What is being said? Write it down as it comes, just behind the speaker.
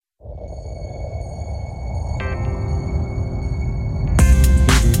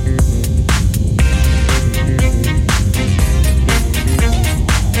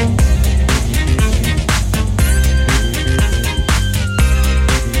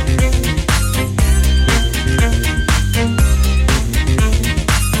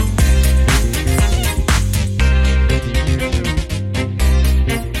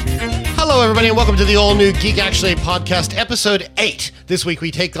everybody, and welcome to the all-new Geek Actually podcast, episode 8. This week we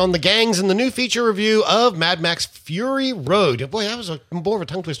take on the gangs in the new feature review of Mad Max Fury Road. Boy, that was more of a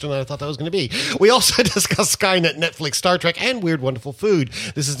tongue twister than I thought that was going to be. We also discuss Skynet, Netflix, Star Trek, and Weird Wonderful Food.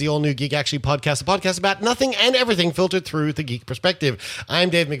 This is the all-new Geek Actually podcast, a podcast about nothing and everything filtered through the geek perspective.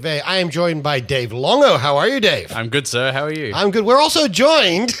 I'm Dave McVeigh. I am joined by Dave Longo. How are you, Dave? I'm good, sir. How are you? I'm good. We're also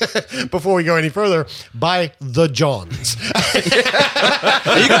joined, before we go any further, by the Johns.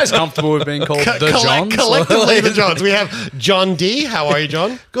 Are you guys comfortable with being called the Johns? Collectively the Johns. We have John D. How are you,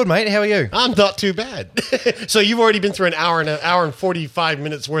 John? Good, mate. How are you? I'm not too bad. So you've already been through an hour and 45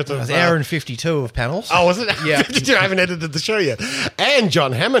 minutes worth of... An hour and 52 of panels. Oh, was it? Yeah. 52. I haven't edited the show yet. And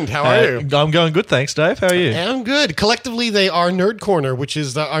John Hammond, how are you? I'm going good, thanks, Dave. How are you? I'm good. Collectively, they are Nerd Corner, which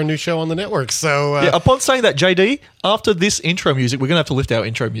is our new show on the network. So, Upon saying that, JD, after this intro music, we're going to have to lift our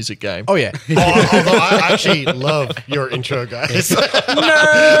intro music game. Oh, yeah. although I actually love your intro, guys.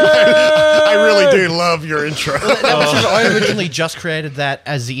 I really do love your intro. I originally just created that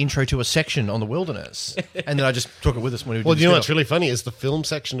as the intro to a section on the wilderness. And then I just took it with us when we were Well, doing you know the what's spin-off. really funny is the film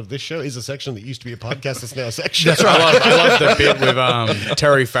section of this show is a section that used to be a podcast that's now a section. That's right. I love the bit with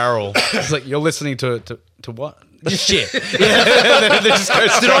Terry Farrell. It's like, you're listening to what? Shit. Yeah. Then it just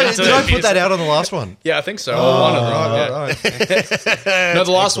goes Did I straight to put that out on the last one? Yeah, I think so. One of them. Yeah. No,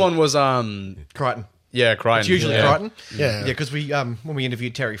 the last one was Crichton. yeah, Crichton. It's usually yeah. Crichton. Yeah. Yeah, because we when we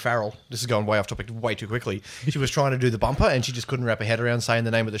interviewed Terry Farrell, this is going way off topic way too quickly. She was trying to do the bumper and she just couldn't wrap her head around saying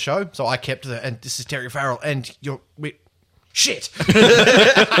the name of the show. So I kept the, and this is Terry Farrell and shit.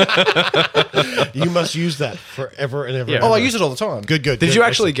 You must use that forever and ever. Yeah. and Oh, I ever. use it all the time. Good. Did you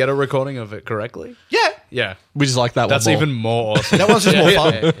actually get a recording of it correctly? Yeah. Yeah. We just like that That's one more. even more awesome. That one's just more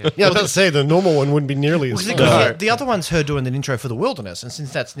fun. Yeah, I was about to say the normal one wouldn't be nearly as fun. Because the other one's her doing an intro for the wilderness, and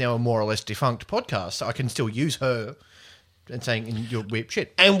since that's now a more or less defunct podcast, I can still use her and saying in your weird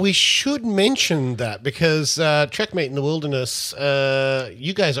shit. And we should mention that because Trekmate in the Wilderness,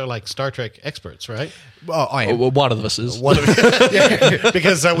 you guys are like Star Trek experts, right? Well, I am. Well, one of us is. One of yeah,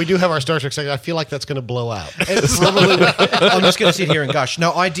 because we do have our Star Trek section. I feel like that's going to blow out. I'm just going to sit here and gush.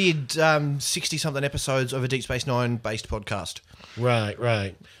 No, I did 60-something episodes of a Deep Space Nine based podcast.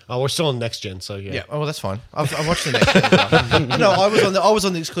 Right. Oh, we're still on Next Gen, so yeah. Yeah, oh, well, that's fine. I watched the next one. No, I was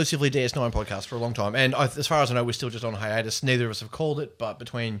on the exclusively DS9 podcast for a long time, and as far as I know, we're still just on hiatus. Neither of us have called it, but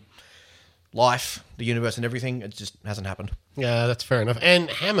between life, the universe, and everything, it just hasn't happened. Yeah, that's fair enough. And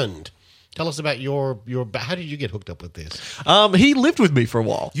Hammond, tell us about your. How did you get hooked up with this? He lived with me for a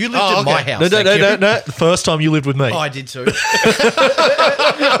while. You lived at my okay. house. No. thank you. The first time you lived with me. Oh, I did too.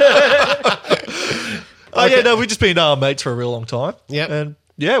 We've just been mates for a real long time. Yep. And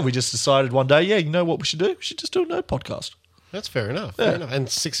yeah, we just decided one day, you know what we should do? We should just do a nerd podcast. That's fair enough. Fair enough. And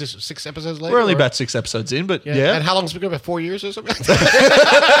six episodes later? We're only or- about 6 episodes in, but yeah. And how long has it been? About 4 years or something?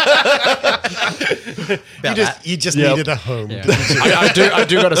 You just Yep. needed a home. Yeah. I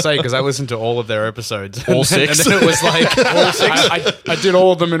do got to say, because I listened to all of their episodes. All 6? And then it was like, all 6? I did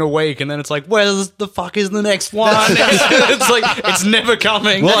all of them in a week, and then it's like, where the fuck is the next one? It's like, it's never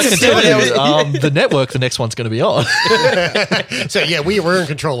coming. Well, I can tell Yeah. you, the network, the next one's going to be on. So yeah, we're in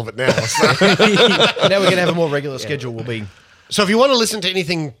control of it now. So. Now we're going to have a more regular schedule. We'll be... So if you want to listen to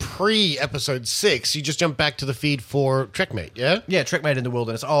anything pre-episode 6, you just jump back to the feed for Trekmate, yeah? Yeah, Trekmate in the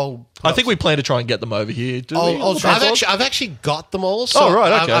Wilderness. I think we plan to try and get them over here. I've actually got them all. So Oh,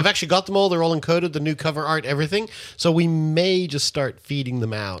 right, okay. I've actually got them all. They're all encoded, the new cover art, everything. So we may just start feeding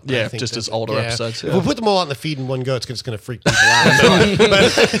them out. Yeah, I think just as older episodes, If yeah. we put them all out in the feed in one go, it's just going to freak people out.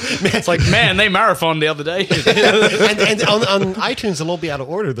 It's like, man, they marathoned the other day. and on iTunes, they'll all be out of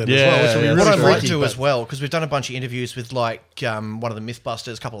order then as Yeah, well. Which will be yeah. really What I might freaky, do but- as well, because we've done a bunch of interviews with like one of the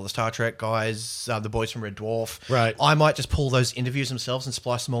Mythbusters, a couple of the Star Trek guys, the boys from Red Dwarf. Right. I might just pull those interviews themselves and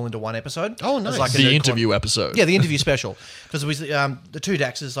splice them all into one episode. Oh, nice. As like a The nerd interview episode. Yeah, the interview special. Because it was the two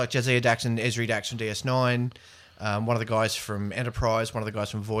Daxes, like Jazia Dax and Esri Dax from DS9. One of the guys from Enterprise, one of the guys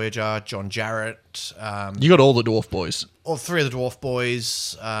from Voyager, John Jarrett. You got all the dwarf boys. All three of the Dwarf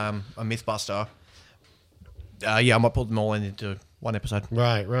boys, a Mythbuster. I might pull them all into one episode.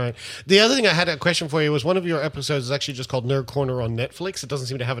 Right. The other thing I had a question for you was one of your episodes is actually just called Nerd Corner on Netflix. It doesn't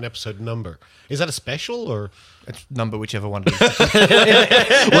seem to have an episode number. Is that a special or? It's number whichever one it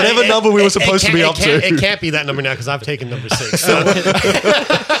is. Whatever number we were supposed to be up to. It can't be that number now because I've taken number 6. So,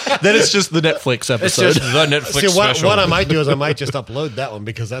 Then it's just the Netflix episode. the Netflix see, what I might do is I might just upload that one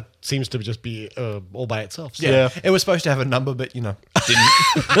because that seems to just be all by itself. So. Yeah. It was supposed to have a number, but didn't.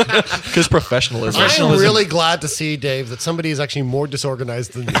 Because professionalism. I'm really glad to see, Dave, that somebody is actually more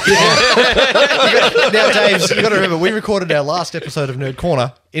disorganized than me. Now, James, you got to remember, we recorded our last episode of Nerd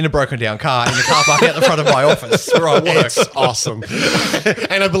Corner in a broken down car in the car park out the front of my office where I work. It's awesome.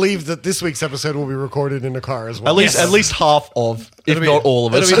 And I believe that this week's episode will be recorded in a car as well. At least half of, if not all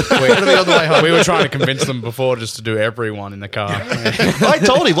of us. It'll be on the way home. We were trying to convince them before just to do everyone in the car. I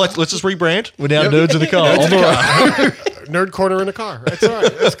told him, let's just rebrand. We're now nerds in the car. On the road. Nerd corner in a car. That's all right.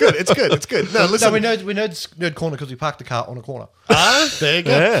 It's good. It's good. It's good. No, listen. No, we know Nerd Corner because we parked the car on a corner. There you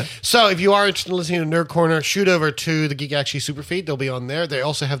go. Yeah. So if you are interested in listening to Nerd Corner, shoot over to the Geek Actually Super Feed. They'll be on there. They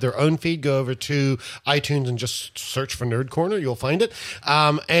also have their own feed. Go over to iTunes and just search for Nerd Corner. You'll find it.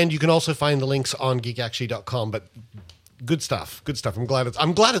 And you can also find the links on geekactually.com. But good stuff. Good stuff. I'm glad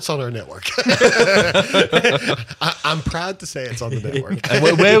it's on our network. I'm proud to say it's on the network.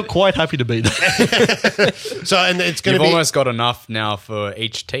 And we're quite happy to be there. So, and it's going You've to be almost got enough now for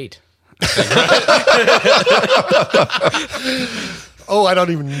each teat. Oh, I don't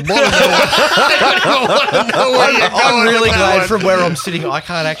even want to know. I don't even know where you're going. I'm really with that glad one. from where I'm sitting, I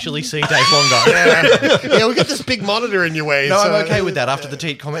can't actually see Dave Longer. Yeah, we got this big monitor in your way. No, so- I'm okay with that. After the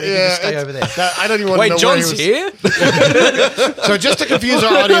teat comment, you can just stay it's- over there. I don't even want to know Wait, where he John's was. here? So just to confuse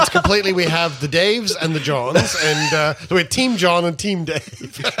our audience completely, we have the Daves and the Johns, and so we have Team John and Team Dave.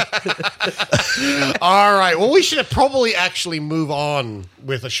 All right. Well, we should probably actually move on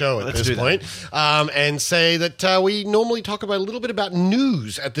with a show at this do that. point, and say that we normally talk about a little bit about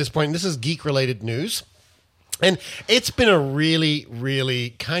news at this point. This is geek-related news. And it's been a really,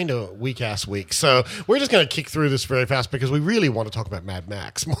 really kind of weak-ass week. So we're just going to kick through this very fast because we really want to talk about Mad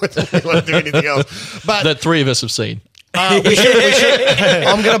Max more than we want to do anything else. But That three of us have seen. we should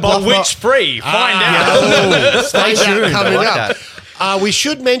I'm going to But bluff which free? Find out. Stay tuned. coming I like up. that. We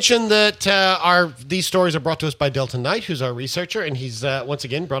should mention that these stories are brought to us by Delta Knight, who's our researcher, and he's once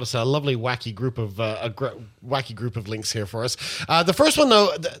again brought us a lovely wacky group of wacky group of links here for us. The first one,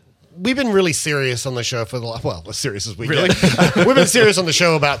 though. We've been really serious on the show for as serious as we get. We've been serious on the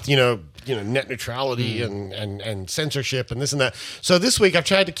show about net neutrality and censorship and this and that. So this week I've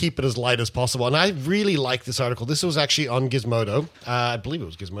tried to keep it as light as possible, and I really like this article. This was actually on Gizmodo. I believe it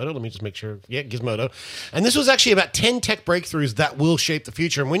was Gizmodo. Let me just make sure. Yeah, Gizmodo. And this was actually about 10 tech breakthroughs that will shape the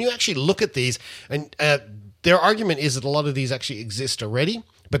future. And when you actually look at these, and their argument is that a lot of these actually exist already,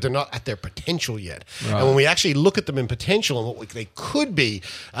 but they're not at their potential yet. Right. And when we actually look at them in potential and what they could be,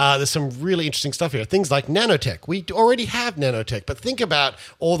 there's some really interesting stuff here. Things like nanotech. We already have nanotech, but think about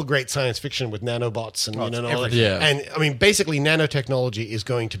all the great science fiction with nanobots and all that. Yeah. And I mean, basically, nanotechnology is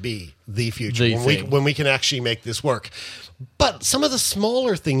going to be the future when we can actually make this work. But some of the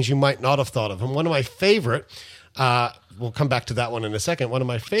smaller things you might not have thought of, and one of my favorite. We'll come back to that one in a second. One of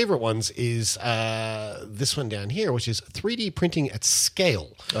my favorite ones is this one down here, which is 3D printing at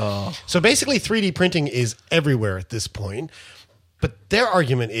scale. Oh. So basically, 3D printing is everywhere at this point. But their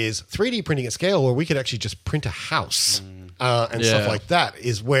argument is 3D printing at scale, where we could actually just print a house and stuff like that,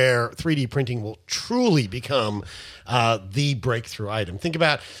 is where 3D printing will truly become the breakthrough item. Think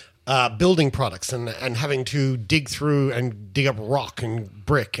about building products and having to dig through and dig up rock and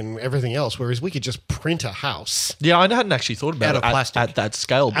brick and everything else, whereas we could just print a house. Yeah, I hadn't actually thought about it at that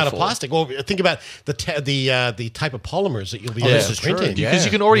scale before. Out of plastic. Well, think about the type of polymers that you'll be using to print in. Because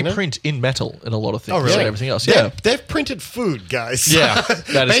you can already print in metal in a lot of things and everything else. Yeah. They've printed food, guys. Yeah,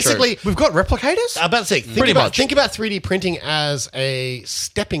 that is Basically, true. We've got replicators? I'm about to say, think Pretty about 3D printing as a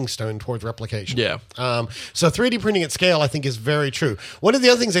stepping stone towards replication. Yeah. So 3D printing at scale, I think, is very true. One of the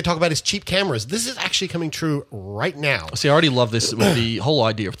other things they talk about is cheap cameras. This is actually coming true right now. See, I already love this with the whole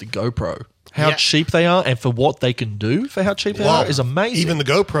idea of the GoPro. How cheap they are and for what they can do for how cheap they are is amazing. Even the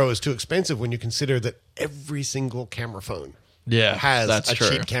GoPro is too expensive when you consider that every single camera phone has a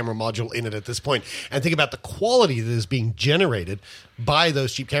cheap camera module in it at this point. And think about the quality that is being generated by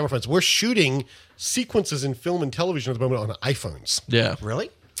those cheap camera phones. We're shooting sequences in film and television at the moment on iPhones. Yeah. Really?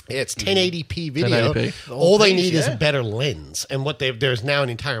 It's 1080p video. 1080p. All they need is a better lens. And there's now an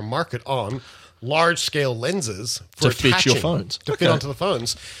entire market on large-scale lenses for to fit your phones. To fit onto the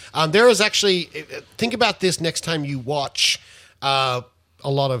phones. There is actually... Think about this next time you watch a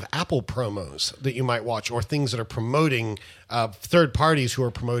lot of Apple promos that you might watch, or things that are promoting third parties who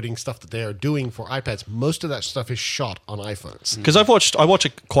are promoting stuff that they are doing for iPads. Most of that stuff is shot on iPhones. Because I watch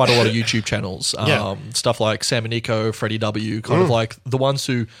quite a lot of YouTube channels, stuff like Sam and Nico, Freddie W, kind of like the ones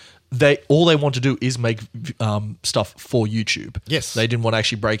who all they want to do is make stuff for YouTube. Yes. They didn't want to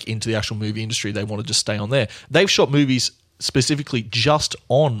actually break into the actual movie industry. They want to just stay on there. They've shot movies specifically just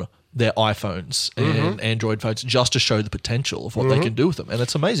on their iPhones and Android phones just to show the potential of what they can do with them. And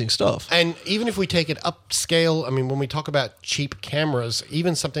it's amazing stuff. And even if we take it upscale, I mean, when we talk about cheap cameras,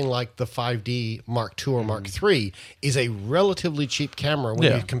 even something like the 5D Mark II or Mark III is a relatively cheap camera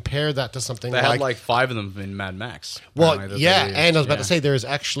when you compare that to something They had like 5 of them in Mad Max. Well, apparently, that yeah, they used. and I was about to say there's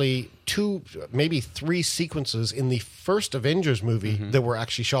actually 2, maybe 3 sequences in the first Avengers movie that were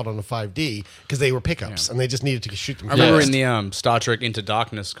actually shot on a 5D because they were pickups and they just needed to shoot them. I remember fast. in the Star Trek Into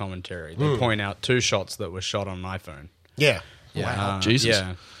Darkness commentary, they point out 2 shots that were shot on an iPhone. Yeah. Wow. Jesus.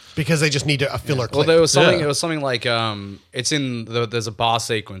 Yeah. Because they just need a filler Well, clip. there was something. Yeah. It was something like it's in there's a bar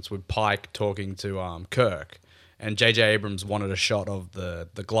sequence with Pike talking to Kirk, and J.J. Abrams wanted a shot of the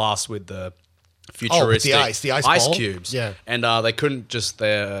glass with the futuristic the ice ball? cubes. Yeah. And they couldn't just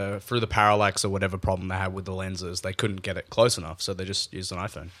through the parallax or whatever problem they had with the lenses, they couldn't get it close enough, so they just used an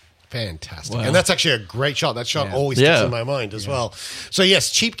iPhone. Fantastic. Wow. And that's actually a great shot. That shot always sticks in my mind as well. So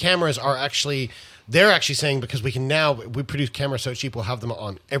yes, cheap cameras are actually, they're actually saying because we produce cameras so cheap, we'll have them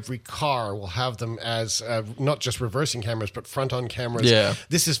on every car. We'll have them as not just reversing cameras, but front-on cameras. Yeah.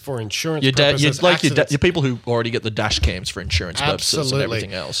 This is for insurance Your purposes. your people who already get the dash cams for insurance purposes and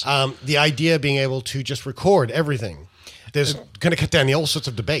everything else. The idea being able to just record everything. There's going to cut down all sorts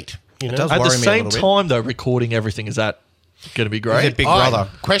of debate. You know? does At the worry me a same little bit. time, though, recording everything, is that going to be great? Is it Big All right, Brother?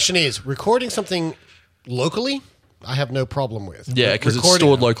 question is, recording something locally, I have no problem with. Yeah, because it's Recording-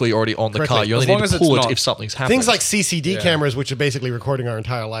 stored locally already on the Correctly. car. You only As long need as to it's pull it not- if something's happening. Things like CCD cameras, which are basically recording our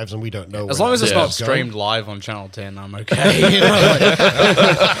entire lives and we don't know. As where long as it's that not is going. streamed live on Channel 10, I'm okay.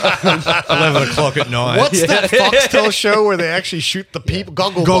 11 o'clock at night. What's that Foxtel show where they actually shoot the people?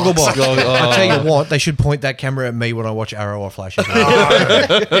 Gogglebox. Gogglebox. I tell you what, they should point that camera at me when I watch Arrow or Flash.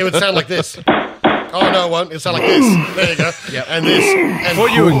 It would sound like this. Oh, no, it won't. It'll sound like this. There you go. Yep. And this. And I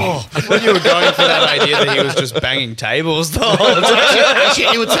thought you were going for that idea that he was just banging tables the whole time. Actually,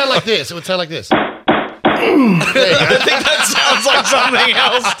 it would sound like this. It would sound like this. There you go. I think that sounds like something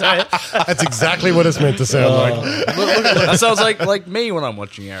else, Dave. That's exactly what it's meant to sound like. That sounds like me when I'm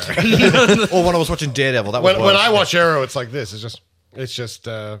watching Arrow. Or when I was watching Daredevil. That was When worse. I watch Arrow, it's like this. It's just.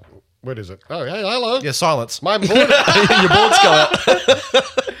 What is it? Oh, hey, hello. Yeah, silence. My board. your boards go out.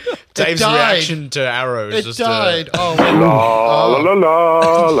 Dave's died. reaction to Arrow is It just died. Oh, La la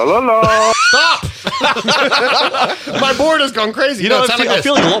la la la la. stop! My board has gone crazy. You know, it sound like I'm this.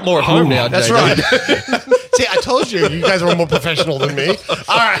 feeling a lot more at home now. That's JJ. right. See, I told you guys are more professional than me.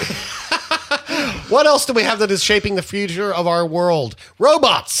 All right. What else do we have that is shaping the future of our world?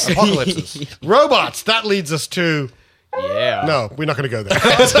 Robots. Apocalypses. Robots. That leads us to. yeah. No, we're not going to go there.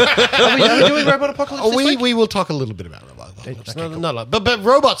 Are we doing Robot Apocalypse this week? we will talk a little bit about robots. Not a lot. But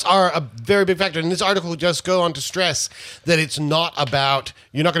robots are a very big factor. And this article just go on to stress that it's not about,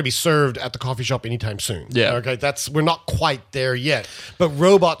 you're not going to be served at the coffee shop anytime soon. Yeah. Okay. We're not quite there yet. But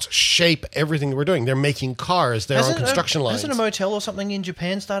robots shape everything we're doing. They're making cars. They're on construction lines. Hasn't a motel or something in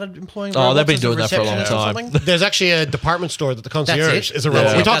Japan started employing Oh, robots they've been as doing that for a long receptionist or time. something? There's actually a department store that the concierge it? is a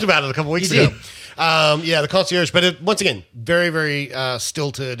robot. Yeah. We talked about it a couple weeks You ago. The concierge, but once again, very, very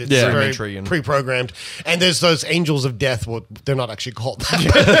stilted. It's very Rudimentary and- pre-programmed. And there's those angels of death. Well, they're not actually called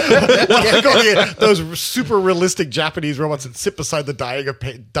that. What they call it, those super realistic Japanese robots that sit beside the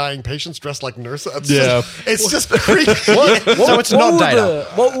dying patients dressed like nurses. It's just creepy. So it's not data.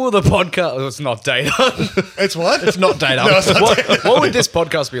 What will the podcast? Oh, it's not data. It's what? It's not data. No, it's not data. What would this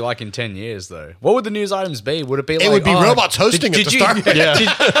podcast be like in 10 years, though? What would the news items be? Would it be like... It would be robots hosting it to start with.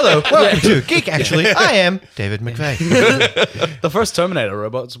 Hello, welcome to Geek Actually. I am David McVeigh. The first Terminator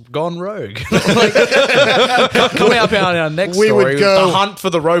robot's gone rogue. Coming up on our next We would story, go- the hunt for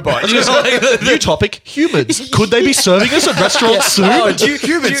the robot. New topic: humans. Could they be serving us at restaurants soon?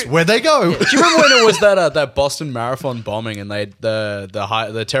 Humans, where'd they go? Do you remember when it was that Boston Marathon bombing and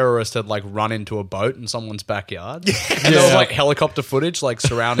the terrorist had like run into a boat in someone's backyard? And there was like helicopter footage like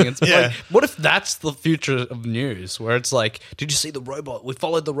surrounding it. Yeah. Like, what if that's the future of news? Where it's like, did you see the robot? We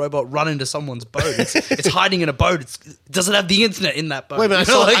followed the robot run into someone's boat. It's hiding in a boat. Does it have the internet in that boat? Wait a minute,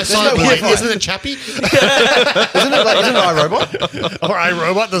 I saw it. Like, isn't it Chappie? Isn't it iRobot? Or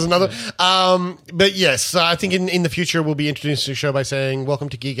iRobot, there's another. But yes, I think in the future we'll be introducing the show by saying, welcome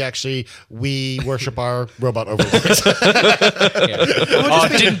to Geek Actually, we worship our robot overlords.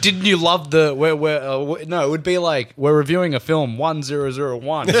 Didn't you love the no, it would be like we're reviewing a film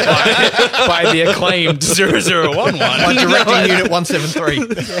 1001 by the acclaimed 0011 By directing Unit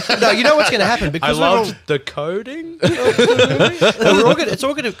 173. No, you know what's going to happen I because loved the coding. it's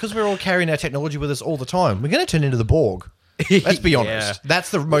all going to because we're all carrying our technology with us all the time. We're going to turn into the Borg. Let's be honest. That's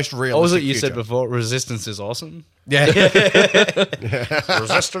the most realistic. What was it you future. said before? Resistance is awesome. Yeah.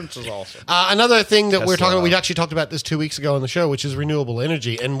 Resistance is awesome. Another thing that we're Tesla. talking about, we actually talked about this 2 weeks ago on the show, which is renewable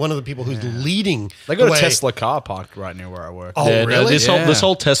energy. And one of the people who's leading They got the a way- Tesla car parked right near where I work. Oh, Yeah, no, really? this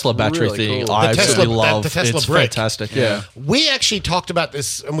whole Tesla battery Really thing, cool. I The Tesla- absolutely love. the Tesla it's brick. fantastic. Yeah. We actually talked about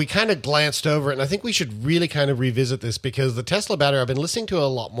this and we kind of glanced over it, and I think we should really kind of revisit this because the Tesla battery, I've been listening to a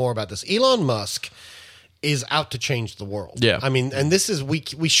lot more about this. Elon Musk is out to change the world. Yeah. I mean, and this is, we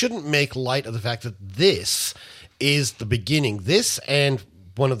shouldn't make light of the fact that this is the beginning. This and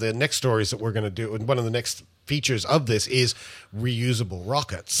one of the next stories that we're going to do, and one of the next features of this is reusable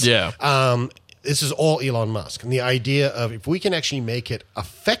rockets. Yeah. This is all Elon Musk. And the idea of if we can actually make it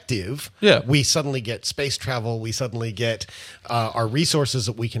effective, Yeah. we suddenly get space travel, we suddenly get our resources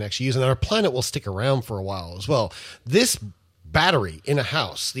that we can actually use, and our planet will stick around for a while as well. This battery in a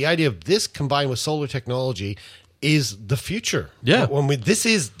house, the idea of this combined with solar technology is the future. Yeah. This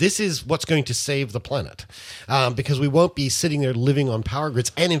is what's going to save the planet because we won't be sitting there living on power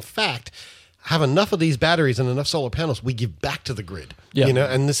grids. And in fact, have enough of these batteries and enough solar panels, we give back to the grid. Yeah. You know,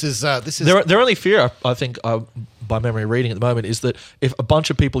 and this is Their only fear, I think, by memory reading at the moment, is that if a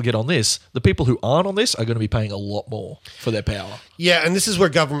bunch of people get on this, the people who aren't on this are going to be paying a lot more for their power. Yeah, and this is where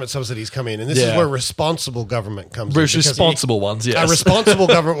government subsidies come in, and this is Yeah. where responsible government comes in. There's because responsible ones, yes. A responsible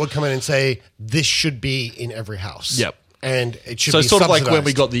government would come in and say, this should be in every house. Yep. And it should So be it's sort of like when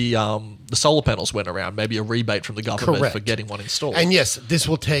we subsidized. got the solar panels went around, maybe a rebate from the government Correct. for getting one installed. And yes, this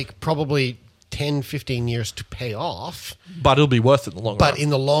will take probably 10, 15 years to pay off. but it'll be worth it in the long But run. in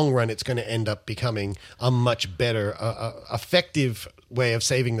the long run, it's going to end up becoming a much better, effective way of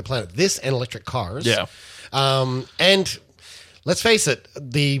saving the planet. This and electric cars. Yeah. And let's face it,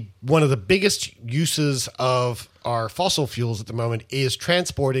 one of the biggest uses of our fossil fuels at the moment is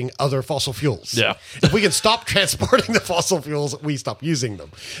transporting other fossil fuels. Yeah. If we can stop transporting the fossil fuels, we stop using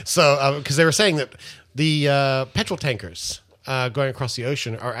them. So, because they were saying that the petrol tankers going across the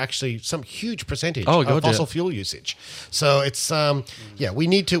ocean are actually some huge percentage Oh, of God, fossil yeah. fuel usage. So it's we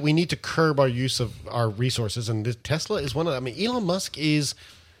need to curb our use of our resources, and this Tesla is one of them. I mean, Elon Musk is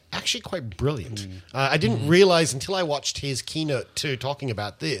actually quite brilliant. I didn't realize until I watched his keynote too, talking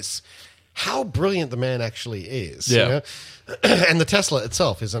about this, how brilliant the man actually is. Yeah. You know? And the Tesla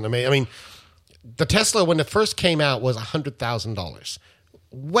itself is an amazing. I mean, the Tesla when it first came out was $100,000,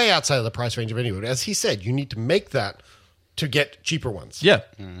 way outside of the price range of anyone. As he said, you need to make that to get cheaper ones. yeah.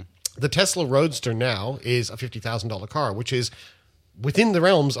 The Tesla Roadster now is a $50,000 car, which is within the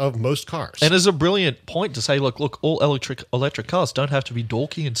realms of most cars. And it's a brilliant point to say, look, all electric cars don't have to be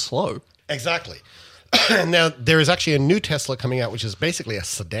dorky and slow. Exactly. Now, there is actually a new Tesla coming out, which is basically a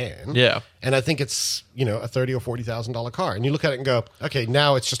sedan. Yeah. And I think it's, a $30,000 or $40,000 car. And you look at it and go, okay,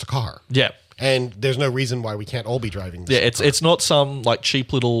 now it's just a car. Yeah. And there's no reason why we can't all be driving this. Yeah, it's not some like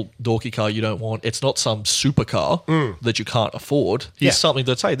cheap little dorky car you don't want. It's not some supercar that you can't afford. Here's Yeah. something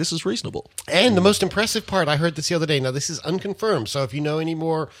that's, hey, this is reasonable. And the most impressive part, I heard this the other day. Now, this is unconfirmed. So if you know any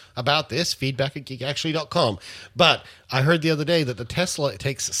more about this, feedback@geekactually.com. But I heard the other day that the Tesla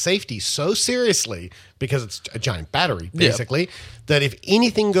takes safety so seriously because it's a giant battery, basically, that if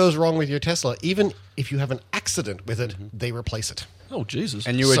anything goes wrong with your Tesla, even if you have an accident with it, they replace it. Oh, Jesus.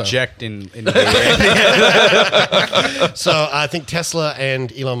 And you So- eject in the air. So I think Tesla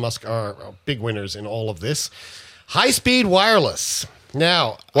and Elon Musk are big winners in all of this. High-speed wireless.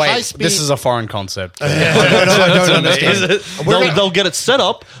 Now, Wait, high-speed... this is a foreign concept. I don't understand. They'll get it set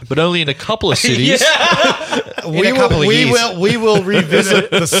up, but only in a couple of cities. In a couple of years. we will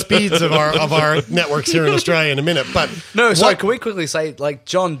revisit the speeds of our networks here in Australia in a minute. But No, sorry, what- can we quickly say, like,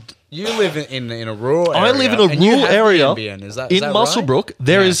 John, you live in a rural area. I live in a and you rural have the area NBN. Is that in right? Muswellbrook.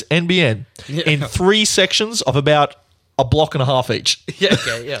 There Yeah. is NBN in 3 sections of about a block and a half each. Yeah,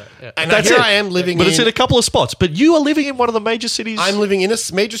 okay, yeah. and That's here it. I am living but in. it's in a couple of spots. But you are living in one of the major cities. I'm living in a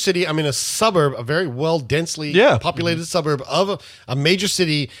major city. I'm in a suburb, a very well densely Yeah. populated suburb of a major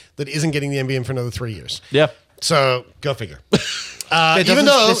city that isn't getting the NBN for another 3 years. Yeah. So go figure. Even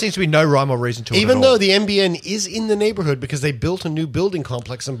though there seems to be no rhyme or reason to it. Even at though all. the NBN is in the neighborhood because they built a new building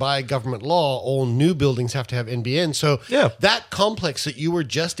complex, and by government law, all new buildings have to have NBN. So Yeah. that complex that you were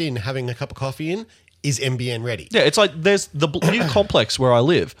just in having a cup of coffee in is NBN ready. Yeah, it's like there's the new complex where I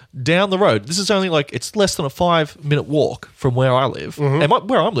live down the road. This is only like it's less than a 5-minute walk from where I live, and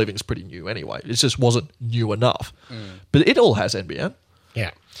where I'm living is pretty new anyway. It just wasn't new enough, but it all has NBN,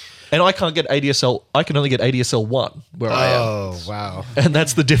 Yeah. and I can't get ADSL. I can only get ADSL 1 where I am, Oh, wow. and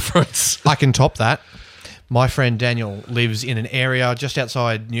that's the difference. I can top that. My friend Daniel lives in an area just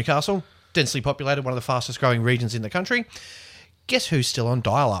outside Newcastle, densely populated, one of the fastest growing regions in the country. guess who's still on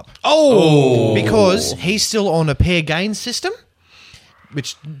dial-up? Oh, Because he's still on a pair gain system,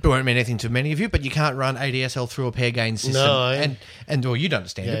 which won't mean anything to many of you, but you can't run ADSL through a pair gain system. No, and well, you'd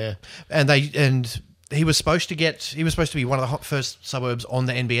understand Yeah, it. And he was supposed to be one of the first suburbs on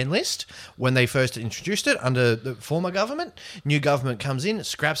the NBN list when they first introduced it under the former government. New government comes in,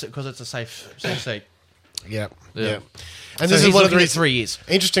 scraps it because it's a safe seat. yeah. Yeah. And So this is he's one of the looking at reasons. 3 years.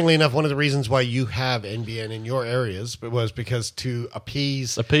 Interestingly enough, one of the reasons why you have NBN in your areas was because to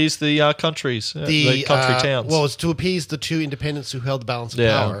appease Appease the countries, the country towns. Well, it's to appease the two independents who held the balance of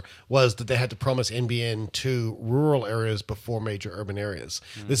Yeah. power. Was that they had to promise NBN to rural areas before major urban areas.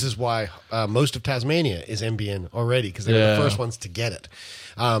 This is why most of Tasmania is NBN already because they were Yeah. the first ones to get it.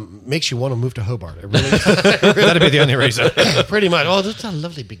 Makes you want to move to Hobart. It really That'd be the only reason. pretty much. Oh, it's a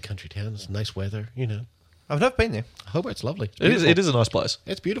lovely big country town. It's nice weather. You know, I've never been there. Hobart's lovely. It's it is. beautiful. It is a nice place.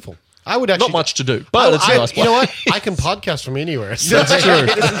 It's beautiful. I would actually Not much to do, but it's a nice place. You know what? I can podcast from anywhere. So That's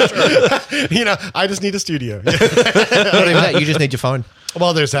true. you know, I just need a studio. Not even that. You just need your phone.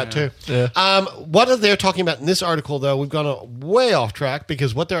 Well, there's that too. Yeah. What are they talking about in this article, though? We've gone way off track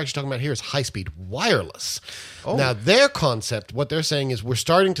because what they're actually talking about here is high-speed wireless. Now, their concept, what they're saying is we're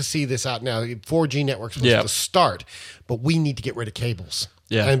starting to see this out now. 4G networks was Yeah. the start, but we need to get rid of cables.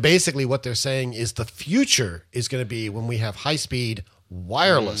 Yeah. And basically what they're saying is the future is going to be when we have high-speed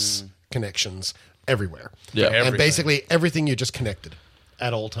wireless connections everywhere. Yeah. And Everything. basically everything you're just connected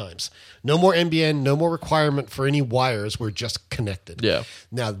at all times. No more NBN, no more requirement for any wires. We're just connected. Yeah.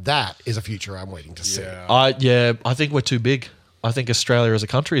 Now that is a future I'm waiting to see. I think we're too big. I think Australia as a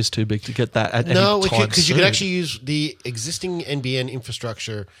country is too big to get that at No, any time because you could soon. actually use the existing NBN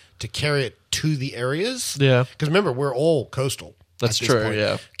infrastructure to carry it to the areas. Yeah. Because remember, we're all coastal. That's at this true, point.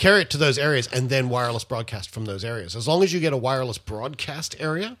 yeah. Carry it to those areas and then wireless broadcast from those areas. As long as you get a wireless broadcast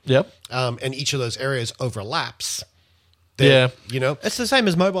area, Yep. and each of those areas overlaps, Yeah. then, you know, It's the same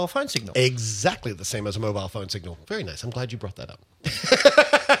as mobile phone signal. exactly the same as a mobile phone signal. Very nice. I'm glad you brought that up.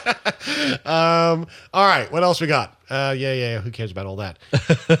 All right. What else we got? Yeah. Who cares about all that?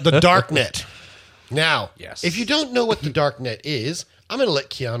 The darknet. Now, Yes. if you don't know what the darknet is, I'm going to let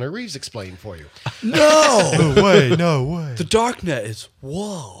Keanu Reeves explain for you. No, way, no way. the darknet is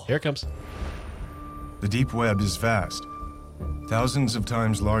whoa. Here it comes. The deep web is vast, thousands of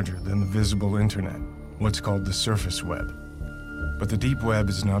times larger than the visible internet, what's called the surface web. But the deep web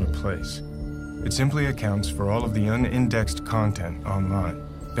is not a place. It simply accounts for all of the unindexed content online,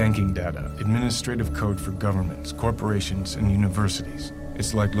 banking data, administrative code for governments, corporations, and universities.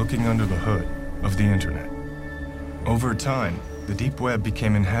 It's like looking under the hood of the internet. Over time, the deep web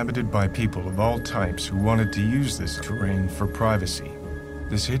became inhabited by people of all types who wanted to use this terrain for privacy.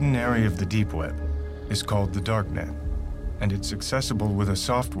 This hidden area of the deep web is called the darknet, and it's accessible with a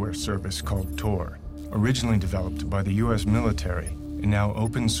software service called Tor, originally developed by the US military and now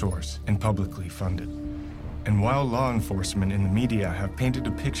open source and publicly funded. And while law enforcement and the media have painted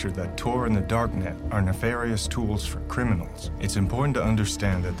a picture that Tor and the darknet are nefarious tools for criminals, it's important to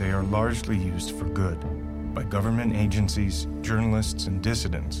understand that they are largely used for good by government agencies, journalists, and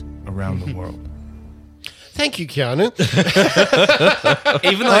dissidents around the world. Thank you, Keanu.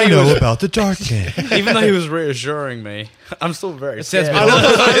 Even though he was, about the darknet. even though he was reassuring me, I'm still very scared.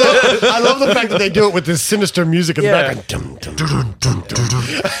 I love the fact that they do it with this sinister music in the Yeah. background. Dum, dum, dum, dum, dum,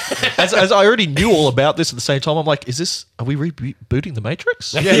 dum. As I already knew all about this at the same time, I'm like, are we rebooting the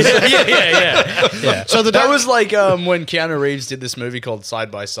Matrix? yeah. So the That dark- was like when Keanu Reeves did this movie called Side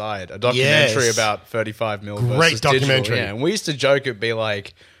by Side, a documentary Yes. about 35 mil Great versus digital. documentary. Yeah, and we used to joke it'd be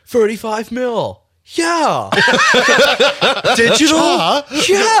like 35 mil. Yeah. Digital?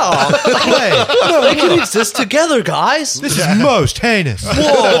 Yeah. They can exist together, guys. This is most heinous.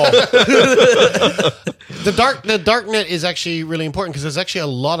 The darknet is actually really important because there's actually a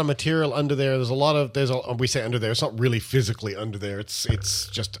lot of material under there. We say under there. It's not really physically under there. It's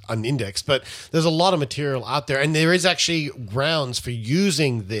just unindexed, but there's a lot of material out there, and there is actually grounds for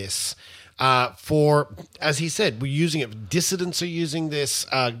using this. For, as he said, we're using it. Dissidents are using this.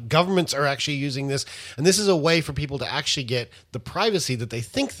 Governments are actually using this, and this is a way for people to actually get the privacy that they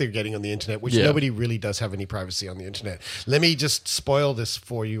think they're getting on the internet, which Yeah. nobody really does have any privacy on the internet. Let me just spoil this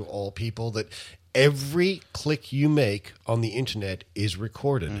for you all, people, that every click you make on the internet is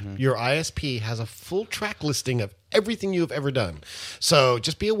recorded. Your ISP has a full track listing of everything you have ever done. So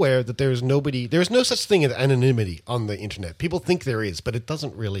just be aware that there's no such thing as anonymity on the internet. People think there is, but it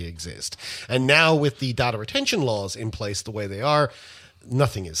doesn't really exist. And now with the data retention laws in place the way they are,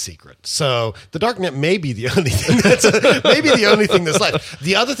 nothing is secret. So the darknet may be the only thing that's left.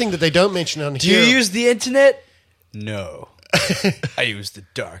 The other thing that they don't mention on Do here. you use the internet? No. I use the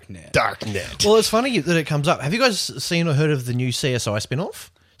darknet. Darknet. Well, it's funny that it comes up. Have you guys seen or heard of the new CSI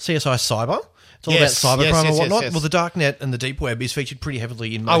spin-off? CSI Cyber? It's all Yes, about cybercrime yes, and yes, whatnot. yes. Well, the darknet and the deep web is featured pretty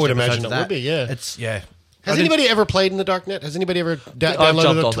heavily in most I would episodes imagine of it that. would be, yeah. It's, yeah. Has anybody ever played in the darknet? Has anybody ever I've downloaded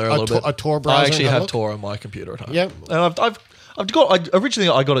jumped on there a little bit. a Tor browser? I actually and had a have look? Tor on my computer at home. Yeah. And originally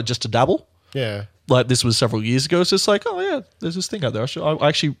I got it just to dabble. Yeah. Like this was several years ago. It's just like, oh yeah, there's this thing out there.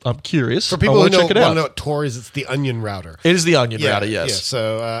 I'm curious. For people I who want to know, check it want out. to know what Tor is, it's the onion router. It is the onion router, yes. Yeah,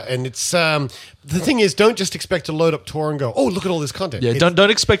 so, and it's the thing is, don't just expect to load up Tor and go, oh, look at all this content. Yeah, don't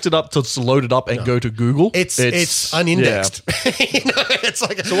expect it up to load it up and go to Google. It's unindexed. You know, it's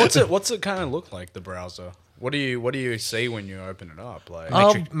like So what's it kind of look like, the browser? What do you see when you open it up?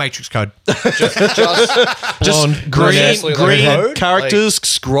 Like Matrix code. just Just green green code? characters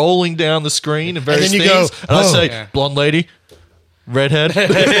scrolling down the screen and various then you things. go, and I "Whoa." say, Yeah. blonde lady, redhead.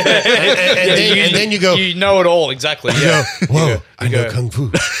 and then you go, You know it all exactly. Yeah. whoa, I know go- Kung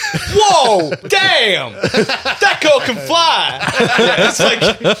Fu. Whoa! Damn! That girl can fly. Yeah, it's like,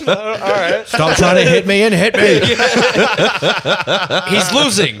 all right. Stop trying to hit me and hit me. He's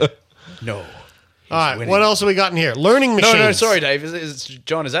losing. No. All right, what else have we got in here? Learning machines. No, sorry, Dave.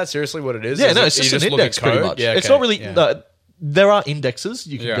 John, is that seriously what it is? Yeah, Is no, it- it's you just an look at index pretty code? much. Yeah, It's okay, not really. yeah. There are indexes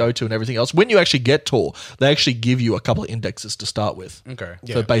you can Yeah. go to and everything else. When you actually get Tor, they actually give you a couple of indexes to start with. Okay.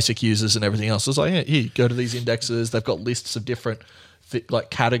 For basic users and everything else. It's like, yeah, here, go to these indexes. They've got lists of different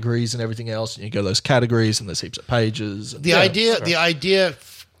like categories and everything else. And you go to those categories and there's heaps of pages. And The idea,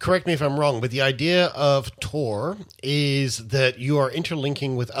 correct me if I'm wrong, but the idea of Tor is that you are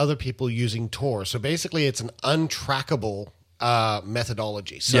interlinking with other people using Tor. So basically, it's an untrackable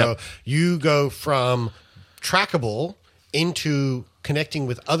methodology. So Yep. you go from trackable into connecting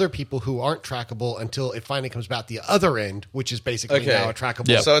with other people who aren't trackable until it finally comes back the other end, which is basically now a trackable.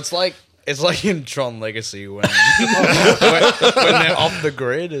 Yeah. So it's like in Tron Legacy when when they're off the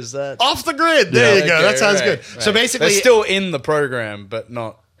grid. Is that Off the grid. There you go. Okay, That sounds right, good. right. So basically, they're still in the program, but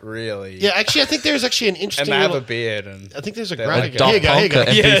not really. yeah. Actually, I think there's actually an and interesting. they have a little- beard and I think there's a They're graphic. like Here you go. Here you go.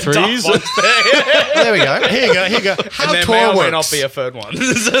 Daft Punk, MP3s. Daft Punk's there. There we go. Here you go. Here you go. How And there Tor may or works. may not be a third one.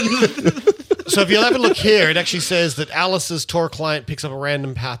 So if you'll have a look here, it actually says that Alice's Tor client picks up a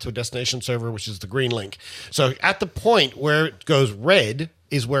random path to a destination server, which is the green link. So at the point where it goes red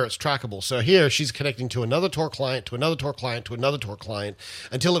is where it's trackable. So here she's connecting to another Tor client, to another Tor client, to another Tor client,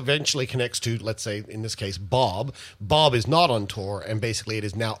 until it eventually connects to, let's say, in this case, Bob. Bob is not on Tor, and basically it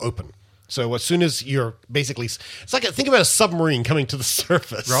is now open. So as soon as you're basically, it's like, think about a submarine coming to the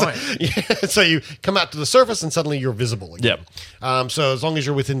surface. Right. Yeah, so you come out to the surface and suddenly you're visible again. Yep. So as long as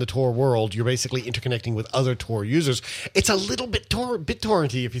you're within the Tor world, you're basically interconnecting with other Tor users. It's a little bit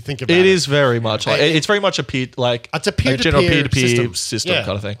BitTorrenty if you think about it. It is very much like it's very much a peer like It's a peer-to-peer general peer-to-peer system. Yeah.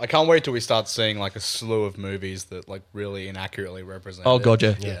 kind of thing. I can't wait till we start seeing like a slew of movies that like really inaccurately represent. Oh it. god,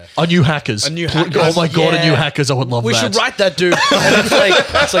 yeah. A new hackers. A new Oh Hackers. my god, a Yeah. new hackers. I would love We that. should write that, dude. And it's like,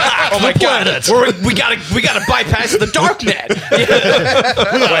 oh my god, we gotta bypass the darknet. We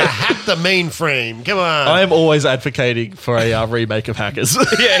gotta hack the mainframe. Come on. I am always advocating for a remake of Hackers.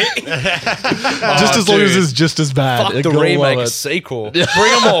 Yeah, just as long as dude. it's just as bad. fuck I the gotta remake, love a it. sequel. Bring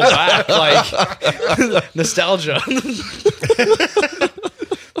them all back, like nostalgia.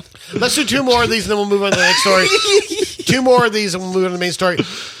 Let's do two more of these and then we'll move on to the next story. Two more of these and we'll move on to the main story.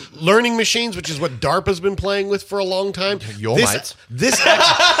 Learning machines, which is what DARPA's been playing with for a long time. Your this, mates. This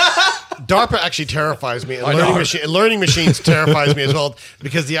DARPA actually terrifies me. And learning machines terrifies me as well,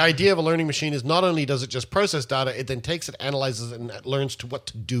 because the idea of a learning machine is not only does it just process data, it then takes it, analyzes it, and learns to what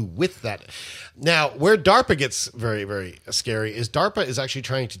to do with that. Now, where DARPA gets very, very scary is DARPA is actually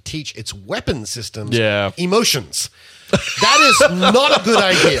trying to teach its weapon systems emotions. That is not a good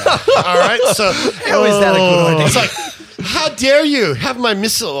idea. All right, so How is that a good idea? It's like, how dare you have my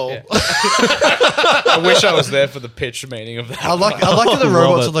missile? I wish I was there for the pitch meeting of that. I like that the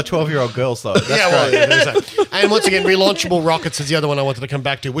robots are the 12-year-old girls, though. Yeah, well, exactly. And once again, relaunchable rockets is the other one I wanted to come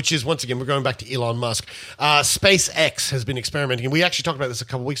back to, which is, once again, we're going back to Elon Musk. SpaceX has been experimenting, and we actually talked about this a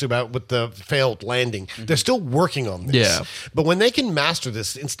couple weeks ago with the failed landing. They're still working on this. Yeah. But when they can master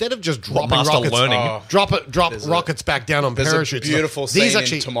this, instead of just dropping master rockets, learning. drop rockets back down on There's parachutes. a beautiful these scene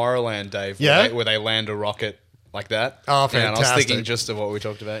actually, in Tomorrowland, Dave, Yeah? where they land a rocket like that. Oh, Yeah, and I was fantastic. thinking just of what we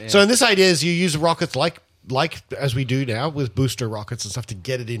talked about. Yeah. So, in this idea is you use rockets like like as we do now with booster rockets and stuff to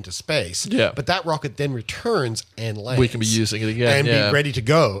get it into space. Yeah. But that rocket then returns and lands. We can be using it again, and yeah. be ready to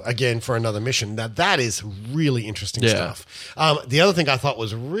go again for another mission. Now that is really interesting Yeah. stuff. The other thing I thought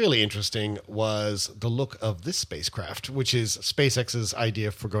was really interesting was the look of this spacecraft, which is SpaceX's idea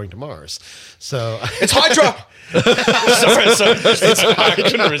for going to Mars. So It's Hydra. sorry, I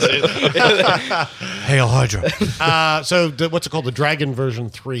couldn't resist. Hail Hydra. What's it called? The Dragon version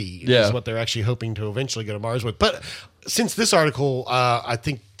 3 Yeah. is what they're actually hoping to eventually go to Mars with. But since this article, I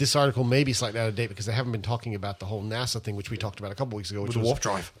think this article may be slightly out of date because they haven't been talking about the whole NASA thing, which we talked about a couple weeks ago, which the was warp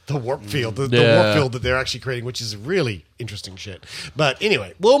drive. the warp field, the Yeah. warp field that they're actually creating, which is really interesting shit. But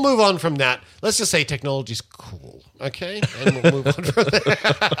anyway, we'll move on from that. Let's just say technology's cool, okay? And we'll move on from there.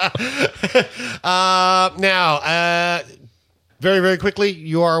 Now, very, very quickly,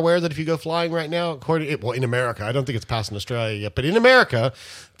 you are aware that if you go flying right now, in America, I don't think it's passed in Australia yet, but in America,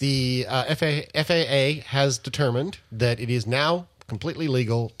 the FAA has determined that it is now completely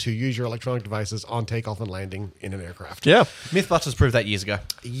legal to use your electronic devices on takeoff and landing in an aircraft. Yeah. Mythbusters proved that years ago.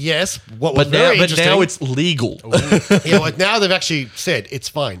 Yes, what was But very now, interesting. it's legal. Now they've actually said it's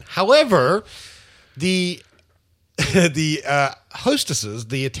fine. However, the hostesses,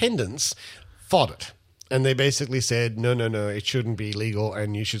 the attendants, fought it. And they basically said, no, it shouldn't be legal,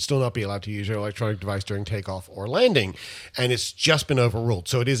 and you should still not be allowed to use your electronic device during takeoff or landing. And it's just been overruled.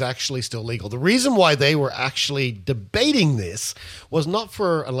 So it is actually still legal. The reason why they were actually debating this was not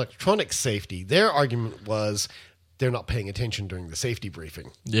for electronic safety. Their argument was they're not paying attention during the safety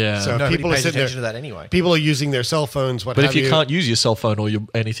briefing. Yeah. So Nobody people are pays sitting there, attention to that anyway. People are using their cell phones, what But have if you can't use your cell phone or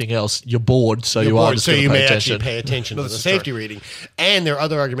anything else, you're bored, so You're you are bored, just so going you to pay may attention. actually pay attention to the this is safety reading. And their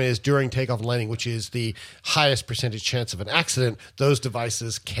other argument is during takeoff and landing, which is the highest percentage chance of an accident, those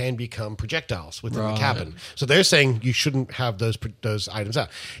devices can become projectiles within the cabin. So they're saying you shouldn't have those items out.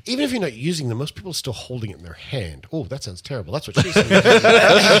 Even if you're not using them, most people are still holding it in their hand. Oh, that sounds terrible. That's what she said.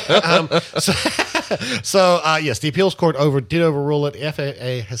 Yes, the appeals court did overrule it. The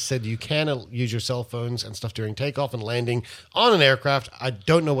FAA has said you can use your cell phones and stuff during takeoff and landing on an aircraft. I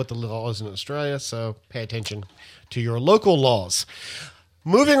don't know what the law is in Australia, so pay attention to your local laws.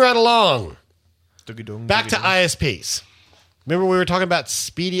 Moving right along, back to ISPs. Remember we were talking about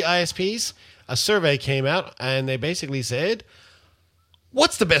speedy ISPs? A survey came out, and they basically said,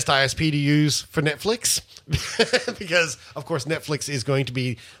 what's the best ISP to use for Netflix? Because, of course, Netflix is going to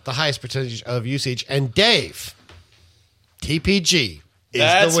be the highest percentage of usage. And Dave, TPG is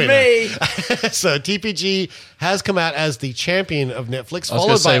That's the winner. me. So TPG has come out as the champion of Netflix. I was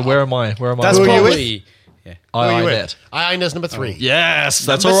going to say, where am I? Where am That's Who I? are you with? probably. Yeah. Who are you iiNet. with? iiNet's number 3. Yes,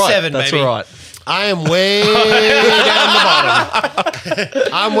 that's Number all right. 7, That's baby. all right. I am way down the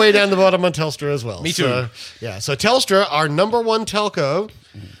bottom. I'm way down the bottom on Telstra as well. Me too. So Telstra, our number one telco,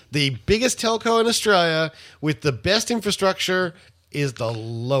 the biggest telco in Australia with the best infrastructure, is the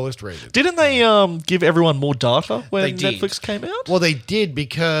lowest rated. Didn't they give everyone more data when They did. Netflix came out? Well, they did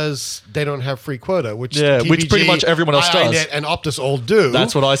because they don't have free quota, which Yeah, which pretty much everyone else does. iiNet and Optus all do.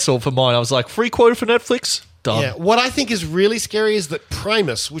 That's what I saw for mine. I was like, free quota for Netflix? Done. Yeah. What I think is really scary is that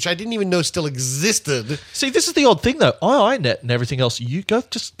Primus, which I didn't even know still existed, See, this is the odd thing, though. iiNet and everything else,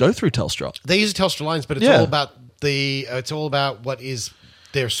 just go through Telstra. they use Telstra lines, but it's Yeah. all about what is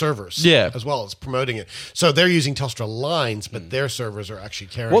their servers, Yeah. as well as promoting it. So they're using Telstra lines, but their servers are actually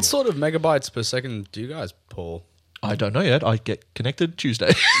carrying. What it. sort of megabytes per second do you guys pull? I don't know yet. I get connected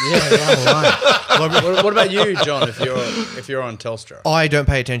Tuesday. What about you, John? If you're on Telstra, I don't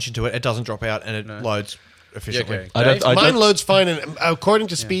pay attention to it. It doesn't drop out and it loads efficiently. okay. I don't. Mine loads fine, and according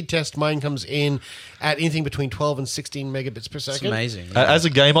to speed test, mine comes in at anything between 12 and 16 megabits per it's second. amazing. As a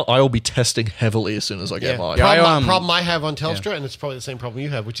gamer, I will be testing heavily as soon as I get mine. Problem, I, problem I have on Telstra, and it's probably the same problem you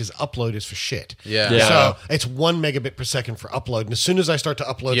have, which is upload is for shit. Yeah. Yeah. So it's 1 megabit per second for upload, and as soon as I start to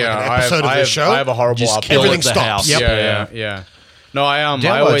upload Yeah, like an episode of this show, I have a horrible Just upload. kill everything the stops. house. Yep. Yeah. No, I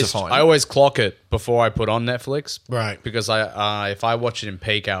Downloads are fine. always clock it before I put on Netflix, Right. Because if I watch it in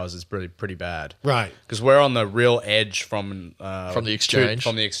peak hours, it's pretty bad, Right. Because we're on the real edge from the exchange.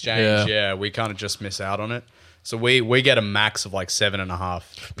 From the exchange, Yeah. yeah, we kind of just miss out on it. So we get a max of like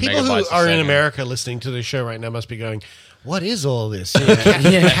 7.5. People who megabytes a are in second. America listening to this show right now must be going, what is all this? You know,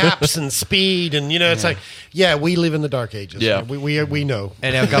 caps and speed, and it's like, we live in the dark ages. Yeah. We know.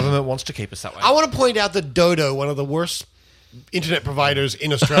 And our government wants to keep us that way. I want to point out that Dodo, one of the worst internet providers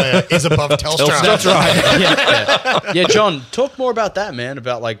in Australia, is above Telstra. That's right. Yeah, John, talk more about that, man.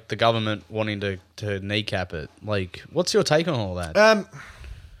 About like the government wanting to kneecap it. Like, what's your take on all that?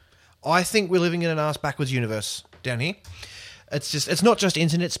 I think we're living in an ass backwards universe down here. It's not just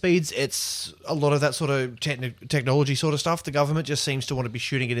internet speeds. It's a lot of that sort of technology sort of stuff. The government just seems to want to be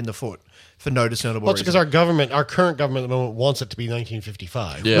shooting it in the foot for no discernible Well, it's reason. because our current government at the moment wants it to be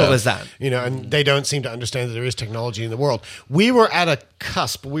 1955. Yeah. Well, there's that. And they don't seem to understand that there is technology in the world. We were at a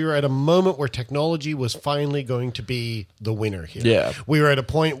cusp. We were at a moment where technology was finally going to be the winner here. Yeah. We were at a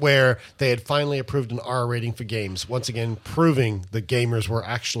point where they had finally approved an R rating for games, once again proving that gamers were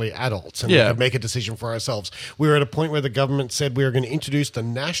actually adults and we Yeah. could make a decision for ourselves. We were at a point where the government said we were going to introduce the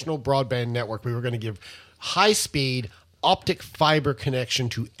National Broadband Network. We were going to give high-speed optic fiber connection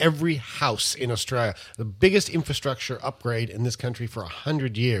to every house in Australia, the biggest infrastructure upgrade in this country for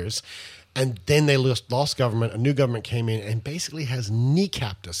 100 years. And then they lost government. A new government came in and basically has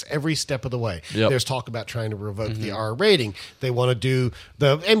kneecapped us every step of the way. Yep. There's talk about trying to revoke the R rating. They want to do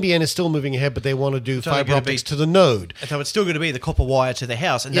the NBN is still moving ahead, but they want to do only fiber gonna optics be- to the node. And so it's still going to be the copper wire to the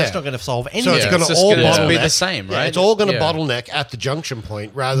house, and that's Yeah. not going to solve anything. So it's going it's to just all gonna bottleneck. be the same, Yeah, right? it's all going to Yeah. bottleneck at the junction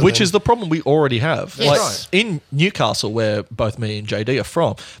point rather Which than, is the problem we already have. Yes. Like Right. in Newcastle, where both me and JD are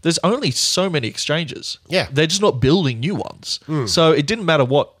from, there's only so many exchanges. Yeah. They're just not building new ones. So it didn't matter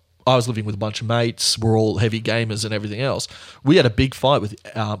what. I was living with a bunch of mates. We're all heavy gamers and everything else. We had a big fight with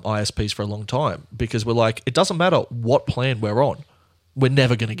ISPs for a long time because we're like, it doesn't matter what plan we're on. We're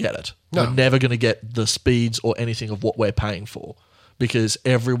never going to get it. No. We're never going to get the speeds or anything of what we're paying for because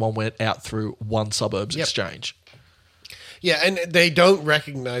everyone went out through one suburbs Yep. exchange. Yeah, and they don't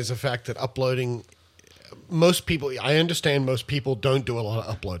recognize the fact that uploading, most people, I understand most people don't do a lot of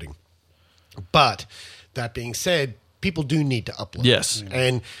uploading. But that being said, people do need to upload. Yes.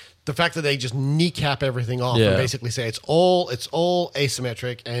 And the fact that they just kneecap everything off Yeah. and basically say it's all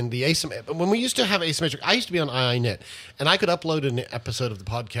asymmetric, and the asymmetric. When we used to have asymmetric, I used to be on IINet, and I could upload an episode of the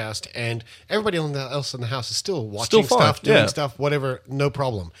podcast, and everybody else in the house is still watching fine, stuff, doing yeah. stuff, whatever, no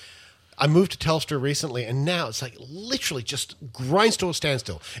problem. I moved to Telstra recently, and now it's like literally just grinds to a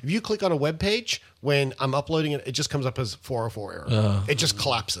standstill. If you click on a web page when I'm uploading it, it just comes up as 404 error. It just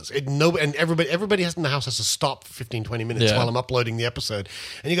collapses. And everybody in the house has to stop for 15, 20 minutes Yeah. while I'm uploading the episode.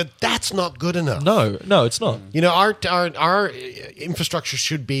 And you go, that's not good enough. No, it's not. You know, our infrastructure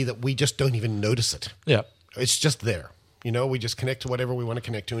should be that we just don't even notice it. Yeah. It's just there. You know, we just connect to whatever we want to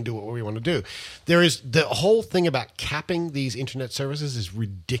connect to and do what we want to do. There is the whole thing about capping these internet services is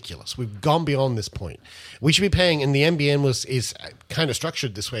ridiculous. We've gone beyond this point. We should be paying, and the NBN is kind of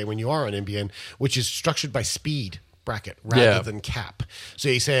structured this way when you are on NBN, which is structured by speed bracket rather Yeah. than cap. So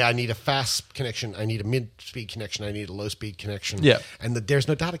you say, I need a fast connection, I need a mid-speed connection, I need a low-speed connection. Yeah. And there's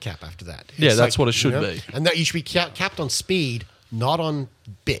no data cap after that. Yeah, It's that's what it should be. And that you should be capped on speed, not on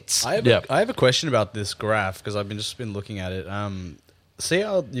bits. I have a question about this graph because I've just been looking at it. See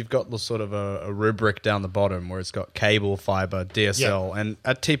how you've got the sort of a rubric down the bottom where it's got cable, fiber, DSL, and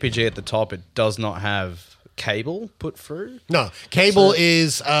at TPG at the top it does not have cable put through. No, cable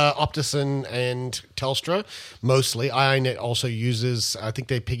is Optus and Telstra mostly. IINet also uses. I think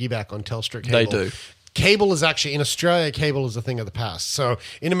they piggyback on Telstra cable. They do. Cable is actually in Australia. Cable is a thing of the past. So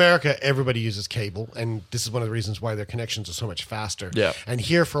in America, everybody uses cable, and this is one of the reasons why their connections are so much faster. Yeah. And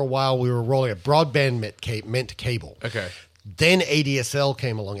here for a while, we were rolling it. Broadband meant cable. Okay. Then ADSL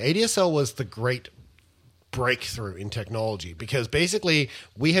came along. ADSL was the great breakthrough in technology because basically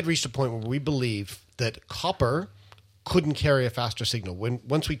we had reached a point where we believed that copper couldn't carry a faster signal.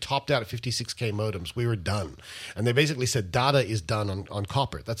 Once we topped out at 56K modems, we were done. And they basically said data is done on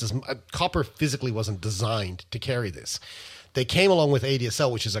copper. Copper physically wasn't designed to carry this. They came along with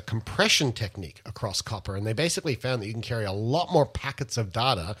ADSL, which is a compression technique across copper, and they basically found that you can carry a lot more packets of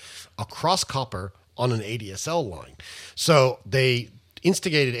data across copper on an ADSL line. So they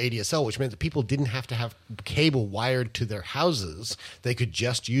instigated ADSL, which meant that people didn't have to have cable wired to their houses. They could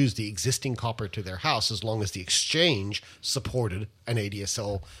just use the existing copper to their house as long as the exchange supported an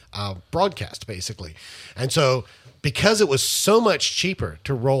ADSL broadcast, basically. And so because it was so much cheaper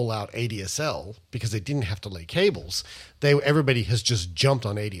to roll out ADSL, because they didn't have to lay cables, everybody has just jumped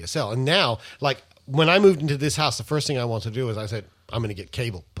on ADSL. And now, like, when I moved into this house, the first thing I want to do is I said, I'm going to get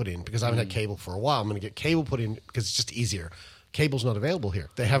cable put in because I haven't had cable for a while. I'm going to get cable put in because it's just easier. Cable's not available here.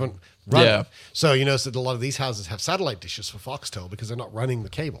 They haven't run Yeah. it. So you notice that a lot of these houses have satellite dishes for Foxtel because they're not running the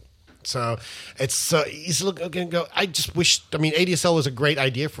cable. So it's easy to look and go, I just wish, I mean, ADSL was a great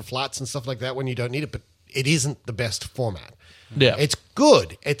idea for flats and stuff like that when you don't need it, but it isn't the best format. Yeah. It's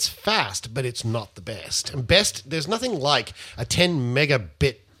good, it's fast, but it's not the best. And there's nothing like a 10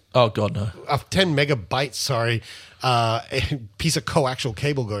 megabit Oh God, no. a 10 megabytes, a piece of coaxial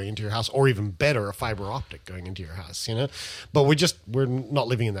cable going into your house, or even better, a fiber optic going into your house, But we're not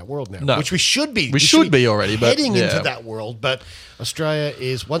living in that world now, No. which we should be. We should be already, but heading into yeah. that world. But Australia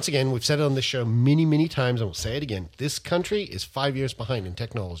is, once again, we've said it on this show many, many times, and we'll say it again. This country is 5 years behind in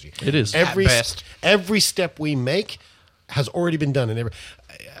technology. It is. Every At best. every step we make has already been done. And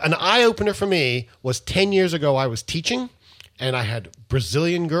an eye opener for me was 10 years ago. I was teaching. And I had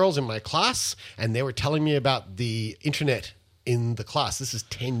Brazilian girls in my class, and they were telling me about the internet in the class. This is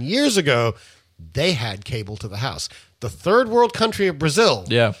 10 years ago. They had cable to the house. The third world country of Brazil,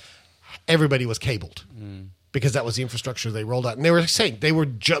 Yeah. everybody was cabled because that was the infrastructure they rolled out. And they were saying, they were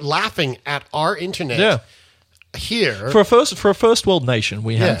laughing at our internet Yeah. here. For a first world nation,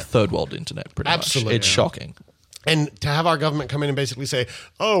 we Yeah. have third world internet. Pretty Absolutely. much. It's shocking. And to have our government come in and basically say,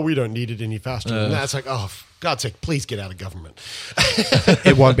 oh, we don't need it any faster than that. It's like, oh, for God's sake, please get out of government.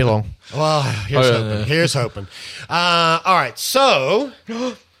 It won't be long. Well, here's Oh, yeah, hoping. yeah. Here's hoping. All right, so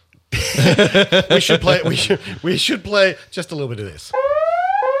we should play just a little bit of this.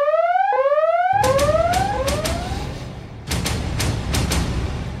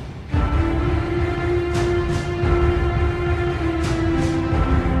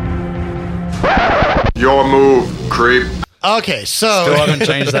 Your move, creep. Okay, so Still haven't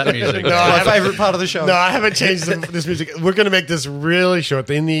changed that music. My favorite part of the show. No, I haven't changed this music. We're going to make this really short.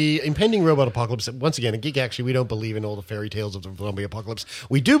 In the impending robot apocalypse, once again, at Geek Actually, we don't believe in all the fairy tales of the zombie apocalypse.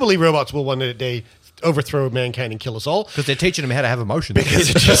 We do believe robots will one day overthrow mankind and kill us all. Because they're teaching them how to have emotions.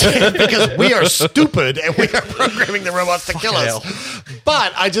 Because we are stupid and we are programming the robots to kill us.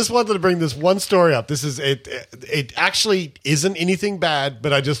 But I just wanted to bring this one story up. This is it actually isn't anything bad,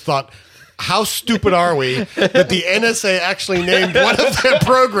 but I just thought, how stupid are we that the NSA actually named one of their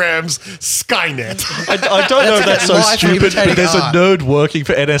programs Skynet? I don't know if that's so life stupid, imitating but there's a art. nerd working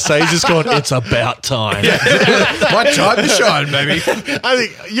for NSA just going, it's about time. My time to shine, baby. I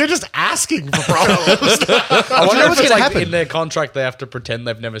think you're just asking for problems. I wonder know if what's it's gonna like happen? in their contract they have to pretend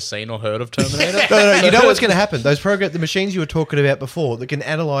they've never seen or heard of Terminator. No, you know what's going to happen? The machines you were talking about before that can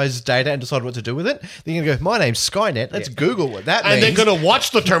analyze data and decide what to do with it. They're going to go, my name's Skynet. Let's Google what that means. And they're going to watch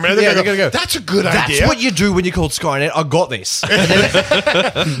the Terminator. Yeah, They're they're going to gonna go, go, that's a good That's idea. what you do when you're called Skynet. I got this.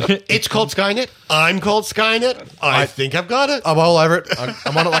 It's called Skynet. I'm called Skynet. I think I've got it. I'm all over it.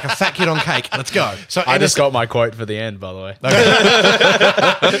 I'm on it like a fat kid on cake. Let's go. So I just NSA, got my quote for the end, by the way.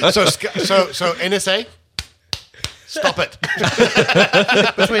 so NSA, stop it.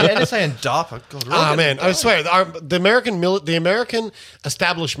 Between NSA and DARPA. God, we're all Oh getting- man, I swear, the American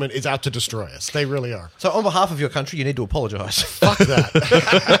establishment is out to destroy us. They really are. So on behalf of your country, you need to apologize. Fuck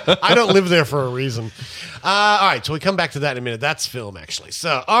that. I don't live there for a reason. All right, so we come back to that in a minute. That's film, actually.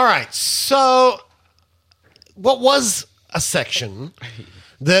 So, all right. So, what was a section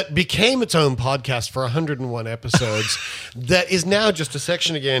that became its own podcast for 101 episodes that is now just a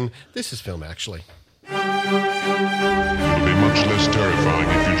section again? This is film, actually. It'll be much less terrifying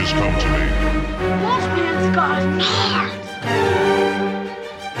if you just come to me. Wolfman's got an heart.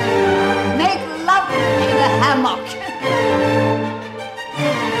 Make love in a hammock.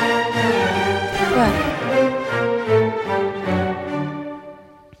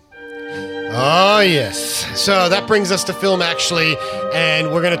 Oh, yes. So that brings us to film, actually,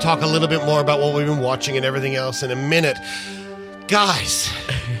 and we're going to talk a little bit more about what we've been watching and everything else in a minute. Guys,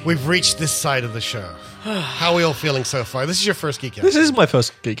 we've reached this side of the show. How are we all feeling so far? This is your first Geek Out. This is my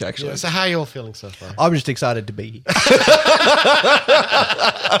first geek, actually. So how are you all feeling so far? I'm just excited to be here.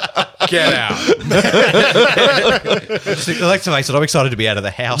 Get out. Alexa makes it. I'm excited to be out of the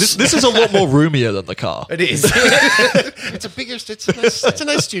house. This is a lot more roomier than the car. It is. It's a bigger, it's a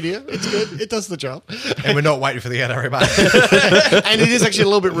nice studio. It's good. It does the job. And we're not waiting for the NRMA. And it is actually a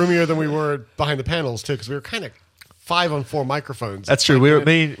little bit roomier than we were behind the panels, too, because we were kind of 5 on 4 microphones. That's true.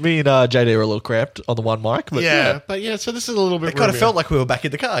 Me and JD were a little cramped on the one mic, but Yeah, but yeah, so this is a little bit It kind of roomier. felt like we were back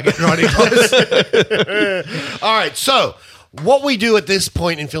in the car getting right in close. All right, so what we do at this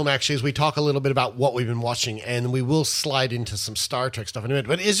point in film actually is we talk a little bit about what we've been watching, and we will slide into some Star Trek stuff in a minute.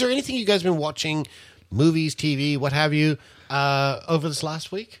 But is there anything you guys have been watching, movies, TV, what have you, over this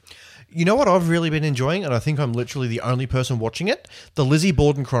last week? You know what I've really been enjoying, and I think I'm literally the only person watching it? The Lizzie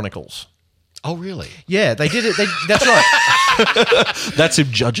Borden Chronicles. Oh, really? Yeah, they did it. That's right. that's him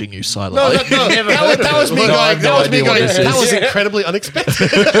judging you silently. That was me No, I going. have no idea what this That is. was incredibly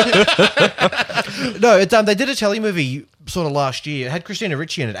unexpected. No, they did a telemovie sort of last year. It had Christina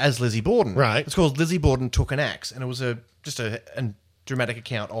Ricci in it as Lizzie Borden. Right. It's called Lizzie Borden Took an Axe, and it was just a dramatic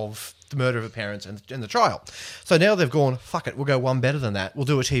account of the murder of her parents and the trial. So now they've gone, fuck it, we'll go one better than that. We'll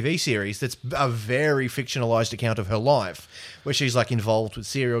do a TV series that's a very fictionalized account of her life, where she's like involved with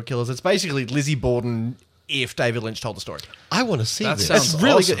serial killers. It's basically Lizzie Borden if David Lynch told the story. I want to see this. sounds It's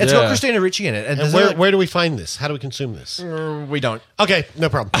really awesome. good. It's got Christina Ricci in it. And where do we find this? How do we consume this? we don't. Okay, no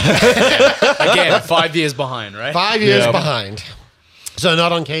problem. Again, 5 years behind, right? 5 years behind. So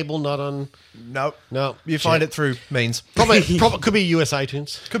not on cable, not on... Nope. No. You find it through means. Probably could be US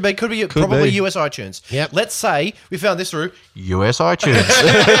iTunes. Could be probably be. US iTunes. Yep. Let's say we found this through US iTunes.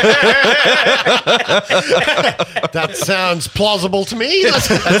 That sounds plausible to me.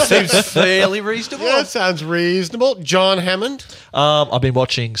 That seems fairly reasonable. That sounds reasonable. John Hammond. I've been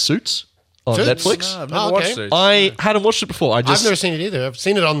watching Suits on Suits? Netflix. No, I've never Oh, watched okay. it. I hadn't watched it before. I've never seen it either. I've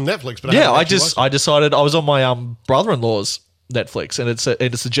seen it on Netflix, but Yeah, I I decided I was on my brother-in-law's Netflix, and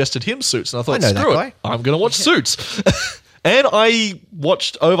it suggested him Suits, and I thought, I know that screw guy. it, I'm going to watch Suits. And I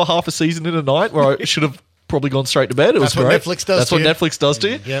watched over half a season in a night, where I should have probably gone straight to bed. It was That's what great. Netflix does That's to what you. Netflix does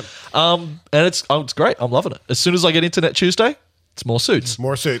to you. Yep. And it's great. I'm loving it. As soon as I get Internet Tuesday, it's more Suits.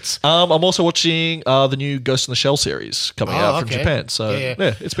 More Suits. I'm also watching the new Ghost in the Shell series coming out from Japan. So yeah,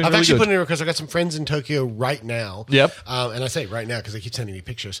 it's been I've really actually good. put it in because I've got some friends in Tokyo right now. Yep. And I say right now because they keep sending me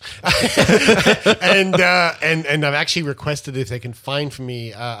pictures. and I've actually requested if they can find for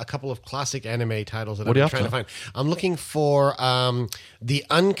me a couple of classic anime titles that What are I'm you trying to after? find. I'm looking for the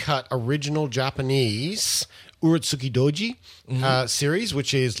uncut original Japanese Urotsuki Doji series,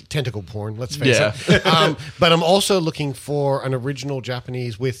 which is tentacle porn, let's face it. But I'm also looking for an original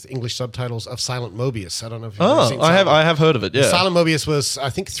Japanese with English subtitles of Silent Mobius. I don't know if you've ever seen Silent I have heard of it. Yeah. Silent Mobius was,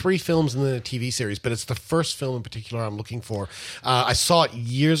 I think, 3 films in the TV series, but it's the first film in particular I'm looking for. I saw it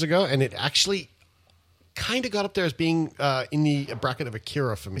years ago, and it actually kind of got up there as being in the bracket of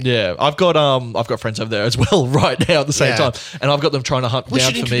Akira for me. Yeah, I've got friends over there as well right now at the same Yeah. time, and I've got them trying to hunt We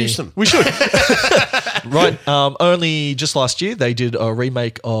down should for me. introduce them. We should. Right. Only just last year they did a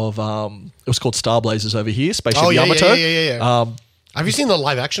remake of it was called Star Blazers over here, Spaceship Yamato. Yeah. Have you seen the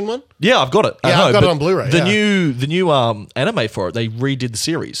live action one? Yeah, I've got it. Yeah, at I've home, got it but on Blu-ray, The yeah. new anime for it, they redid the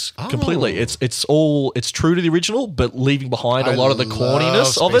series completely. Oh. It's true to the original, but leaving behind a lot of the love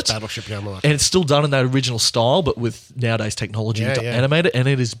corniness of Space it. Battleship Yamato. And it's still done in that original style, but with nowadays technology Yeah, to yeah. animate it, and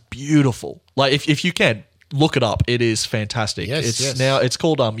it is beautiful. Like if you can look it up, it is fantastic. Yes. Now it's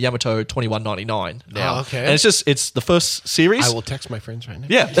called Yamato 2199 now. Oh, okay. And it's the first series. I will text my friends right now.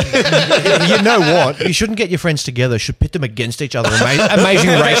 Yeah. You know what? You shouldn't get your friends together. You should pit them against each other.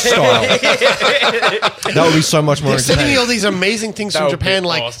 Amazing race style. That would be so much more They're sending me entertaining. all these amazing things from would be Japan,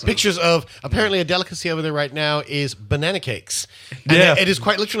 like awesome. pictures of apparently a delicacy over there right now is banana cakes. And Yeah. it is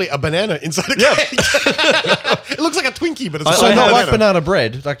quite literally a banana inside a cake. It looks like a Twinkie, but it's I a So have not banana. like banana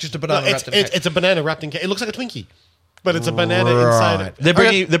bread, like just a No, banana wrapped in cake. it's a banana wrapped in cake. It looks like a Twinkie, but it's a banana inside it. They're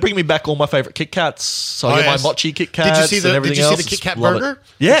bringing me back all my favorite Kit Kats. So I Oh, get yes. my mochi Kit Did Kats you see and the everything Did you see else. the Kit Kat Love it. burger?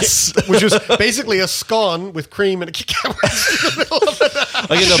 Yes. Which was basically a scone with cream and a Kit Kat in the middle of it.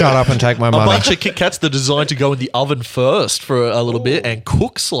 I get Shut up and take my a money. bunch of Kit Kats that are designed to go in the oven first for a little bit and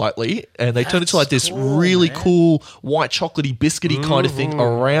cook slightly, and they turn into like this really cool white chocolatey biscuity kind of thing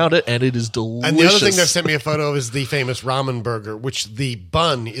around it, and it is delicious. And the other thing they've sent me a photo of is the famous ramen burger, which the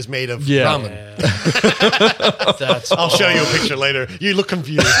bun is made of ramen. I'll show you a picture later. You look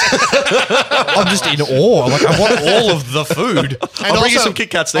confused. I'm just in awe. Like I want all of the food. I'll bring you also- some Kit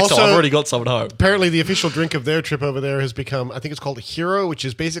Kats next time. also- I've already got some at home. Apparently, the official drink of their trip over there has become, I think it's called a Hero, which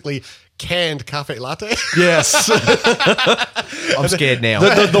is basically canned cafe latte. Yes. I'm scared now.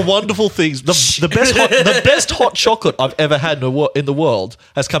 The wonderful things, the best hot chocolate I've ever had in the world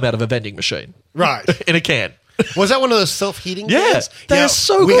has come out of a vending machine Right. in a can. Was that one of those self-heating Yeah, cans? they're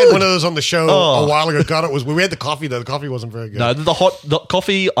so We had good. one of those on the show Oh. a while ago. God, it was. We had the coffee though. The coffee wasn't very good. No, the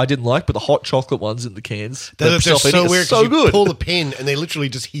coffee I didn't like, but the hot chocolate ones in the cans, They're so self-eating, weird. are 'cause so you good. pull the pin and they literally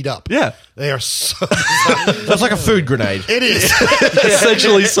just heat up. Yeah. they are so. That's like a food grenade. It is.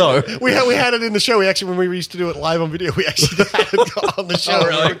 Essentially so. We had it in the show. We actually, when we used to do it live on video, we actually had it on the show.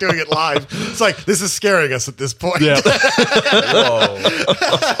 We were doing it live. It's like this is scaring us at this point. Yeah.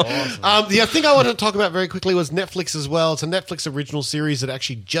 The thing I wanted to talk about very quickly was Netflix as well. It's a Netflix original series that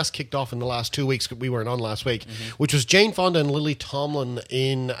actually just kicked off in the last 2 weeks. We weren't on last week, which was Jane Fonda and Lily Tomlin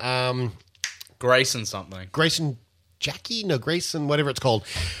in Grayson something. Grayson Jackie? No, Grayson, whatever it's called.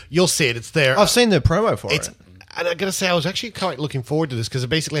 You'll see it. It's there. I've seen the promo for It's, it. and I gotta say, I was actually quite looking forward to this because it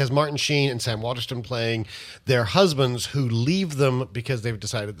basically has Martin Sheen and Sam Waterston playing their husbands who leave them because they've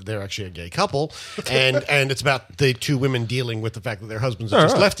decided that they're actually a gay couple, and it's about the two women dealing with the fact that their husbands have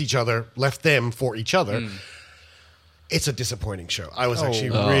just left them for each other. It's a disappointing show. I was actually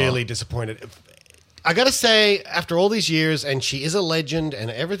really disappointed. I got to say, after all these years, and she is a legend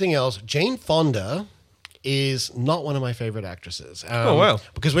and everything else, Jane Fonda is not one of my favorite actresses. Oh, wow.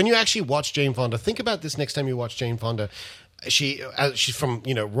 Because when you actually watch Jane Fonda, think about this next time you watch Jane Fonda. She's from,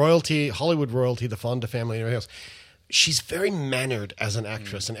 royalty, Hollywood royalty, the Fonda family and everything else. She's very mannered as an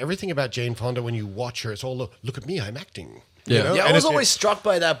actress, and everything about Jane Fonda, when you watch her, it's all, look at me, I'm acting. Yeah. Yeah, I And was it- always struck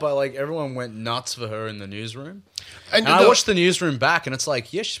by that, by like everyone went nuts for her in the newsroom. And And I watched the newsroom back, and it's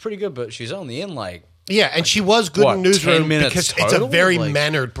like, yeah, she's pretty good, but she's only in like Yeah, and she was good what, in Newsroom 10 minutes because it's a total? very Like-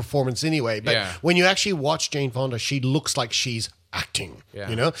 mannered performance anyway. But Yeah. when you actually watch Jane Fonda, she looks like she's acting.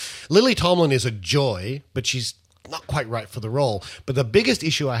 Yeah. Lily Tomlin is a joy, but she's not quite right for the role. But the biggest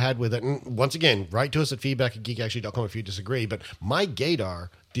issue I had with it, and once again, write to us at feedback@geekactually.com if you disagree, but my gaydar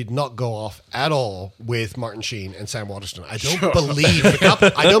did not go off at all with Martin Sheen and Sam Waterston. I don't believe the couple.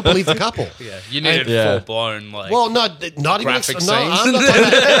 I don't believe the couple. yeah, you needed Yeah. full blown like Well, not even. graphic No, scenes. I'm not talking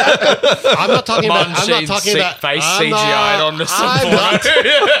about. I'm not talking about. Martin I'm not Sheen's talking about. face I'm CGI'd not- on the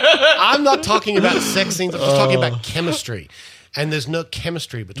I'm not talking about sex scenes. I'm just talking about chemistry. And there's no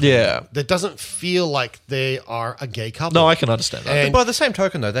chemistry between them. That doesn't feel like they are a gay couple. No, I can understand that. And- By the same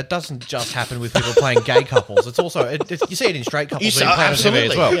token, though, that doesn't just happen with people playing gay couples. It's also you see it in straight couples You see- being played on TV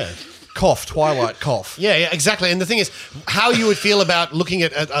absolutely, as well. yeah. Cough, Twilight, cough. Yeah, exactly. And the thing is, how you would feel about looking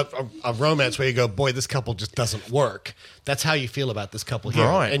at a romance where you go, boy, this couple just doesn't work. That's how you feel about this couple here.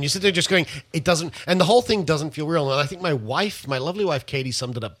 Right. And you sit there just going, it doesn't, and the whole thing doesn't feel real. And I think my lovely wife, Katie,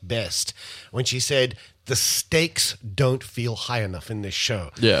 summed it up best when she said, the stakes don't feel high enough in this show.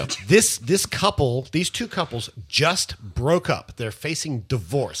 Yeah. This couple, these two couples just broke up. They're facing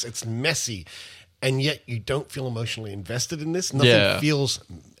divorce. It's messy. And yet you don't feel emotionally invested in this.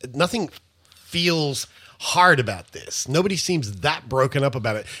 Nothing feels hard about this. Nobody seems that broken up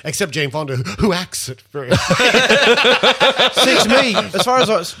about it, except Jane Fonda, who acts it very. See, to me, as far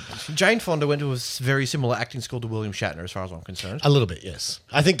as Jane Fonda went to a very similar acting school to William Shatner, as far as I'm concerned. A little bit, yes.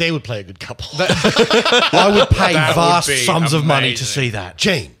 I think they would play a good couple. I would pay That would vast be sums of money to amazing. see that.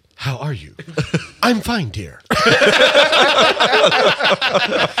 Jane, how are you? I'm fine, dear.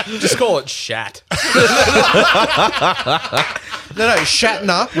 just call it Shat. No,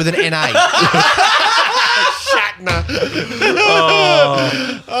 Shatner with an N-A. Shatner.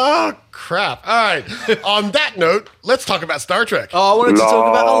 Oh, crap. All right. On that note, let's talk about Star Trek. Oh, I wanted to talk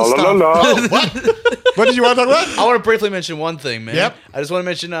about other stuff. What did you want to talk about? I want to briefly mention one thing, man. Yep. I just want to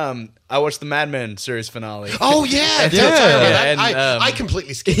mention I watched the Mad Men series finale. Oh, yeah. And- Tell me about that. and, I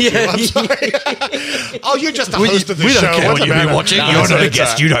completely skipped you. I'm sorry. Oh, you're just the host of this we show. don't care What's what the you've been matter? watching. No, You're it's not a okay.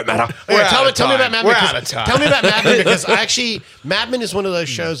 guest. You don't matter. Anyway, We're tell me about Mad Men. We're out of time. Tell me about Mad Men because Mad Men is one of those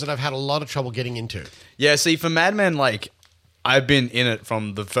shows that I've had a lot of trouble getting into. Yeah, see, for Mad Men, like, I've been in it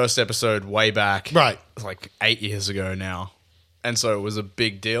from the first episode way back. Right. Like 8 years ago now. And so it was a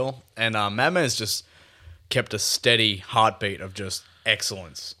big deal. And Mad Men has just kept a steady heartbeat of just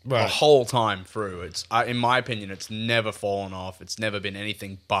excellence Right. the whole time through. It's, in my opinion, it's never fallen off. It's never been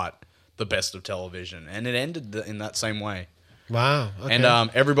anything but the best of television. And it ended in that same way. Wow. Okay. And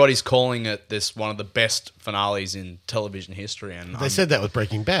everybody's calling it one of the best finales in television history. And they said that with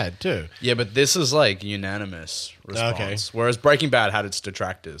Breaking Bad, too. yeah, but this is like unanimous response. Okay. Whereas Breaking Bad had its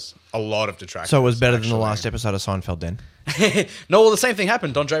detractors, a lot of detractors. So it was better than the actually. last episode of Seinfeld then? No, well, the same thing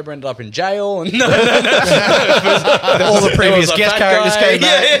happened. Don Draper ended up in jail, and All the previous There was a guest fat characters guy. came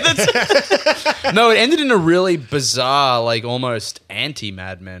back. Yeah, that's- no, it ended in a really bizarre, like almost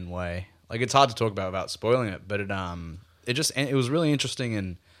anti-Mad Men way. Like it's hard to talk about without spoiling it, but it was really interesting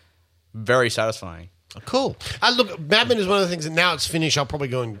and very satisfying. Cool. Look, Mad Men is one of the things that now it's finished. I'll probably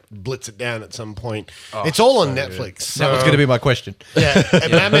go and blitz it down at some point. It's all on Netflix. That was going to be my question. Yeah,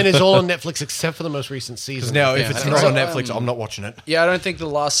 and Mad Men is all on Netflix except for the most recent season. Now, if Yeah, it's I not think on so. Netflix, I'm not watching it. Yeah, I don't think the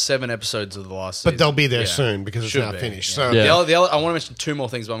last 7 episodes of the last But season. they'll be there Yeah. soon because it's Should now be, finished. yeah. So Yeah. The other, I want to mention 2 more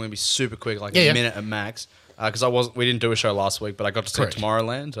things, but I'm going to be super quick, like Yeah, a yeah. minute at max. Because we didn't do a show last week, but I got to see Correct.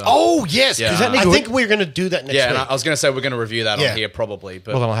 Tomorrowland. Oh yes, Yeah. Is that I any think we're going to do that next yeah, week. and I was going to say we're going to review that Yeah. on here probably,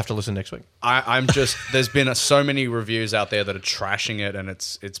 but Well, then I'll have to listen next week. I'm just there's been so many reviews out there that are trashing it, and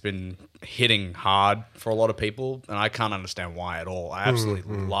it's been hitting hard for a lot of people, and I can't understand why at all. I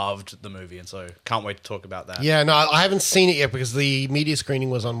absolutely loved the movie, and so can't wait to talk about that. Yeah, no, I haven't seen it yet because the media screening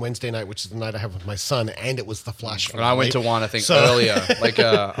was on Wednesday night, which is the night I have with my son, and it was the Flash And finale. I went to one I think So- earlier, like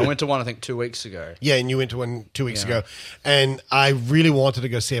I went to one I think 2 weeks ago. Yeah, and you went to one 2 weeks Yeah. ago, and I really wanted to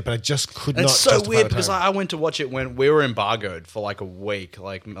go see it, but I just could not. It's so justify weird the because time. I went to watch it when we were embargoed for like a week,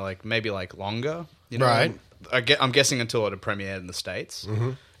 like maybe like longer. You know? Right. I'm guessing until it had premiered in the States.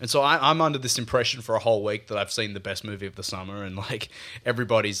 Mm-hmm. And so I'm under this impression for a whole week that I've seen the best movie of the summer, and like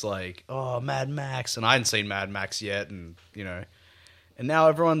everybody's like, "Oh, Mad Max," and I hadn't seen Mad Max yet, and you know, And now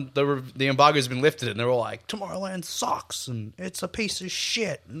everyone, the embargo's been lifted, and they're all like, Tomorrowland sucks, and it's a piece of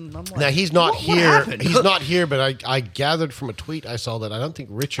shit. And I'm like, Now he's not what here. happened? He's not here, but I gathered from a tweet I saw that I don't think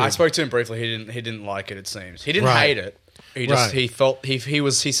Richard. I spoke to him briefly. He didn't like it. It seems he didn't Right. hate it. He just Right. he felt he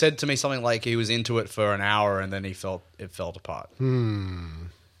said to me something like he was into it for an hour, and then he felt it fell apart. All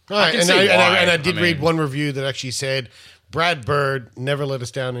right, can and see I why. did I read mean- one review that actually said Brad Bird never let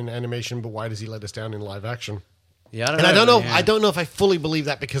us down in animation, but why does he let us down in live action? Yeah, And I don't know. yeah. I don't know if I fully believe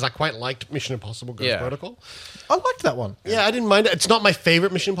that because I quite liked Mission Impossible: Ghost Yeah. Protocol. I liked that one. Yeah, I didn't mind it. It's not my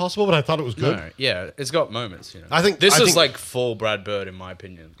favorite Mission Impossible, but I thought it was good. No, yeah, it's got moments. You know, I think- this I is think- like full Brad Bird in my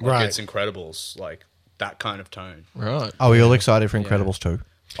opinion. Like, Right. it's Incredibles, like that kind of tone. Right. Are we all excited for Incredibles 2?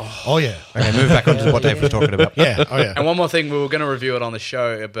 Oh yeah, Okay, move back onto what Dave was talking about. yeah, oh yeah. And one more thing, we were going to review it on the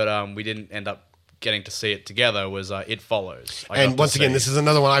show, but we didn't end up getting to see it together. Was It Follows? I got And to once again, see. this is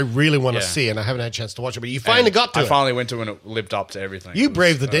another one I really want to Yeah. see, and I haven't had a chance to watch it. But you And finally got to I it. finally went to it, and it lived up to everything. You It was,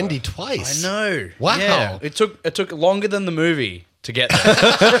 braved the Dendy twice. I know. Wow. Yeah. It took longer than the movie to get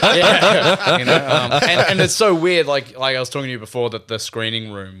there. Yeah. You know, and it's so weird. Like I was talking to you before that the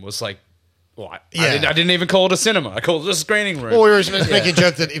screening room was like. Well, I didn't even call it a cinema. I called it a screening room. Well, we were making a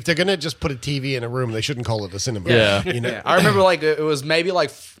joke that if they're going to just put a TV in a room, they shouldn't call it a cinema. Yeah. You know? Yeah, I remember like it was maybe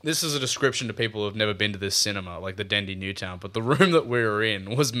like this is a description to people who've never been to this cinema, like the Dendy Newtown. But the room that we were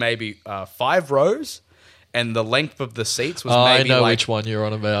in was maybe 5 rows, and the length of the seats was I maybe know like which one you're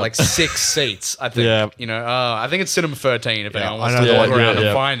on about. like 6 seats. I think. Yeah. You know, I think it's Cinema 13. If anyone wants I to know walk that. around Yeah, and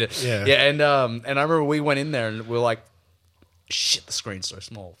yeah. find it. Yeah. Yeah, and I remember we went in there and we were like, shit, the screen's so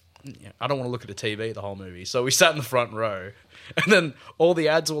small. Yeah, I don't want to look at a TV the whole movie. So we sat in the front row, and then all the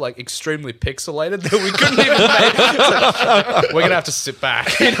ads were like extremely pixelated that we couldn't even make. We're gonna have to sit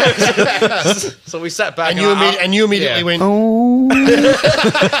back. You know? So we sat back, And you immediately yeah. went,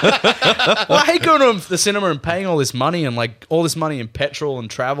 Well, I hate going to the cinema and paying all this money and like all this money in petrol and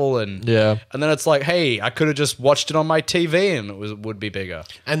travel and Yeah. and then it's like, hey, I could have just watched it on my TV and would be bigger.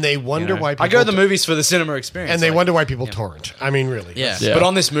 and they wonder You know? why people I go to the movies for the cinema experience, and they like, wonder why people torrent. I mean, really. Yeah. Yeah. But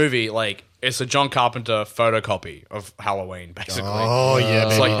on this movie, like it's a John Carpenter photocopy of Halloween, basically. Oh yeah,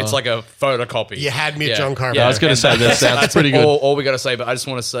 It's baby. like a photocopy. You had me at Yeah. John Carpenter. Yeah. I was going to say that sounds That's pretty good. all we got to say, but I just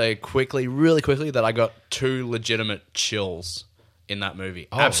want to say really quickly, that I got 2 legitimate chills in that movie.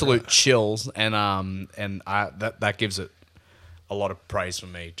 Absolute chills, and that gives it a lot of praise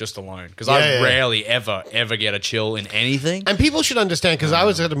from me just alone because I Yeah, yeah. rarely ever get a chill in anything. And people should understand because I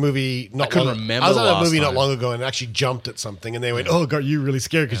was at a movie not couldn't long. remember I was the at a last movie not time. long ago and actually jumped at something, and they went, "Oh, God, you really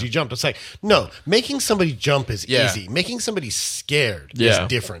scared because you jumped." It's like, no, making somebody jump is Yeah. easy. Making somebody scared Yeah. is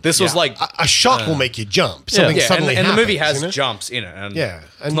different. This was like a shock will make you jump. Something yeah, suddenly and the movie happens, has you know? jumps in it, and Yeah,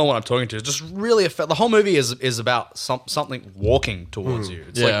 it's and- not what I'm talking to. It's just really the whole movie is about something walking towards you.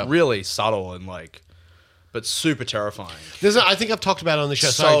 It's Yeah. like really subtle and like, but super terrifying. I think I've talked about it on the show.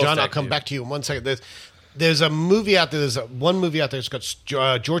 So Sorry, John. I'll come effective. back to you in 1 second. There's a movie out there. One movie out there that's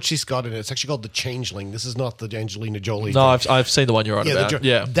got George C. Scott in it. It's actually called The Changeling. This is not the Angelina Jolie. No, thing. I've seen the one you're on about.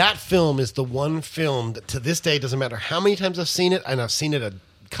 Yeah. That film is the one film that to this day, doesn't matter how many times I've seen it, and I've seen it a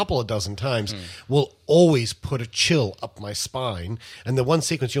couple of dozen times, will always put a chill up my spine. And the one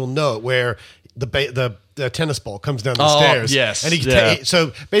sequence you'll know where the tennis ball comes down the Oh, stairs. yes. And Yeah.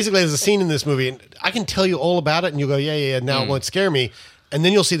 so basically there's a scene in this movie, and I can tell you all about it, and you'll go, yeah, now it won't scare me. And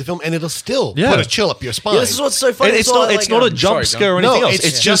then you'll see the film, and it'll still Yeah. put a chill up your spine. Yeah, this is what's so funny. And it's not a jump sorry, scare or John. anything No, else.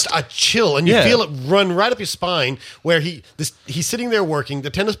 it's just a chill, and you Yeah. feel it run right up your spine. Where he's sitting there working, the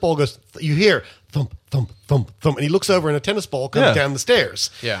tennis ball goes. You hear thump, thump, thump, thump, and he looks over, and a tennis ball comes Yeah. down the stairs.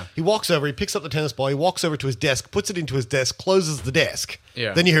 Yeah. he walks over, he picks up the tennis ball, he walks over to his desk, puts it into his desk, closes the desk.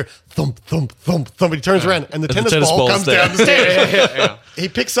 Yeah. Then you hear thump, thump, thump, thump, and he turns around, and the And the tennis tennis ball ball's comes there. down the stairs. Yeah. He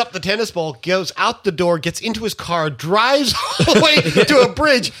picks up the tennis ball, goes out the door, gets into his car, drives all the way to a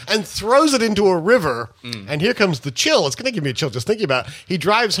bridge, and throws it into a river. And here comes the chill. It's going to give me a chill just thinking about it. He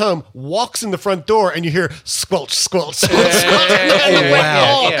drives home, walks in the front door, and you hear squelch, squelch, squelch, squelch, and the wet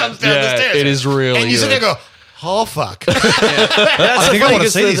ball comes down the Yeah, stairs. it is really And you sit there good. and go, oh, fuck. That's I think I want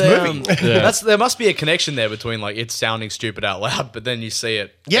to see this movie. There must be a connection there between like it sounding stupid out loud, but then you see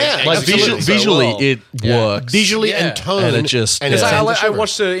it. Yeah, Like absolutely. visually, well. it works. Visually Yeah. and tone. And it just- and yeah. it Because sends a I shiver.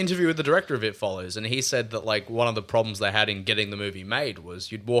 watched an interview with the director of It Follows, and he said that like one of the problems they had in getting the movie made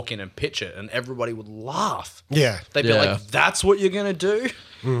was you'd walk in and pitch it, and everybody would laugh. Yeah. They'd be Yeah. like, "That's what you're gonna do,"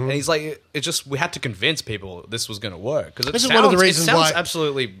 and he's like, "It just we had to convince people this was gonna work because This is one of the reasons it sounds why-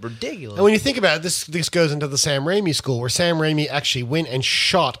 absolutely ridiculous." And when you think about it, this goes into the Sam Raimi school, where Sam Raimi actually went and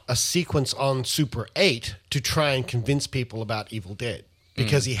shot a sequence on Super 8 to try and convince people about Evil Dead.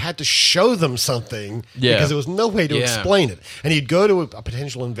 because he had to show them something Yeah. because there was no way to Yeah. explain it. And he'd go to a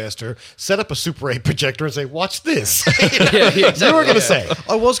potential investor, set up a Super 8 projector and say, watch this. You were going to say.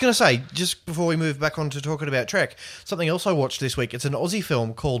 I was going to say, just before we move back on to talking about Trek, something else I watched this week. It's an Aussie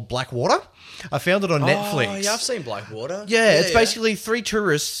film called Blackwater. I found it on Netflix. Oh, yeah, I've seen Blackwater. Yeah, it's basically three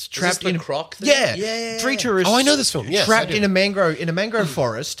tourists trapped the in croc thing? Yeah, Yeah. three tourists. Oh, I know this film. Yes, I trapped do. in a mangrove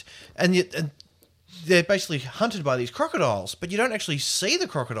forest, and they're basically hunted by these crocodiles. But you don't actually see the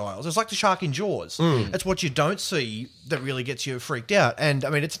crocodiles. It's like the shark in Jaws. It's what you don't see that really gets you freaked out. And I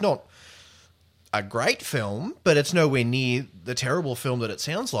mean, it's not a great film, but it's nowhere near the terrible film that it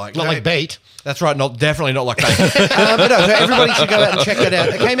sounds like. Not like Bait. That's right, definitely not like that. But no, so everybody should go out and check that out.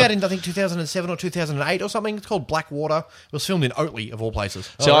 It came out in, I think, 2007 or 2008 or something. It's called Blackwater. It was filmed in Oatley, of all places.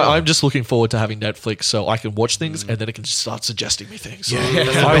 So I'm just looking forward to having Netflix so I can watch things and then it can just start suggesting me things.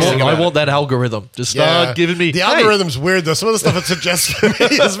 I want that algorithm. Just start giving me... The hey, algorithm's weird, though. Some of the stuff it suggests to me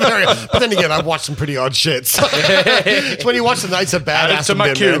is very... But then again, I've watched some pretty odd shit. So it's when you watch The Knights of Add it Badass. to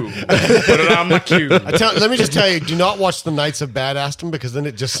my queue. Put it on my queue. Let me just tell you, do not watch The Knights of Badass because then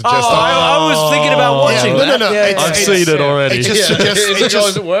it just suggests... I was thinking about watching no, that. no. Yeah, It's- I've seen it already. It just suggests...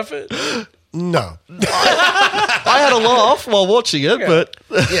 Is it worth it? No. I had a laugh while watching it, but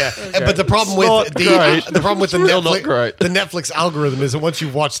Yeah, but the problem not with great. the problem with the Still not Netflix great. the Netflix algorithm is that once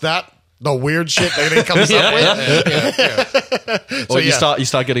you've watched that, the weird shit that it comes up with. or you yeah.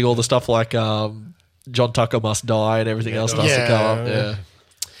 start getting all the stuff like John Tucker Must Die and everything else starts to come up. Yeah.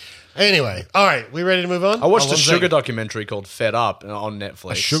 Anyway, all right, we ready to move on? I watched a One sugar thing. documentary called Fed Up on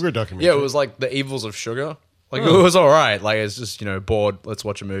Netflix. A sugar documentary? Yeah, it was like the evils of sugar. Like it was all right. Like it's just bored. Let's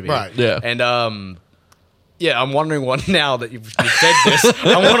watch a movie. Right. Yeah. And yeah, I'm wondering what now that you've said this.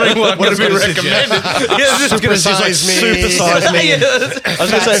 I'm wondering what I'm going to be recommended. Yeah, this is going to Supersize me. Supersize me. I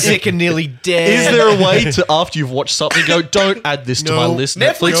was going to say, Sick and nearly dead. is there a way to, after you've watched something, go, don't add this to my No. list,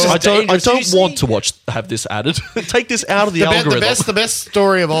 Netflix Netflix? is I dangerous. don't You want see- to have this added. Take this out of the, The, be- algorithm. the best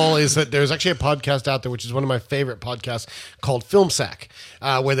story of all is that there's actually a podcast out there, which is one of my favorite podcasts, called Film Sack,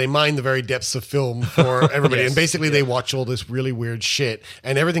 where they mine the very depths of film for everybody, and basically they watch all this really weird shit,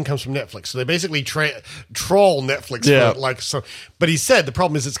 and everything comes from Netflix. So they basically troll Netflix Yeah. for like so. But he said the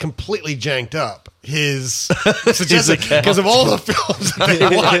problem is it's completely janked up. His suggestion account. because of all the films that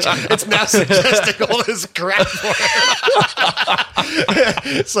they watch, it's now suggesting all this crap for him.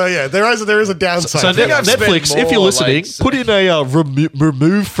 So yeah, there is a downside. So to that. I've spent Netflix, if more, you're listening, like, put in a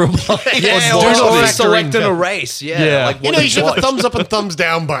remove from Yeah, Or or not select factor and in. erase. Yeah. Yeah. Like You what know, you should have a watched. thumbs up and thumbs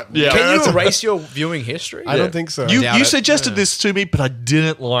down button. Yeah. Can you that's a- erase your viewing history? I don't think so. You Doubt it. suggested this to me, but I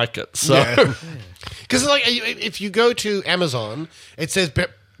didn't like it. So Because like if you go to Amazon, it says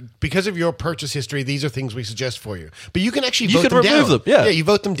because of your purchase history, these are things we suggest for you. But you can actually You vote can them remove down. them, yeah. You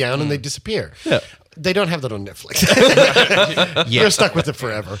vote them down and they disappear. Yeah. They don't have that on Netflix. You're stuck with it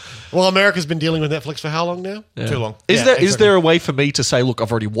forever. Well, America's been dealing with Netflix for how long now? Too long. Is Yeah, there exactly. a way for me to say, look, I've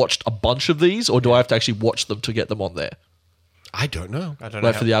already watched a bunch of these, or do I have to actually watch them to get them on there? I don't know. I don't know.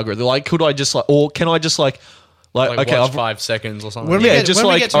 Wait for the algorithm. Like, could I just or can I just like okay, watch I've 5 seconds or something. When we yeah, get- just when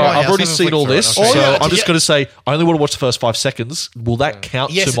we like get to all my right, I've house, already have a seen flick all through it. this, I'll so show you. I'm just Yeah. going to say I only want to watch the first 5 seconds. Will that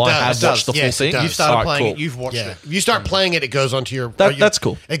count Yes, to it my does. have It does. watched the Yes, full it thing? does. You've started Alright, playing cool. it. You've watched Yeah. it. If you start playing it, it goes onto your... That's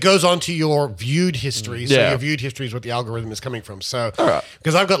cool. It goes onto your viewed history. So Yeah. your viewed history is what the algorithm is coming from. So, Alright.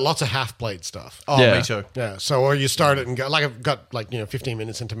 because I've got lots of half-played stuff. Oh, Yeah. me too. Yeah, so or you start it and go, like I've got 15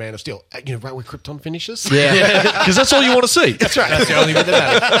 minutes into Man of Steel, right where Krypton finishes. Yeah, because that's all you want to see. That's right. That's the only bit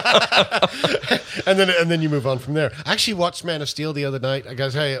that matters. and then you move on from there. I actually watched Man of Steel the other night. I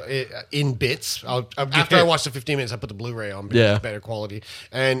gotta tell you, in bits. After I watched the 15 minutes, I put the Blu-ray on because Yeah. it's better quality.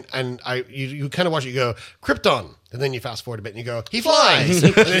 And you kind of watch it. You go Krypton, and then you fast forward a bit and you go he flies.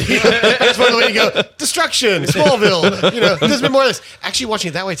 And then that's one way you go destruction, Smallville. There's a bit more of this. Actually, watching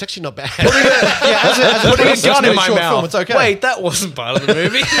it that way, it's actually not bad. Yeah, as Putting a process gun in a my short mouth. film, it's okay. Wait, that wasn't part of the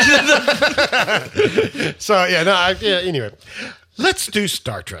movie. So anyway, let's do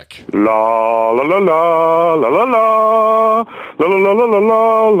Star Trek. La la la la la la la la la la la la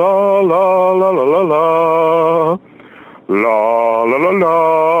la la la la la la. La la la la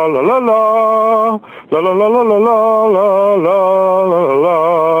la la la la la la la la la la la la.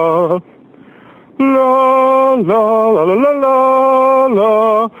 La la la la la la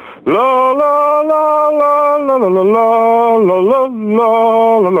la. La la la la la la la la la la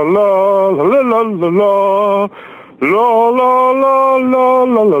la la la la la la. La la la la la la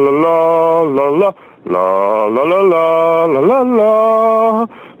la la la la la la la la la la.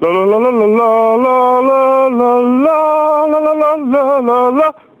 La la la la la la la la la la la la la la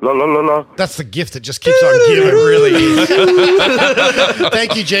la la la la la. That's the gift that just keeps on giving. It really is.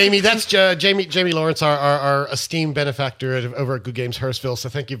 Thank you, Jamie. That's Jamie Lawrence, our esteemed benefactor over at Good Games Hurstville. So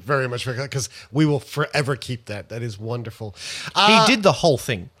thank you very much for that, because we will forever keep that. That is wonderful. He did the whole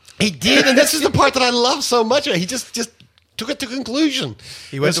thing. He did, and this is the part that I love so much. He just took it to conclusion.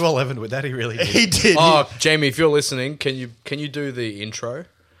 He went to 11 with that. He really did. He did. Oh, Jamie, if you're listening, can you do the intro?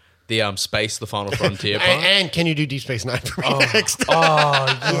 The Space, the Final Frontier part? and can you do Deep Space Nine for me next?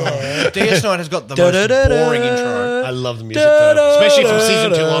 Yeah. DS9 has got the most boring intro. I love the music, though, especially from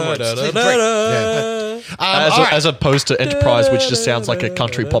season 2 onwards. It's great. Yeah. As opposed to Enterprise, which just sounds like a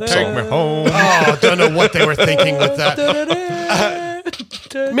country pop song. Oh, I don't know what they were thinking with that.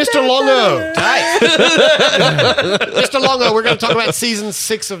 Mr. Longo. Mr. Longo, we're going to talk about season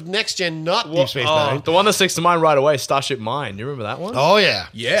 6 of Next Gen, not Deep Space Nine. The one that sticks to mind right away, Starship Mine. You remember that one? Oh, yeah.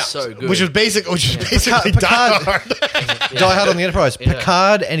 Yeah. So good. Which was basically Picard. Die Hard. Die Hard on the Enterprise.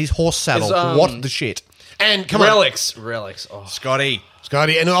 Picard and his horse saddle. What the shit? And come on. Relics. Oh. Scotty.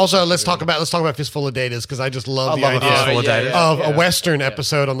 And also let's talk about Fistful of Datas, because I just love the idea Fistful of Datas. of a Western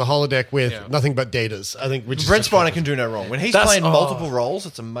episode on the holodeck with nothing but datas. I think Brent Spiner can do no wrong. When he's playing multiple roles,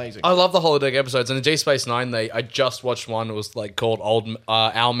 it's amazing. I love the holodeck episodes. And in Deep Space Nine, I just watched one. It was like called Owlman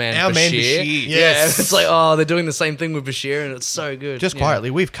Bashir. Yes. And it's like, they're doing the same thing with Bashir, and it's so good. Just quietly,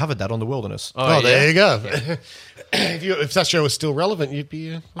 we've covered that on The Wilderness. There you go. If that show was still relevant, you'd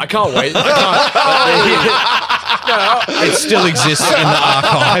be... I can't wait. It still exists in the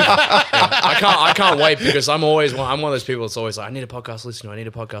archive. I can't wait, because I'm one of those people that's always like, I need a podcast to listen to, I need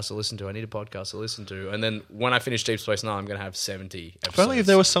a podcast to listen to, I need a podcast to listen to. And then when I finish Deep Space Nine, I'm going to have 70 episodes. If only if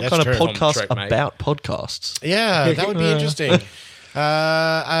there was some kind of podcast about podcasts. Yeah, that would be interesting.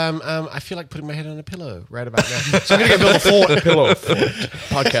 I feel like putting my head on a pillow right about now. So I'm going to go build a fort. Pillow Fort.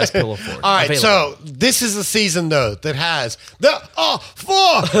 Podcast Pillow Fort. All right, so this is the season, though, that has the 4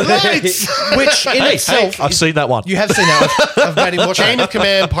 lights, which in itself... I've seen that one. You have seen that one. I've made him watch Chain it. of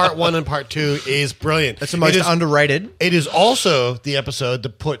Command Part 1 and Part 2 is brilliant. It's the most underrated. It is also the episode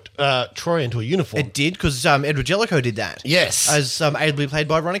that put Troy into a uniform. It did, because Edward Jellicoe did that. Yes. As ably played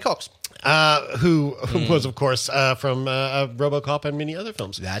by Ronnie Cox. Who was, of course, from RoboCop and many other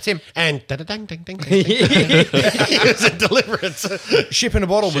films. That's him. And he was in Deliverance. Ship in a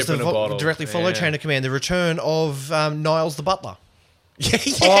Bottle was Bottle. directly followed Chain of Command. The return of Niles the Butler.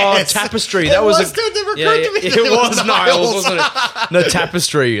 Yes. Oh, Tapestry. That was it was Niles, wasn't it? No,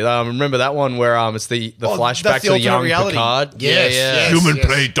 Tapestry. Remember that one where it's the flashback that's the to the young reality. Picard? Yes. Human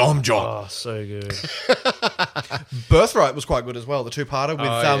play Dom John. Oh, so good. Birthright was quite good as well. The two-parter with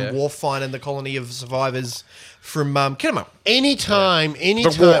yeah. Worf finding the colony of survivors from Kittimer. Anytime.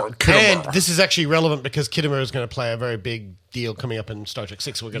 war, Kittimer. And this is actually relevant because Kittimer is going to play a very big deal coming up in Star Trek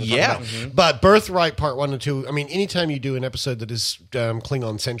 6 we're going to talk about. Mm-hmm. But Birthright Part 1 and 2, I mean, anytime you do an episode that is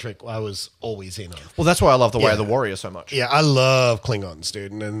Klingon-centric, I was always in on. Well, that's why I love The Way Yeah. of the Warrior so much. Yeah, I love Klingons,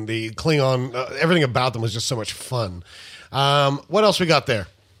 dude. And the Klingon, everything about them was just so much fun. What else we got there?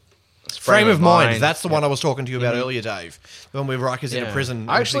 Frame of Mind. That's the one I was talking to you about earlier, Dave. The one where Riker's in a Yeah. prison.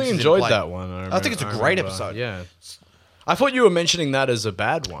 I actually and enjoyed play. that one. I think it's a great episode. Yeah. I thought you were mentioning that as a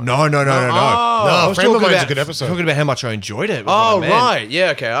bad one. No. No, I was Frame of talking Mind's about a good episode. Talking about how much I enjoyed it. Oh, right.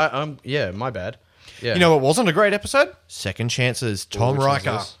 Yeah, okay. Yeah, my bad. Yeah. You know what wasn't a great episode? Second Chances. Tom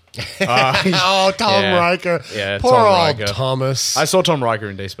Riker. Oh, Tom Yeah. Riker. Yeah, Poor Tom old Riker. Thomas. I saw Tom Riker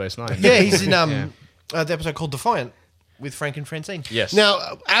in Deep Space Nine. Yeah, he's in the episode called Defiant with Frank and Francine. Yes.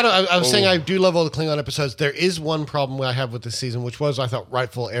 Now, Adam, I was saying I do love all the Klingon episodes. There is one problem I have with this season, which was I thought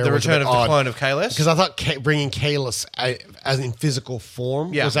Rightful Heir The was Return a of bit the odd. Clone of Kalis. Because I thought bringing Kalis as in physical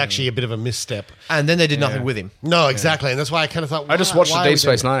form Yeah. was actually a bit of a misstep. And then they did nothing with him. No, exactly. And that's why I kind of thought, I just why- watched why the are Deep we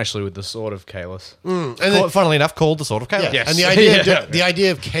doing Space Nine actually with the Sword of Kalis. And then, Funnily enough, called the Sword of Kalis. yeah. Yes. And the idea, Yeah. the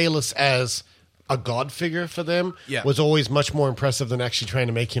idea of Kalis as a god figure for them Yeah. was always much more impressive than actually trying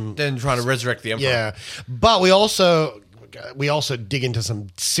to make him. Then trying to resurrect the Emperor. Yeah, but we also dig into some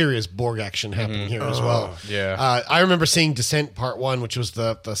serious Borg action happening here as well. yeah. I remember seeing Descent Part 1, which was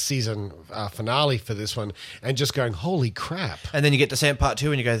the season finale for this one, and just going, holy crap. And then you get Descent Part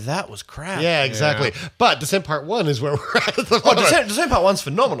 2 and you go, that was crap. Yeah, exactly. But Descent Part 1 is where we're at the Oh, moment. Descent Part 1's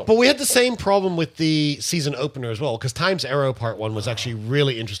phenomenal. But we had the same problem with the season opener as well, because Time's Arrow Part 1 was actually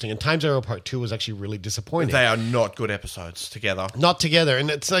really interesting, and Time's Arrow Part 2 was actually really disappointing. They are not good episodes together. Not together.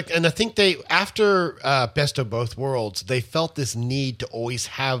 And it's like, and I think they, after Best of Both Worlds, they they felt this need to always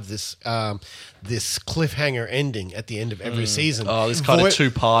have this this cliffhanger ending at the end of every season. Oh, this kind of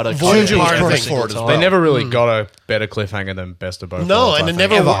two-parter. Voyager was Part perfect for it as well. They never really got a better cliffhanger than Best of Both No, Worlds, and I it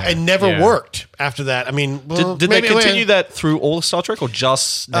think. never Yeah. worked after that. I mean, well, Did they maybe- continue that through all of Star Trek or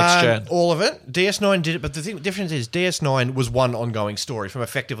just next gen? All of it. DS9 did it, but the difference is DS9 was one ongoing story from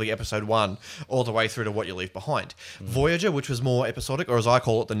effectively episode 1 all the way through to What You Leave Behind. Voyager, which was more episodic, or as I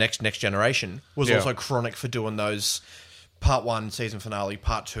call it, the next generation, was Yeah. also chronic for doing those part 1 season finale,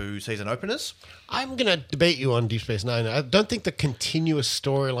 part 2 season openers. I'm going to debate you on Deep Space Nine. I don't think the continuous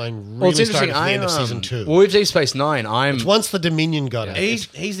storyline Well, it's really started interesting. at the end of season 2. Well, with Deep Space Nine, It's once the Dominion got out. He's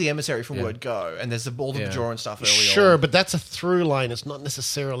the emissary from Word Go, and there's all the Yeah. Bajoran stuff early Sure, on. but that's a through line. It's not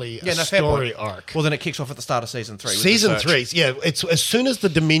necessarily a fair story point. arc. Well, then it kicks off at the start of season 3. with the Season search. 3, yeah. It's as soon as the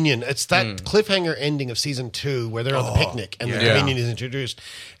Dominion. It's that cliffhanger ending of season 2 where they're on the picnic and the yeah. Dominion is introduced.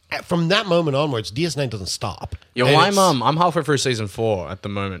 From that moment onwards, DS9 doesn't stop. Yeah, And well, it's- I'm halfway through season 4 at the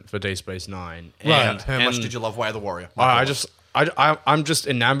moment for Deep Space Nine. Right. How much did you love Way of the Warrior? I'm just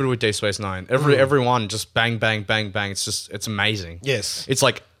enamored with Deep Space Nine. Every one just bang bang bang bang. It's amazing. Yes. it's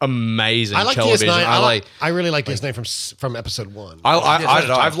like amazing I like television. DS9. I really like DS9 from episode 1.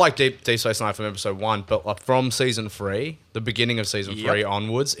 I've liked Deep Space Nine from episode 1, but like from season 3, the beginning of season 3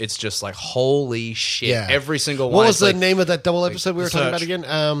 onwards, it's just like holy shit. Yeah. Every single one. What was is the like, name of that double episode we were The talking about Search.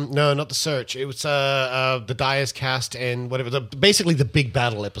 again? No, not The Search. It was the Dias cast and whatever. Basically, the big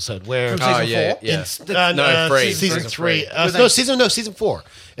battle episode where From season yeah, 4? yeah. no, three. season Season 3. three. Season 4.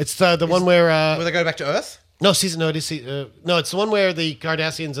 It's the one where Where they go back to Earth? no season no it is no it's the one where the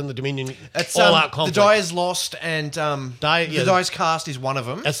Cardassians and the Dominion It's all out the conflict. Dyer's lost, and yeah. the Dyer's cast is one of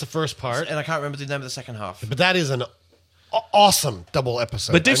them. That's the first part, And I can't remember the name of the second half. but that is an awesome double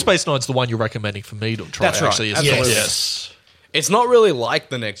episode. But Deep Space Nine's the one you're recommending for me to try. That's right. Actually, isn't Yes. it? Yes. It's not really like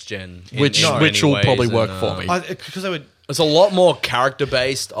the next gen, Which many will ways, probably and, work for me. Because they would. It's a lot more character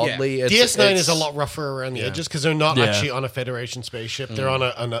based. Oddly, DS9 is a lot rougher around the Yeah. edges because they're not Yeah. actually on a Federation spaceship. They're on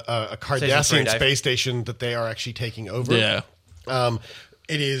a Season Cardassian 3, Dave. space station that they are actually taking over. Yeah.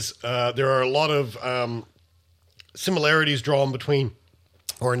 It is. There are a lot of similarities drawn between,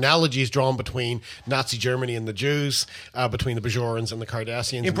 or analogies drawn between Nazi Germany and the Jews, between the Bajorans and the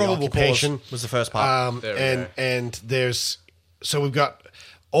Cardassians. and the Improbable occupation Cause was the first part. and there's so we've got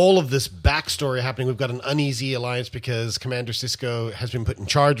all of this backstory happening. We've got an uneasy alliance because Commander Sisko has been put in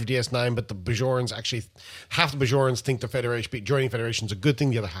charge of DS9, but the Bajorans actually, half the Bajorans think the Federation, joining Federation is a good thing,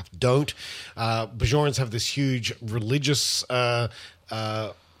 the other half don't. Bajorans have this huge religious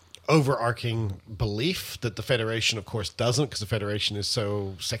overarching belief that the Federation, of course, doesn't, because the Federation is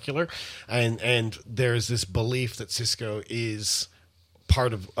so secular, and there's this belief that Sisko is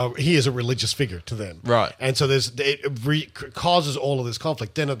part of he is a religious figure to them, Right. and so causes all of this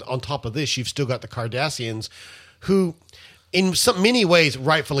conflict. Then on top of this, you've still got the Cardassians, who in many ways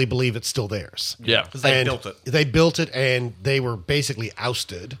rightfully believe it's still theirs. Yeah. Because they And built it. They built it, and they were basically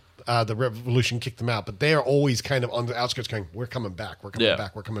ousted. The revolution kicked them out, but they are always kind of on the outskirts going, we're coming back, we're coming Yeah.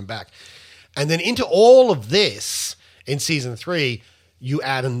 back, we're coming back. And then into all of this, in season 3, you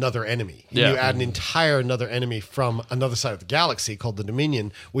add another enemy. Yeah. You add an entire another enemy from another side of the galaxy called the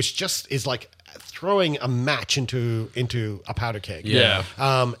Dominion, which just is like throwing a match into a powder keg. Yeah.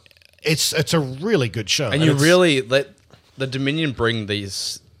 It's a really good show. and you it's- really let the Dominion bring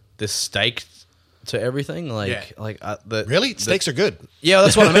this stake to everything. The Really? Steaks are good. Yeah,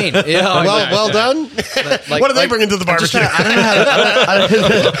 that's what I mean. Yeah, Well done. Like- What do they like- bring into the barbecue? I don't know how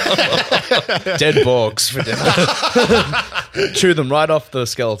to, dead borgs for dinner. Chew them right off the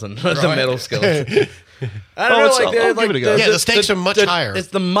skeleton, the metal skeleton. I don't know, it's- I'll give it a go. Yeah, the stakes are much higher. It's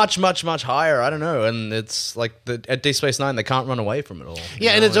the much higher. I don't know, and it's like at Deep Space Nine, they can't run away from it all.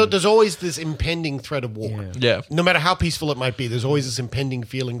 Yeah, and there's always this impending threat of war. Yeah. No matter how peaceful it might be, there's always this impending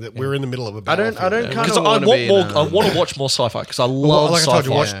feeling that we're in the middle of a I battle. don't kind Because of I want want to be. more. I want to watch more sci-fi because I love like I told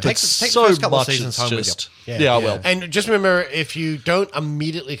you, sci-fi. watch- but take the so first couple of much. seasons It's home with just you. yeah, I will. And just remember, if you don't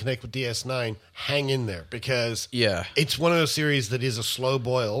immediately connect with DS9, hang in there because Yeah. it's one of those series that is a slow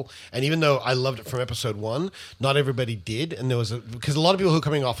boil. And even though I loved it from episode 1, not everybody did. And there was because a lot of people who are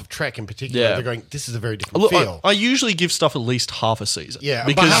coming off of Trek in particular, Yeah. they're going, "This is a very different Look, feel." I usually give stuff at least half a season. Yeah,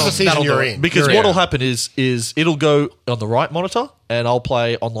 because about half a season that'll you're do it. in. Because You're what'll in. happen is it'll go on the right monitor and I'll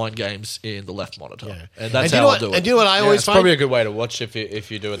play online games in the left monitor, and that's do you how know I'll what, do it. And do you know what I Yeah, always it's find? probably a good way to watch if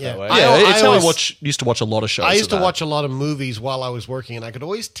you do it that way. I- yeah, it's how always- used to watch a lot of shows. I used to of that. watch a lot of movies while I was working, and I could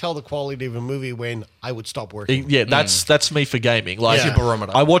always tell the quality of a movie when I would stop working. Yeah, that's me for gaming. Like Yeah.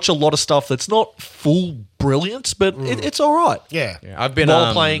 Barometer. I watch a lot of stuff that's not full brilliance, but it's all right. Yeah. I've been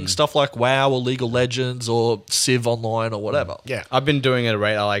While playing stuff like WoW or League of Legends or Civ Online or whatever. Yeah. I've been doing it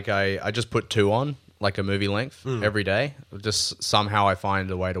right. Like I just put 2 on like a movie length every day. Just somehow I find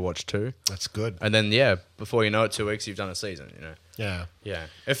a way to watch 2. That's good. And then, before you know it, 2 weeks, you've done a season, you know? Yeah. Yeah.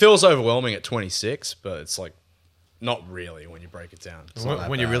 It feels overwhelming at 26, but it's like, not really when you break it down. It's not that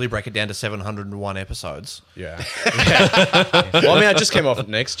When you bad. really break it down to 701 episodes. Yeah. Well, I mean, I just came off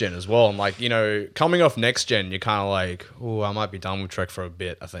Next Gen as well. And like, you know, coming off Next Gen, you're kind of like, oh, I might be done with Trek for a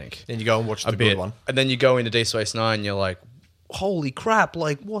bit, I think. Then you go and watch the a bit. good one. And then you go into Deep Space Nine, you're like, holy crap,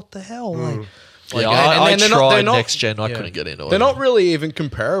 like, what the hell? Yeah, and I they're tried not- Next Gen. I yeah. couldn't get into it. They're not really even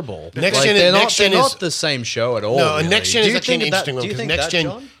comparable. Next Like, Gen- they're Next Gen they're is- not the same show at all. No, really. Next Gen Do is you actually an think that- interesting one do you because think Next that, Gen,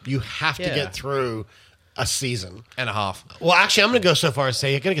 John? you have to Yeah. get through a season. And a half. Well, actually, I'm going to go so far as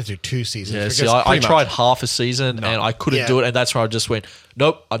say you're going to get through 2 seasons. Yeah, because see, I pretty much- tried half a season and I couldn't Yeah. do it, and that's where I just went,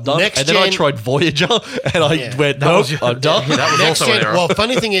 nope, I'm done. Next and then I Gen- tried Voyager, and I Yeah. went, That nope, was your- I'm done. Yeah, that was Next also an Gen, error. well,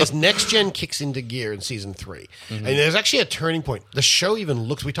 funny thing is, Next Gen kicks into gear in season 3, and there's actually a turning point. The show even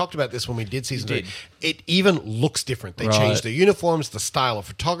looks. We talked about this when we did season 3. It even looks different. They Right. changed the uniforms. The style of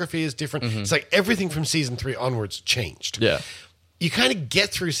photography is different. It's like everything from season 3 onwards changed. Yeah. You kind of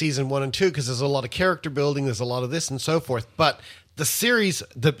get through season 1 and 2 because there's a lot of character building. There's a lot of this and so forth. But the series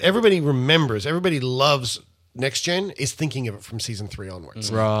that everybody remembers, everybody loves. Next Gen is thinking of it from season 3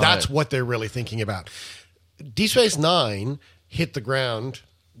 onwards. Right. That's what they're really thinking about. Deep Space Nine hit the ground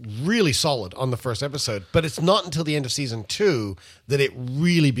really solid on the first episode, but it's not until the end of season 2 that it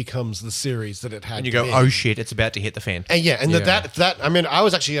really becomes the series that it had. And you to go, be. oh shit, it's about to hit the fan. And that I mean, I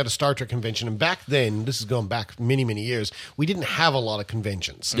was actually at a Star Trek convention, and back then, this is going back many years, we didn't have a lot of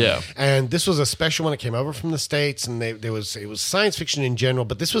conventions. Yeah. And this was a special one. It came over from the States, and it was science fiction in general,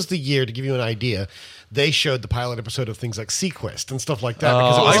 but this was the year, to give you an idea, they showed the pilot episode of things like Sequest and stuff like that.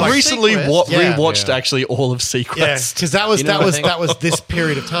 Because it was I like, recently Sequest? Yeah. rewatched actually all of Sequest. yeah, because that was You know what I think? that was this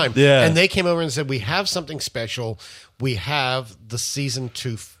period of time. Yeah. And they came over and said, we have something special. We have the season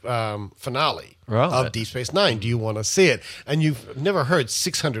 2 finale Right. of Deep Space Nine. Do you want to see it? And you've never heard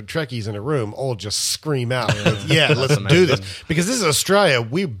 600 Trekkies in a room all just scream out, let's do this. Because this is Australia.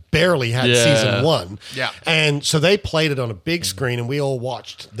 We barely had Yeah. season 1. Yeah. And so they played it on a big screen, and we all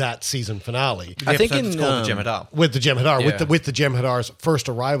watched that season finale. I think it's in called the Jem'Hadar. With the Jem'Hadar, Yeah. with the Jem'Hadar's first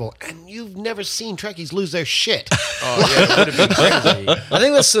arrival, and you've never seen Trekkies lose their shit. Oh yeah, it would have been crazy. I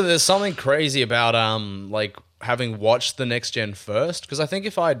think there's something crazy about like having watched the Next Gen first, because I think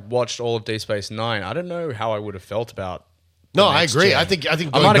if I'd watched all of Deep Space Nine, I don't know how I would have felt about. No, the I Next agree. Gen. I think I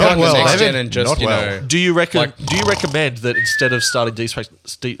going might have not gone well, to Next David. Gen and just Not well. know. Do you recommend that instead of starting Deep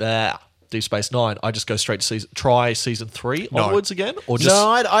Space Nine, I just go straight to try season 3 onwards again, or just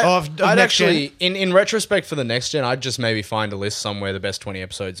No, Of I'd Next Gen? actually, in retrospect for the Next Gen, I'd just maybe find a list somewhere, the best 20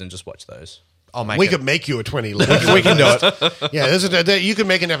 episodes, and just watch those. I'll make We it. could make you a 20 list. We can do it. Yeah, you could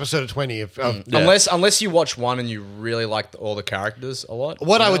make an episode of 20. Unless you watch one and you really like all the characters a lot.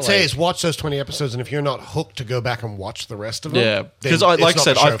 What you I know, would say like- is watch those 20 episodes, and if you're not hooked to go back and watch the rest of them, yeah, then because it's like I not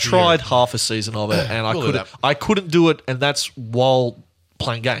said, the show I've for you. tried half a season of it, and We'll do that. I couldn't do it, and that's while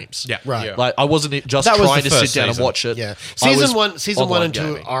playing games. Yeah. Right. Yeah. Like I wasn't just That was trying the to sit first down and season. watch it. Yeah, I was season one online and 2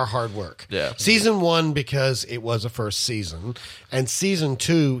 gaming. are hard work. Yeah. Season 1 because it was a first season, and season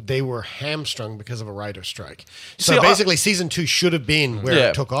 2 they were hamstrung because of a writer's strike. So See, basically, season 2 should have been where Yeah.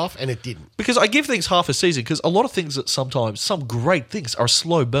 it took off, and it didn't. Because I give things half a season, because a lot of things that sometimes, some great things are a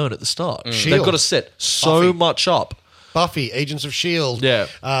slow burn at the start. They've Shield. got to set so Buffy. much up. Buffy, Agents of Shield. Yeah.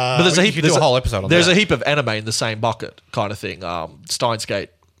 But there's a you heap, could do a whole episode on there's that. a heap of anime in the same bucket kind of thing. Steins Gate,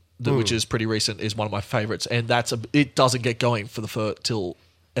 which is pretty recent, is one of my favorites, and it doesn't get going till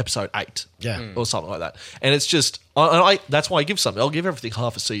episode 8, or something like that. And it's just, that's why I give something. I'll give everything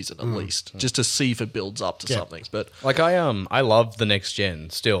half a season at least, just to see if it builds up to something. But Like I love the Next Gen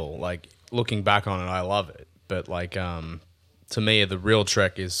still. Like looking back on it, I love it. But like to me, the real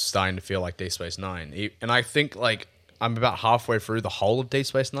Trek is starting to feel like Deep Space Nine, and I think like I'm about halfway through the whole of Deep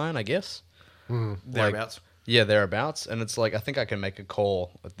Space Nine, I guess. Thereabouts. Yeah, thereabouts. And it's like I think I can make a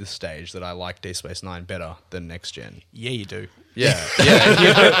call at this stage that I like Deep Space Nine better than Next Gen. Yeah, you do. Yeah,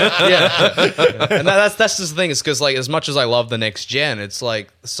 yeah. And that's just the thing. It's because like as much as I love the Next Gen, it's like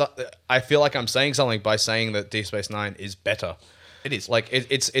I feel like I'm saying something by saying that Deep Space Nine is better. It is. Like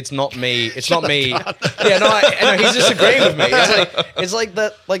it's not me. It's not me. Yeah, no, I know he's disagreeing with me. It's like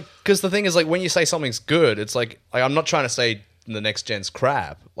that. Like because the thing is like when you say something's good, it's like I'm not trying to say the Next Gen's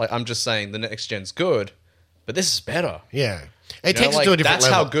crap. Like I'm just saying the Next Gen's good, but this is better. Yeah. It You know, takes like, it to a different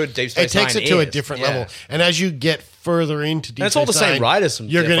that's level. how good Deep Space It takes Nine it to a is. different Yeah. level. And as you get further into Deep And it's all the Space same Nine, writers from-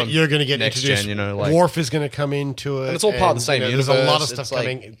 you're from gonna get Next introduced. Gen, you know, like- Worf is gonna come into it, And it's all part of the same universe. There's a lot of It's stuff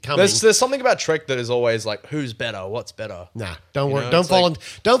like- coming. There's something about Trek that is always like, who's better? What's better? Nah, don't You worry. know, Don't it's fall like- in,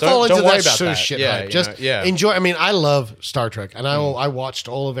 don't fall into don't worry that about sort of that. shit. Yeah, hype. you Just know, yeah. enjoy. I mean, I love Star Trek, and I watched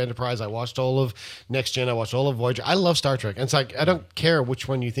all of Enterprise. I watched all of Next Gen. I watched all of Voyager. I love Star Trek, and it's like I don't care which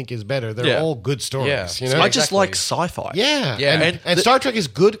one you think is better. They're Yeah. all good stories. Yeah. You know, I just Exactly. like sci-fi. yeah, Yeah. and Star Trek is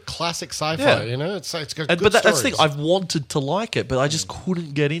good classic sci-fi. Yeah. You know, it's got And, good but that's the thing. stories. I've wanted to like it, but I just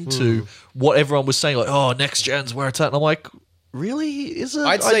couldn't get into what everyone was saying. Like, oh, Next Gen's where it's at. And I'm like, really? Is it?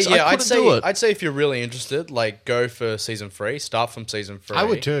 I'd say I couldn't do it. I'd say if you're really interested, like go for season 3. Start from season 3. I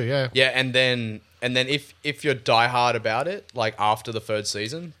would too. Yeah. Yeah, and then if you're diehard about it, like after the 3rd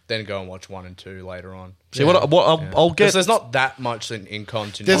season, then go and watch 1 and 2 later on. See what I'll get. Because there's not that much in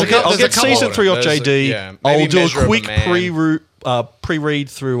continuity. There's a I'll get couple season of 3 off There's JD. maybe I'll do Measure a of quick Man. pre-read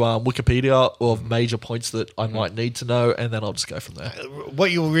through Wikipedia of major points that I might need to know, and then I'll just go from there.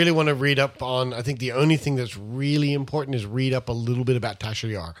 What you really want to read up on, I think the only thing that's really important is read up a little bit about Tasha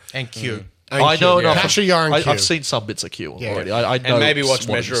Yar. And Q. And I Q. know enough. Tasha Yar and Q. I've seen some bits of Q Yeah. already. I know And maybe watch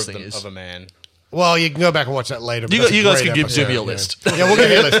what Measure this of, thing is. of a Man. Well, you can go back and watch that later. but You that's a guys great can give episode. Zuby a Yeah. list. Yeah, we'll give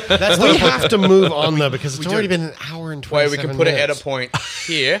you a list. We have to move on though because it's already been an hour and 27 Wait, we can put minutes. an edit point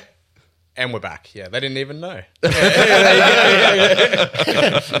here, and we're back. Yeah, they didn't even know.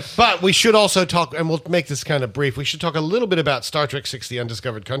 But we should also talk, and we'll make this kind of brief. We should talk a little bit about Star Trek VI: The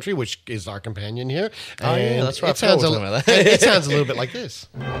Undiscovered Country, which is our companion here. Oh, yeah, And that's right. I It sounds, forgot we were talking about that. it sounds a little bit like this.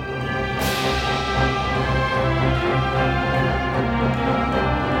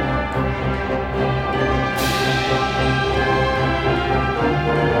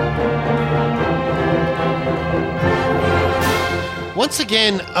 Once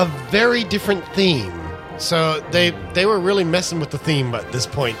again, a very different theme. So they were really messing with the theme at this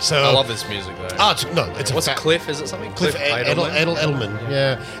point. So I love this music though. Oh, it's a What's fa- Cliff? Is it something? Cliff Edelman.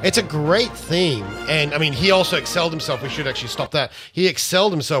 Yeah. It's a great theme. And I mean, he also excelled himself. We should actually stop that. He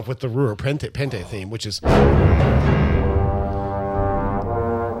excelled himself with the Rura Pente theme, which is.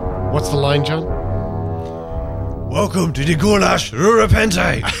 What's the line, John? Welcome to the goulash, Rura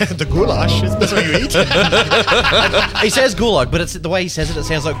Pente. The goulash? Isn't that what you eat? He says gulag, but it's the way he says it. It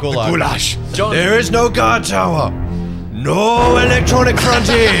sounds like gulag. Goulash. There is no guard tower, no electronic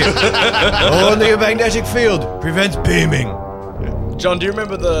frontier. Only a magnetic field prevents beaming. John, do you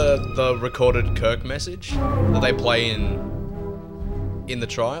remember the recorded Kirk message that they play in the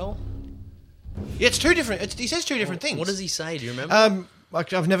trial? Yeah, it's two different. He says two different things. What does he say? Do you remember?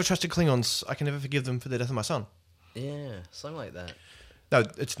 Like, I've never trusted Klingons. I can never forgive them for the death of my son. Yeah, something like that. No,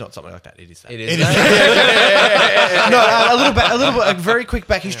 it's not something like that. It is that. It is. No, a very quick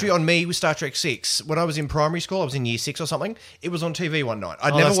back history on me with Star Trek 6. When I was in primary school, I was in year 6 or something. It was on TV one night.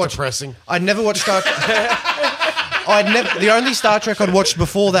 That's depressing. I'd never watched Star Trek. The only Star Trek I'd watched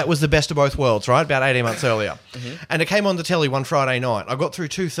before that was The Best of Both Worlds, right? About 18 months earlier. And it came on the telly one Friday night. I got through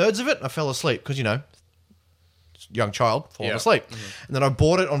 2/3 of it and I fell asleep because, young child falling asleep. And then I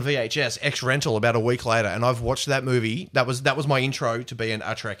bought it on VHS, ex-rental, about a week later, and I've watched that movie. That was my intro to being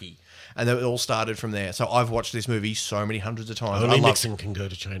a Trekkie. And it all started from there. So I've watched this movie so many hundreds of times. Only Nixon can go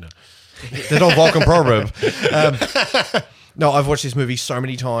to China. The old Vulcan proverb. No, I've watched this movie so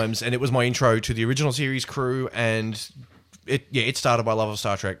many times, and it was my intro to the original series crew, and it started my love of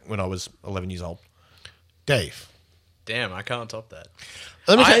Star Trek when I was 11 years old. Dave. Damn, I can't top that.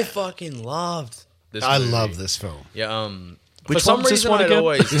 I fucking loved this I movie. love this film. Yeah, Which for some one's this reason, one I'd again?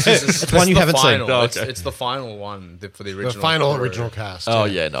 always... It's one you haven't seen. final. Oh, okay. It's the final one for the original. The final crew. original cast. Oh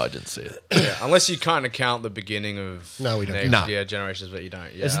yeah, no, I didn't see it. Yeah, unless you kind of count the beginning of... No, we don't. Next, No. Yeah, Generations, but you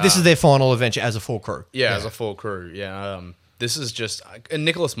don't. Yeah, This is their final adventure as a full crew. Yeah, as a full crew. Yeah, this is just... And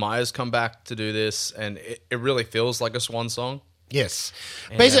Nicholas Meyer's come back to do this, and it really feels like a swan song. Yes.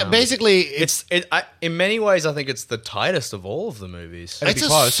 And, Basically, in many ways, I think it's the tightest of all of the movies. it's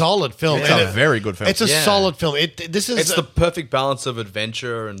a solid film. It's And a very good film. It's a Yeah. solid film. This is It's the perfect balance of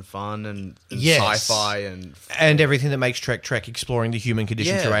adventure and fun and Yes. sci-fi and everything that makes Trek exploring the human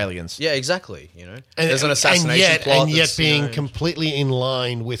condition through aliens. Yeah, exactly. and, There's an assassination plot, and yet that's, being completely in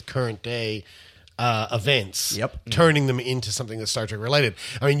line with current day events. Yep. Turning them into something that's Star Trek related.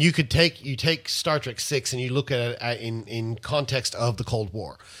 I mean, you take Star Trek 6 and you look at it in context of the Cold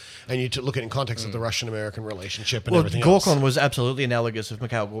War. And you look at it in context of the Russian-American relationship and everything else. Gorkon was absolutely analogous of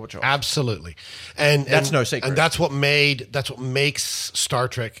Mikhail Gorbachev. Absolutely, and That's no secret. And that's what makes Star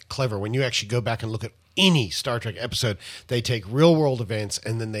Trek clever. When you actually go back and look at any Star Trek episode, they take real world events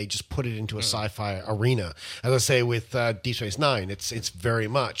and then they just put it into a sci-fi arena. As I say with Deep Space Nine, it's very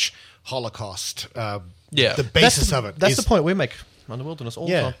much Holocaust. Yeah. The basis of it. That's is- the point we make on the wilderness all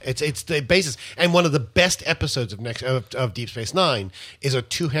the Yeah, time. it's the basis, and one of the best episodes of Deep Space Nine is a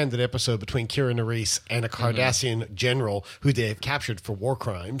two-handed episode between Kira Nerys and a Cardassian general who they have captured for war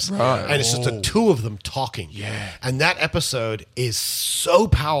crimes, and it's just the two of them talking. Yeah, and that episode is so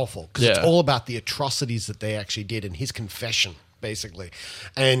powerful because it's Yeah. all about the atrocities that they actually did and his confession, basically,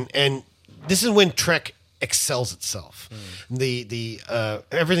 and this is when Trek excels itself. The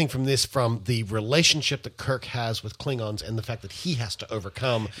everything from the relationship that Kirk has with Klingons and the fact that he has to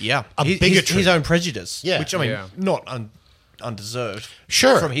overcome a bigotry. his own prejudice, Yeah. which I mean, Yeah. not undeserved,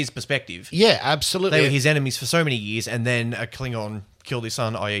 Sure. from his perspective. Yeah, absolutely. They were his enemies for so many years, and then a Klingon killed his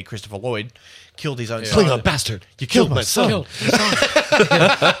son, i.e. Christopher Lloyd, killed his own son. Klingon bastard, you killed my son.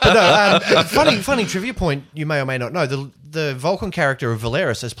 But no, funny trivia point you may or may not know. The Vulcan character of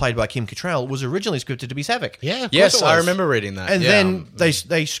Valeris, as played by Kim Cattrall, was originally scripted to be Savick. Yeah, of Yes, course it I was. remember reading that. And yeah. then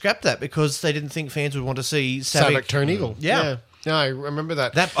they scrapped that because they didn't think fans would want to see Savick turn evil. Yeah. No, I remember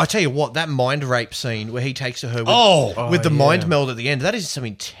that. That I tell you what, that mind rape scene where he takes to her with, with the mind meld at the end, that is some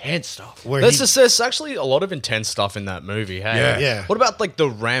intense stuff. Where There's actually a lot of intense stuff in that movie. Hey, Yeah. Yeah. What about like the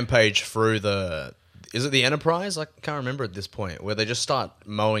rampage through the? Is it the Enterprise? I can't remember at this point. Where they just start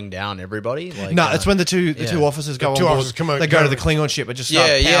mowing down everybody. Like, No, it's when the two officers go on two board. officers come out- They go to go- the Klingon ship and just start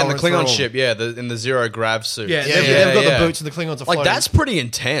and the powering through Klingon all- ship. Yeah, in the zero grav suit. Yeah, they've got the boots and the Klingons are like floating. that's pretty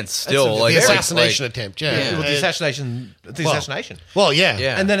intense. Still, the like assassination like- attempt. Yeah, Well, the assassination. Well, yeah,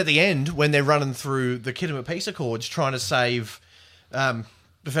 Yeah. And then at the end, when they're running through the Kidderminster Peace Accords trying to save the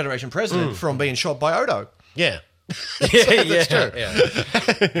Federation president from being shot by Odo. yeah. yeah, That's true. yeah.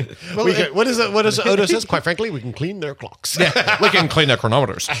 Well, what is it? What does Odo says? Quite frankly, we can clean their clocks. We can clean their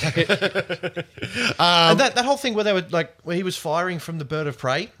chronometers. And that whole thing where they were like, where he was firing from the bird of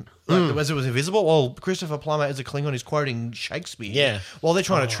prey, as it was invisible. Well, Christopher Plummer, as a Klingon, is quoting Shakespeare. Yeah. While they're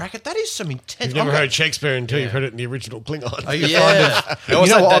trying to track it, that is some intense. You've never heard Shakespeare until you've heard it in the original Klingon. Are you Yeah. fond of? It was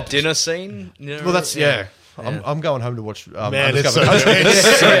You know like what? that dinner scene. You know, Well, that's yeah. I'm going home to watch. Man, it's so Undiscovered good. Country.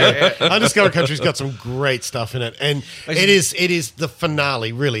 It's so good. Undiscovered Country's got some great stuff in it, and it is the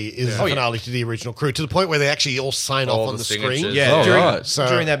finale. Really, is the finale to the original crew to the point where they actually all sign All off on the the screen. signatures. Yeah, Oh, during, right. So-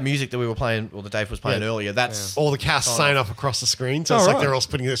 during that music that we were playing, or that Dave was playing earlier, that's all the cast sign off across the screen, so Oh, it's like right. they're all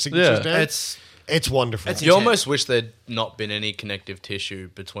putting their signatures Yeah. down. it's wonderful. it's You almost wish there'd not been any connective tissue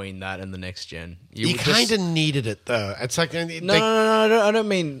between that and the next gen. you kind of needed it though. It's like No, I don't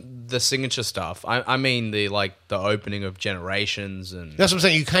mean the signature stuff. I mean the opening of Generations and That's what I'm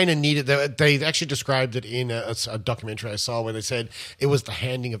saying. You kind of needed that. They actually described it in a documentary I saw where they said it was the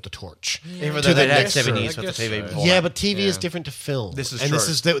handing of the torch. even to though the they'd had next 7 gen. years with the TV so. before. Yeah, that. but TV is different to film. This is and true.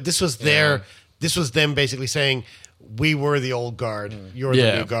 This was them basically saying, "We were the old guard. You're the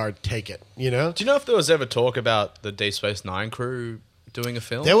Yeah. new guard. Take it." You know. Do you know if there was ever talk about the Deep Space Nine crew doing a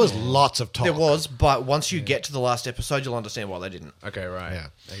film? There was lots of talk. There was, but once you get to the last episode, you'll understand why they didn't. Okay, right. Yeah.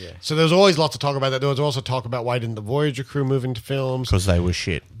 Okay. So there was always lots of talk about that. There was also talk about why didn't the Voyager crew move into films? Because they were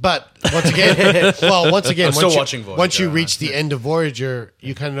shit. But once again, I'm still watching Voyager, once you right? reach the end of Voyager,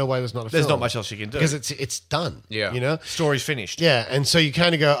 you kind of know why there's not a There's film. not much else you can do. because it's done. Yeah. You know. Story's finished. Yeah, and so you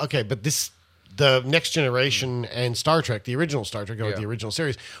kind of go, okay, but the Next Generation and Star Trek, the original Star Trek, or the original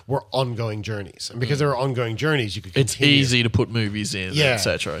series, were ongoing journeys, and because there were ongoing journeys, you could It's continue. easy to put movies in, Yeah.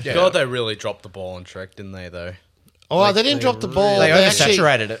 etc. Yeah. God, they really dropped the ball on Trek, didn't they? Though. Oh, they didn't drop the ball. They actually-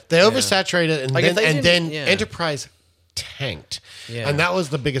 oversaturated it. They oversaturated it, and Like, if then they didn't- yeah. Enterprise tanked. Yeah. And that was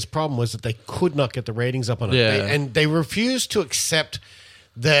the biggest problem, was that they could not get the ratings up on it. Yeah. And they refused to accept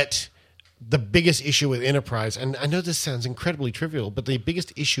that the biggest issue with Enterprise, and I know this sounds incredibly trivial, but the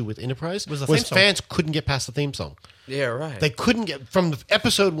biggest issue with Enterprise Was the theme song. fans couldn't get past the theme song. Yeah, right. They couldn't get from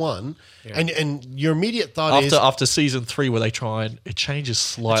episode 1, and your immediate thought is After season 3, where they try and it changes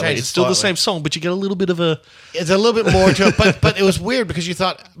slightly. changes It's still the slightly. same song, but you get a little bit of a it's a little bit more to it, but it was weird because you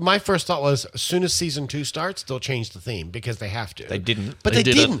thought, my first thought was, as soon as season 2 starts, they'll change the theme because they have to. They didn't. But They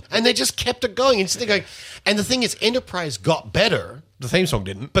they didn't. didn't. And they just kept it going. And, just going. And the thing is, Enterprise got better, The theme song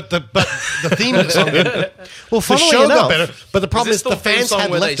didn't. but the theme song didn't. Well, The funnily show enough, got better, but the problem is the fans song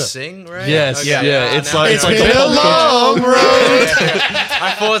had where left they it. sing, right? Yes, yeah, it's like- It's like been a a long road.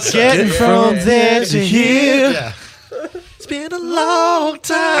 I thought so. getting from there to here. Yeah. it's been a long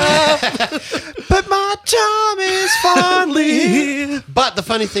time, But my time is finally here. But the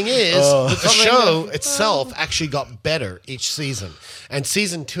funny thing is, the show itself actually got better each season. And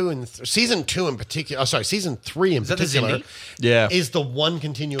season 2 in particular, season 3 in that the particular, Zindi? Yeah. is the one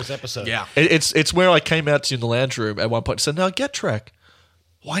continuous episode. Yeah. It's where I came out to you in the lounge room at one point and said, "Now get Trek.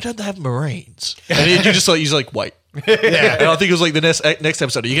 Why don't they have Marines?" And you're just like, wait, Yeah. And I think it was like the next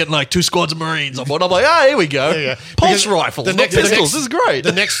episode. You're getting like 2 squads of Marines on board. I'm like, here we go. Yeah. Pulse Because rifles, not pistols. This is great.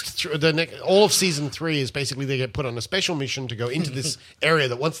 The next, all of season 3 is basically they get put on a special mission to go into this area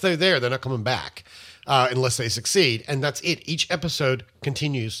that once they're there, they're not coming back. Unless they succeed, and that's it. Each episode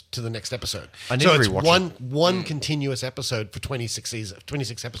continues to the next episode. I need so to it's rewatch one continuous episode for 26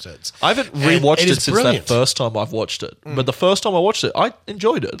 episodes. I haven't And rewatched it is since brilliant. that first time I've watched it. But the first time I watched it, I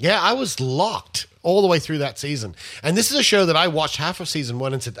enjoyed it. Yeah, I was locked all the way through that season. And this is a show that I watched half of season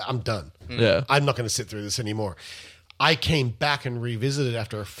 1 and said, I'm done. Yeah. I'm not going to sit through this anymore. I came back and revisited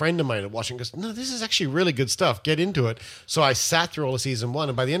after a friend of mine had watched it and goes, no, this is actually really good stuff. Get into it. So I sat through all of season 1,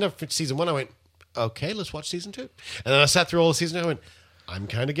 and by the end of season 1, I went, okay, let's watch season 2. And then I sat through all the season 2, and I went, I'm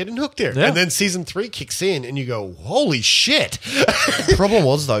kind of getting hooked here. Yeah. And then season 3 kicks in, and you go, holy shit. The problem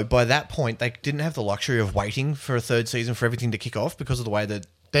was, though, by that point, they didn't have the luxury of waiting for a third season for everything to kick off because of the way that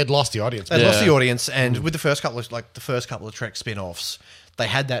They'd lost the audience. they lost the audience. And with the first couple of Trek spin-offs, they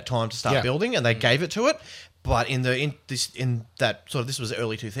had that time to start Yeah. building, and they gave it to it. But this was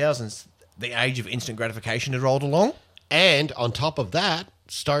early 2000s. The age of instant gratification had rolled along. And on top of that,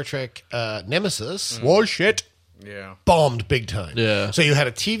 Star Trek Nemesis was shit. Yeah. Bombed big time. Yeah. So you had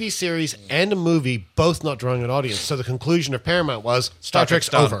a TV series and a movie both not drawing an audience. So the conclusion of Paramount was Star Trek's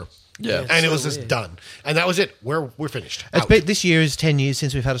done. over. Yeah. And it was just done. And that was it. We're finished. It's Out. been, this year is 10 years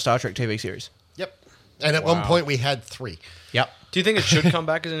since we've had a Star Trek TV series. Yep. And at one point we had 3. Yep. Do you think it should come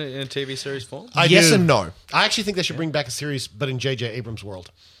back in a TV series form? Yes do. and no. I actually think they should bring back a series, but in J.J. Abrams' world.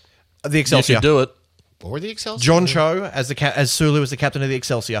 The You Excelsior. can do it. Or the Excelsior. John Cho as Sulu as the captain of the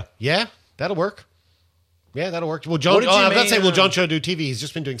Excelsior. Yeah, that'll work. Yeah, that'll work. Well, John. What did you I'm not mean, saying will John Cho do TV. He's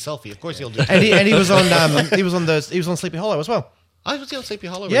just been doing selfie. Of course he'll do. And he was on he was on Sleepy Hollow as well. I was on Sleepy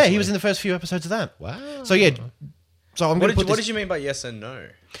Hollow. Yeah, recently. he was in the first few episodes of that. Wow. So yeah. So I'm going to put What this. did you mean by yes and no?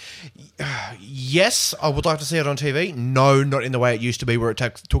 Yes, I would like to see it on TV. No, not in the way it used to be, where it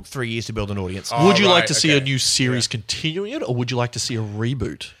took 3 years to build an audience. Oh, Would you like right, to see a okay. new series continuing it, or would you like to see a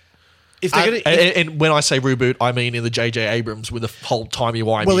reboot? If they're gonna, And when I say reboot, I mean in the J.J. Abrams with the whole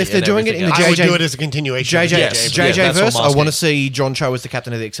timey-wimey. Well, if they're and doing it in everything the I else. would JJ do it as a continuation. of JJ Yes. J.J. Yeah, that's what verse, I'm I want to asking. see John Cho as the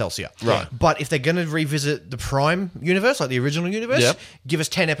captain of the Excelsior. Right. But if they're going to revisit the Prime universe, like the original universe, Yep. give us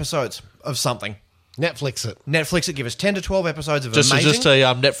 10 episodes of something. Netflix it. Netflix it, give us 10 to 12 episodes of Just amazing.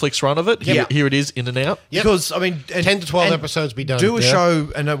 a Netflix run of it. Here, Yep. here it is, in and out. Yep. Because, I mean... 10 to 12 and episodes be done. Do a Yeah. show,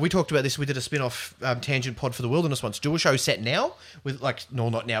 and we talked about this, we did a spin-off tangent pod for the Wilderness once. Do a show set now, with no,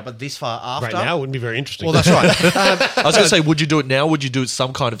 not now, but this far after. Right now wouldn't be very interesting. Well, that's right. I was going to say, would you do it now? Would you do it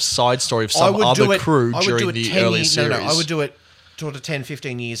some kind of side story of some other crew during the earlier series? No, I would do it sort of 10,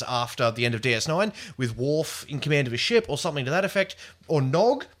 15 years after the end of DS9 with Worf in command of a ship or something to that effect. Or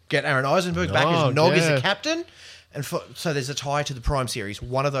Nog, get Aaron Eisenberg back as Nog, Nog as yeah. the captain. And so there's a tie to the Prime series.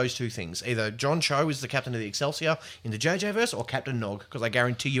 One of those two things. Either John Cho is the captain of the Excelsior in the JJ-verse or Captain Nog. Because I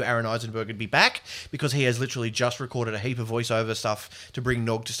guarantee you Aaron Eisenberg would be back because he has literally just recorded a heap of voiceover stuff to bring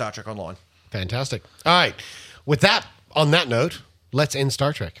Nog to Star Trek Online. Fantastic. All right. With that, on that note, let's end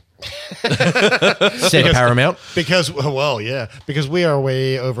Star Trek. Said Paramount. Because we are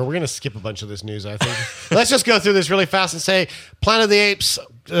way over. We're going to skip a bunch of this news, I think. Let's just go through this really fast and say Planet of the Apes,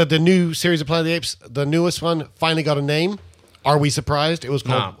 the new series of Planet of the Apes, the newest one, finally got a name. Are we surprised? It was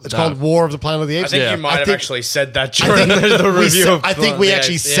called. No. It's called War of the Planet of the I Apes. think Yeah. you might I have think- actually said that I during think the we review. said- of I think we Planet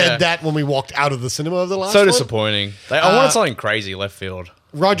actually Apes. said Yeah. that when we walked out of the cinema of the last So one. disappointing. I wanted something crazy left field.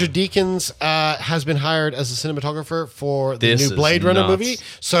 Roger Deakins has been hired as a cinematographer for the This new is Blade Runner nuts. movie.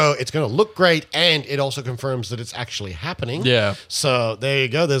 So it's going to look great, and it also confirms that it's actually happening. Yeah. So there you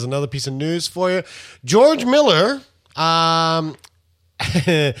go. There's another piece of news for you. George Miller has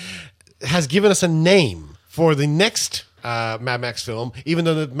given us a name for the next Mad Max film, even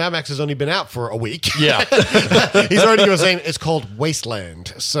though the Mad Max has only been out for a week. Yeah. He's already given us a name. It's called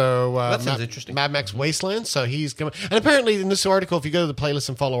Wasteland. So That sounds interesting. Mad Max Wasteland. So he's coming. And apparently in this article, if you go to the playlist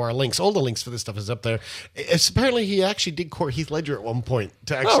and follow our links, all the links for this stuff is up there. It's apparently he actually did court Heath Ledger at one point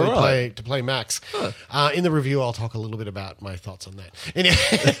to actually play Max. In the review, I'll talk a little bit about my thoughts on that. Anyway,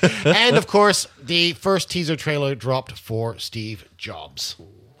 and of course, the first teaser trailer dropped for Steve Jobs.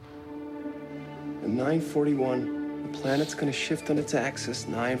 At 9:41, the planet's going to shift on its axis,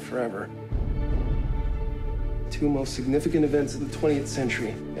 9 forever. Two most significant events of the 20th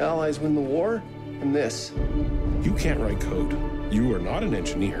century. The Allies win the war, and this. You can't write code. You are not an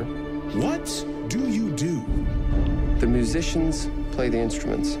engineer. What do you do? The musicians play the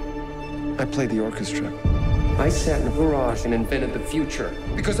instruments. I play the orchestra. I sat in a garage and invented the future.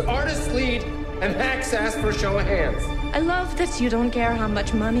 Because artists lead, and hacks ask for a show of hands. I love that you don't care how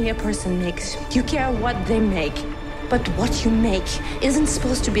much money a person makes. You care what they make. But what you make isn't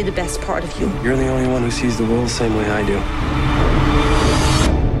supposed to be the best part of you. You're the only one who sees the world the same way I do.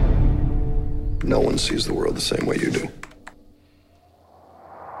 No one sees the world the same way you do.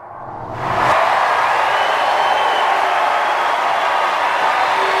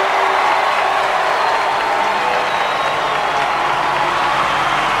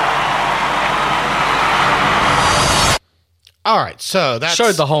 All right, so that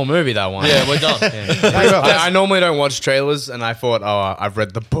showed the whole movie. That one, Yeah, we're done. I normally don't watch trailers, and I thought, I've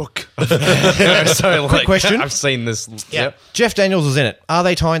read the book. So, Quick question. I've seen this. Yeah. Yep. Jeff Daniels is in it. Are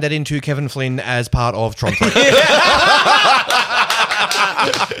they tying that into Kevin Flynn as part of Toronto?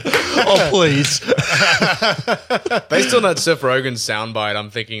 Oh, please. Based on that Seth Rogen soundbite, I'm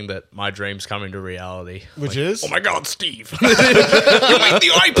thinking that my dream's coming to reality. Which is? Oh my God, Steve! You made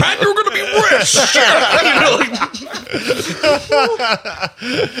the iPad. You're going to be rich.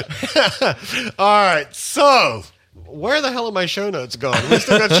 All right, so where the hell are my show notes gone? We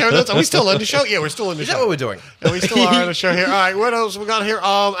still got show notes? Are we still on the show? Yeah, we're still on the show. Is that what we're doing? Yeah, we still are on the show here. All right, what else we got here?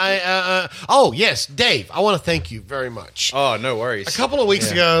 Oh, yes, Dave, I want to thank you very much. Oh, no worries. A couple of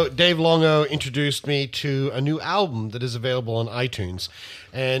weeks ago, Dave Longo introduced me to a new album that is available on iTunes.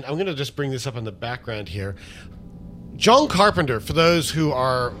 And I'm going to just bring this up in the background here. John Carpenter, for those who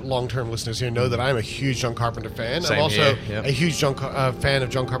are long-term listeners here, know that I'm a huge John Carpenter fan. Same I'm also here, yep. a huge fan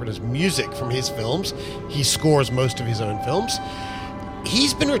of John Carpenter's music from his films. He scores most of his own films.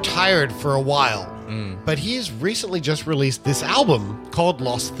 He's been retired for a while, but he's recently just released this album called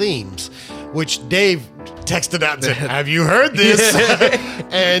Lost Themes, which Dave texted out and said, have you heard this?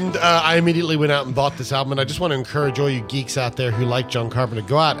 And I immediately went out and bought this album, and I just want to encourage all you geeks out there who like John Carpenter,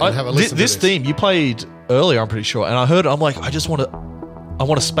 go out and have a listen to this. This theme you played earlier, I'm pretty sure, and I heard it, I'm like, I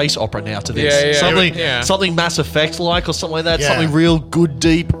want a space opera now to this. Something Mass Effect like, or something like that. Yeah. Something real good,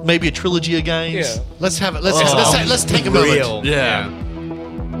 deep. Maybe a trilogy of games. Yeah. Let's have it. Let's take a moment. Real. Yeah.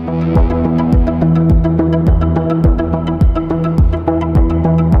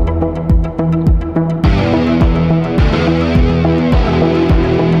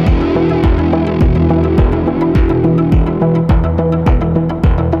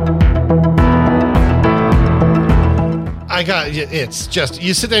 It's just,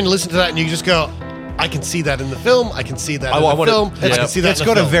 you sit there and listen to that and you just go, I can see that in the film. I can see that in the film. I can see that. It's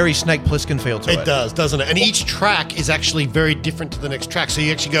got a very Snake Plissken feel to it. It does, doesn't it? And each track is actually very different to the next track. So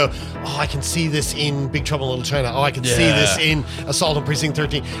you actually go, oh, I can see this in Big Trouble in Little China. Oh, I can see this in Assault on Precinct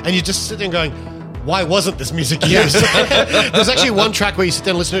 13. And you just sit there and going, why wasn't this music used? There's actually one track where you sit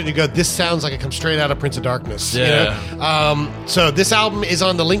there and listen to it and you go, this sounds like it comes straight out of Prince of Darkness. Yeah. You know? So this album is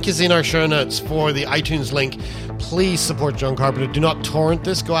on, the link is in our show notes for the iTunes link. Please support John Carpenter. Do not torrent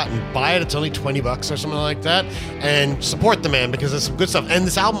this. Go out and buy it. It's only $20 or something like that. And support the man because there's some good stuff. And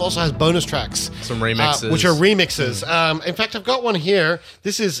this album also has bonus tracks. Some remixes. Which are remixes. In fact, I've got one here.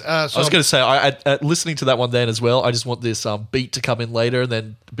 This is... I was going to say, listening to that one then as well, I just want this beat to come in later and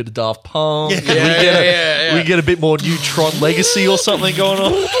then a bit of Daft Punk. We get a bit more Neutron Legacy or something going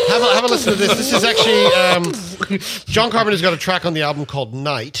on. Have a listen to this. This is actually... John Carpenter's got a track on the album called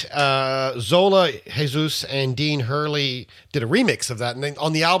Night. Zola, Jesus, and Dean Hurley did a remix of that. And then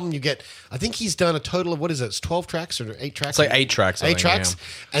on the album, you get... I think he's done a total of, what is it? It's 12 tracks or 8 tracks? It's like 8 tracks. 8 tracks.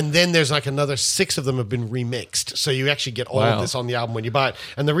 Yeah. And then there's like another 6 of them have been remixed. So you actually get all of this on the album when you buy it.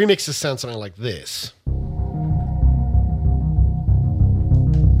 And the remixes sound something like this.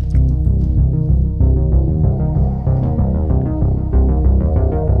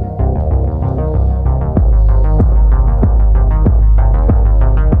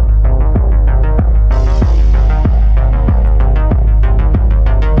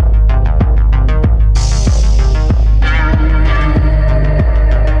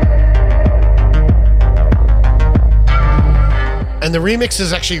 And the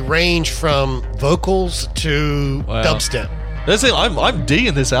remixes actually range from vocals to dubstep. That's it. I'm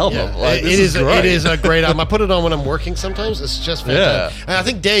digging this album. Yeah. Like, it is a great album. I put it on when I'm working sometimes. It's just fantastic. Yeah. And I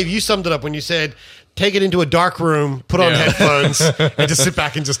think, Dave, you summed it up when you said, take it into a dark room, put on headphones, and just sit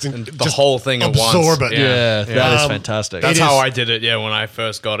back and just whole thing at once. Absorb it. Yeah, that is fantastic. That's how I did it, when I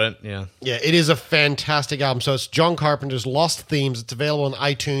first got it. Yeah. Yeah, it is a fantastic album. So it's John Carpenter's Lost Themes. It's available on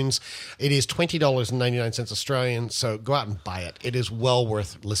iTunes. It is $20.99 Australian, so go out and buy it. It is well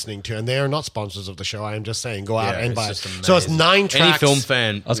worth listening to. And they are not sponsors of the show. I am just saying, go out and buy it. So it's 9 tracks. Any film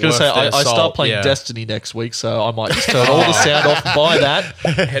fan. I was going to say, I start playing Destiny next week, so I might just turn all the sound off and buy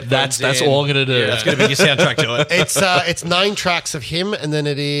that. That's all I'm going to do. Yeah. That's going to be your soundtrack to it. It's 9 tracks of him, and then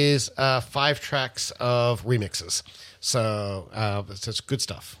it is 5 tracks of remixes. So it's good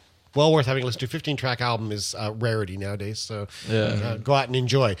stuff. well worth having listened to. 15-track album is rarity nowadays, so go out and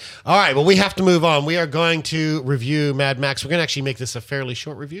enjoy. All right, well, we have to move on. We are going to review Mad Max. We're going to actually make this a fairly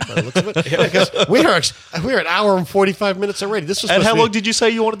short review by the looks of it, because we're an hour and 45 minutes already. This was and how long did you say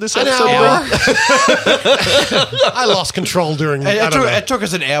you wanted this episode? I lost control during. It took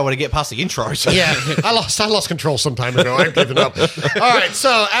us an hour to get past the intros. Yeah, I lost control some time ago. I've given up. All right,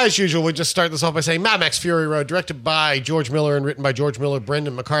 so as usual, we'll just start this off by saying Mad Max Fury Road, directed by George Miller and written by George Miller,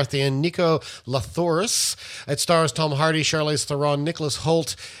 Brendan McCarthy, and Nico Lathoris. It stars Tom Hardy, Charlize Theron, Nicholas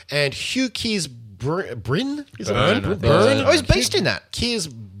Hoult, and Hugh Keys Byrne. Oh, he's based in that. Keys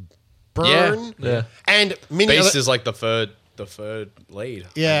Byrne. Yeah. And many Beast other, is like the third lead.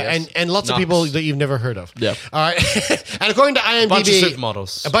 Yeah, and lots of people that you've never heard of. Yeah. All right. And according to IMDb, A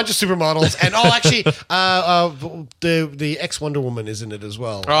bunch of supermodels. And actually, the ex Wonder Woman is in it as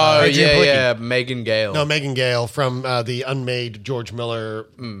well. Oh, yeah. Megan Gale. No, Megan Gale from the unmade George Miller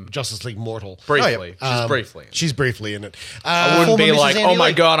Justice League Mortal. Briefly. She's briefly in it. I wouldn't be Mrs. like, Annie oh my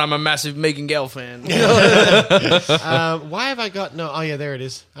Lee. God, I'm a massive Megan Gale fan. Why have I got... No, oh yeah, there it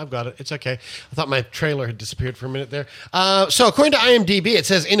is. I've got it. It's okay. I thought my trailer had disappeared for a minute there. So according to IMDb, it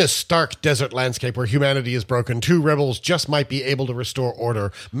says, in a stark desert landscape where humanity is broken, two rebels just might be able to restore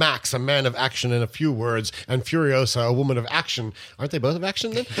order. Max, a man of action in a few words, and Furiosa, a woman of action. Aren't they both of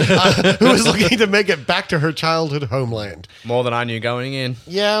action then? Who is looking to make it back to her childhood homeland. More than I knew going in.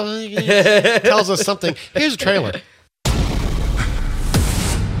 Yeah, well, it tells us something. Here's a trailer.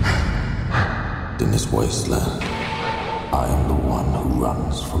 In this wasteland, I am the one who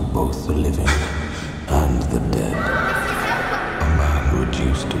runs from both the living and the dead. A man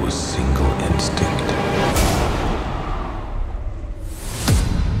reduced to a single instinct.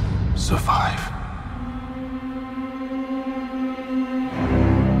 Survive.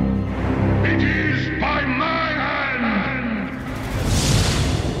 It is by my hand.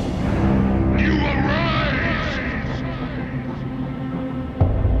 You arise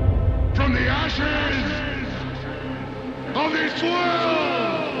from the ashes of this world.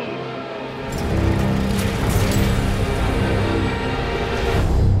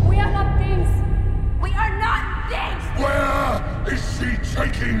 We are not thieves. We are not thieves. Where is she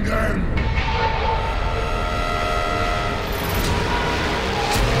taking them?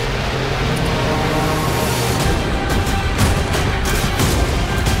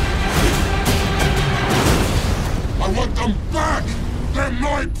 I want them back! They're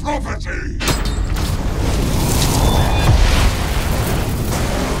my property!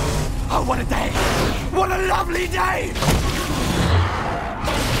 Oh, what a day! What a lovely day!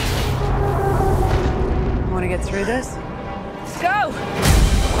 Want to get through this? Let's go!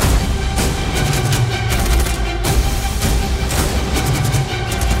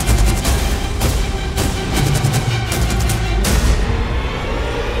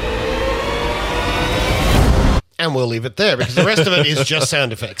 And we'll leave it there because the rest of it is just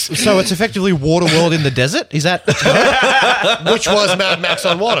sound effects. So it's effectively Waterworld in the desert? Is that... Which was Mad Max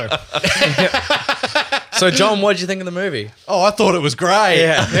on water. So, John, what did you think of the movie? Oh, I thought it was great.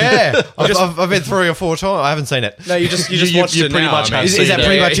 Yeah. I've been 3 or 4 times. I haven't seen it. No, you just watched it pretty now. much have Is seen that it.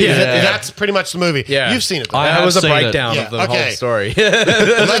 pretty much it? That's pretty much the movie. Yeah. You've seen it, though. I That have was a seen it. breakdown Yeah, of the okay. whole story. And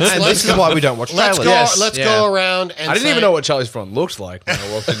this is why we don't watch Let's trailers. go. Let's go around. And I didn't even know what Charlie's Theron looked like when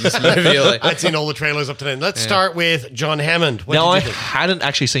I walked in this movie. Like, I'd seen all the trailers up to then. Let's start with John Hammond. What Now, did I you think? hadn't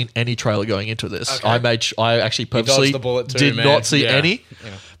actually seen any trailer going into this. Okay. I actually purposely the bullet too, did man. not see Yeah. any, Yeah.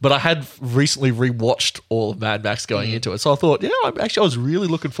 but I had recently rewatched all of Mad Max going into it. So I thought, I was really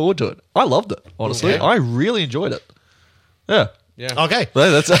looking forward to it. I loved it, honestly. Okay. I really enjoyed it. Yeah. yeah. Okay.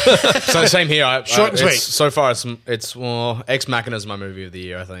 That's So same here. Short and sweet. So far, it's Ex Machina is my movie of the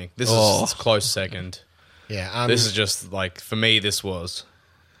year. I think this is close second. Yeah. This is just like for me. This was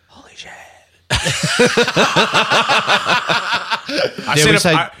holy shit.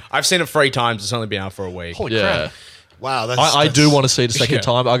 I've seen it 3 times. It's only been out for a week. Holy yeah. crap. Wow. I do want to see it a second Yeah.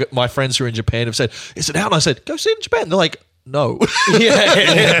 time. My friends who are in Japan have said, "Is it out?" And I said, "Go see it in Japan." And they're like, "No."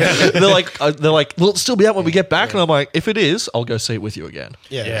 they're like, "Will it still be out when we get back?" And I'm like, "If it is, I'll go see it with you again."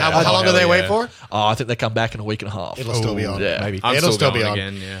 Yeah. Yeah. How long do they wait for? I think they come back in a week and a half. It'll still be on. Yeah. Maybe. I'm It'll still going be on.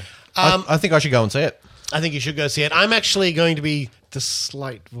 again. Yeah. I think I should go and see it. I think you should go see it. I'm actually going to be the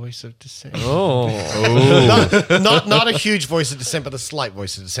slight voice of dissent. Oh. not a huge voice of dissent, but a slight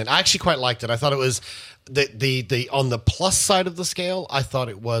voice of dissent. I actually quite liked it. I thought it was the on the plus side of the scale. I thought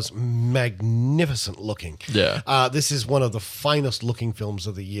it was magnificent looking. Yeah. This is one of the finest looking films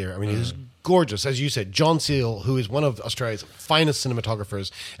of the year. I mean, it is gorgeous, as you said. John Seal, who is one of Australia's finest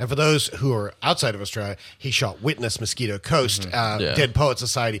cinematographers, and for those who are outside of Australia, he shot Witness, Mosquito Coast, Dead Poet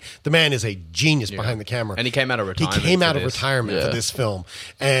Society. The man is a genius behind the camera, And he came out of retirement. He came for out of this. retirement for this this film.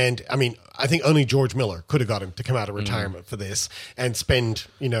 And I mean, I think only George Miller could have got him to come out of retirement for this and spend,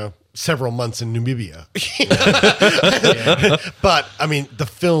 several months in Namibia. But I mean, the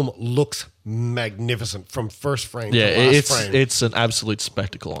film looks magnificent from first frame to last frame. It's an absolute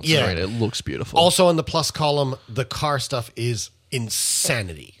spectacle on screen. It looks beautiful. Also on the plus column, the car stuff is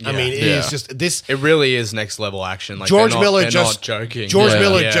insanity. I mean, it is just this. It really is next level action. Like George they're Miller not just joking. George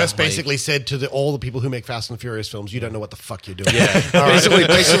Miller just basically said to all the people who make Fast and Furious films, "You don't know what the fuck you're doing."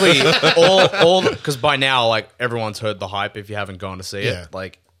 Basically, all because by now, like everyone's heard the hype. If you haven't gone to see it,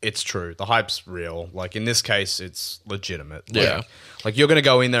 like. It's true. The hype's real. Like in this case, it's legitimate. Like you're going to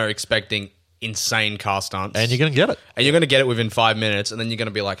go in there expecting insane car stunts, and you're going to get it. And you're going to get it within 5 minutes, and then you're going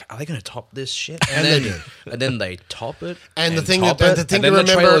to be like, "Are they going to top this shit?" And then they top it. And the thing top that it, the thing and to then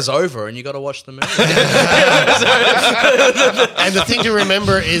remember, the trailer's over, and you got to watch the movie. And the thing to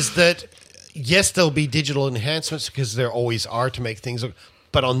remember is that yes, there'll be digital enhancements because there always are to make things look.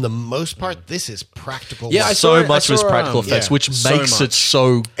 But on the most part, this is practical. Yeah, so much was practical effects, which makes it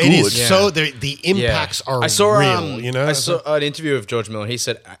so good. It is so the impacts are real. I saw an interview of George Miller. He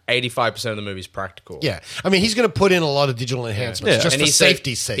said 85% of the movie's practical. Yeah, I mean he's going to put in a lot of digital enhancements just for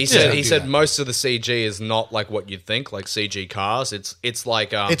safety's sake. He said most of the CG is not like what you'd think, like CG cars. It's like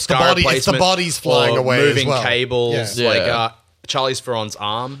it's the bodies flying away, moving as well. cables, like. Charlize Theron's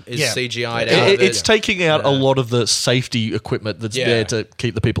arm is CGI'd out. It's taking out a lot of the safety equipment that's there to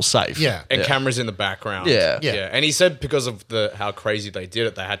keep the people safe. And cameras in the background. Yeah. And he said because of how crazy they did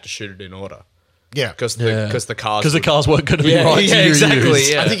it, they had to shoot it in order. Yeah, because the cars weren't going to be right. Yeah,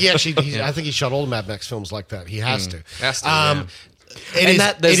 exactly. Yeah. I think I think he shot all the Mad Max films like that. He has to.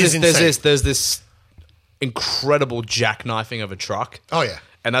 There's this incredible jackknifing of a truck. Oh yeah,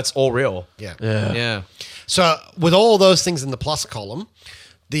 and that's all real. Yeah. So with all those things in the plus column,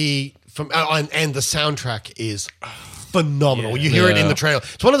 and the soundtrack is phenomenal. You hear it in the trailer.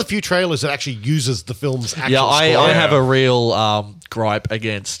 It's one of the few trailers that actually uses the film's actual score. I have a real gripe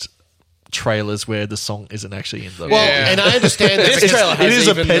against trailers where the song isn't actually in them. Well, and I understand that this trailer has it is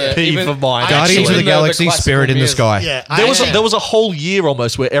a pet peeve of mine. Guardians of the Galaxy, Spirit in the Sky. Yeah, there was a whole year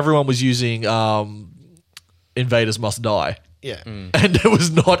almost where everyone was using Invaders Must Die. Yeah, and it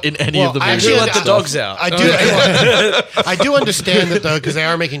was not in any of the movies. Actually, let the dogs out. I do understand that though, because they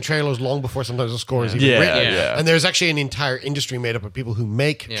are making trailers long before sometimes the score is even written. And there's actually an entire industry made up of people who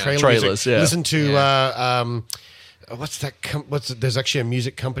make trailers. Music. Listen to there's actually a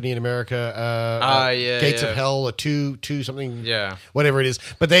music company in America, Gates of Hell, or two something, whatever it is.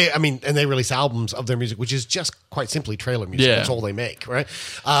 But they release albums of their music, which is just quite simply trailer music. That's all they make, right?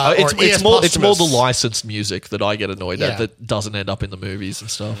 It's more the licensed music that I get annoyed at that doesn't end up in the movies and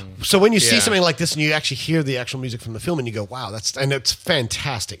stuff. So when you see something like this and you actually hear the actual music from the film and you go, "Wow, it's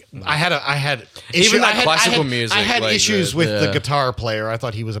fantastic." I had classical music. I had issues with the guitar player. I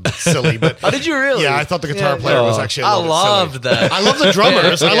thought he was a bit silly, but did you really? Yeah, I thought the guitar player was actually. I loved that. I love the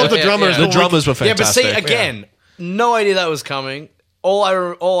drummers. I love the drummers. The drummers were fantastic. Yeah, but see, again, no idea that was coming. All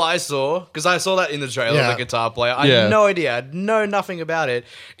I saw, because I saw that in the trailer, the guitar player. I had no idea. I know nothing about it.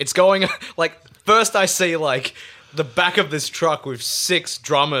 It's going like first I see like the back of this truck with 6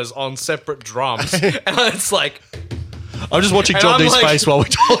 drummers on separate drums, and it's like. I'm just watching John D's face while we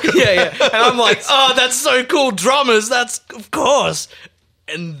talk. And I'm like, oh, that's so cool, drummers. That's of course,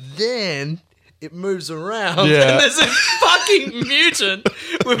 and then. It moves around, and there's a fucking mutant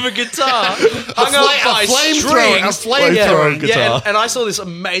with a guitar hung up by strings. A flamethrower guitar. Yeah, and I saw this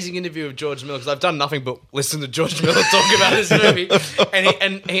amazing interview of George Miller, because I've done nothing but listen to George Miller talk about this movie.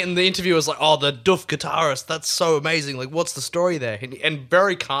 And the interview was like, "Oh, the Duff guitarist, that's so amazing. Like, what's the story there?" And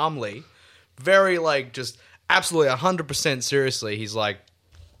very calmly, very like just absolutely 100% seriously, he's like,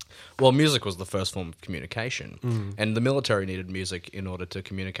 well, music was the first form of communication, and the military needed music in order to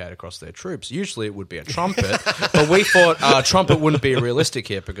communicate across their troops. Usually it would be a trumpet, but we thought trumpet wouldn't be realistic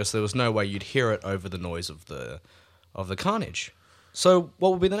here because there was no way you'd hear it over the noise of the carnage. So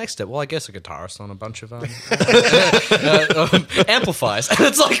what would be the next step? Well, I guess a guitarist on a bunch of amplifiers. And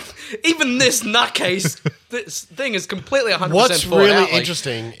it's like, even this nutcase, this thing is completely 100% What's really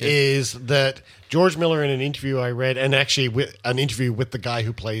interesting is that George Miller, in an interview I read, and actually an interview with the guy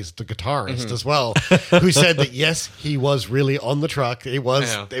who plays the guitarist as well, who said that yes, he was really on the truck. It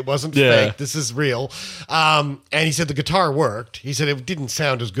wasn't fake. This is real. And he said the guitar worked. He said it didn't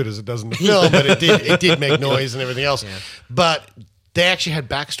sound as good as it does in the film, but it did make noise and everything else. But they actually had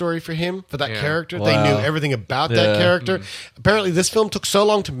backstory for him, for that character. Wow. They knew everything about that character. Apparently, this film took so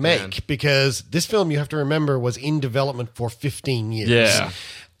long to make because this film, you have to remember, was in development for 15 years.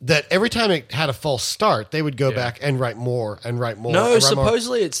 that every time it had a false start, they would go back and write more and write more. No, and write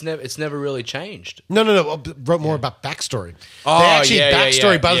supposedly it's never really changed. No. Wrote more about backstory. Oh, they actually yeah,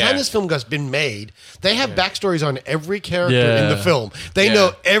 backstory. By the yeah. time this film has been made, they have backstories on every character in the film. They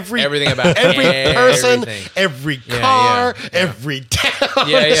know everything about every person, every car, every town.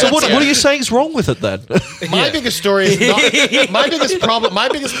 So what are you saying is wrong with it then? My biggest story is not, my biggest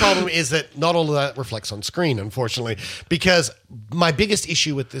problem is that not all of that reflects on screen, unfortunately, because my biggest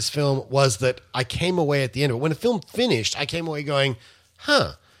issue with this film was that I came away at the end of it. When the film finished, I came away going,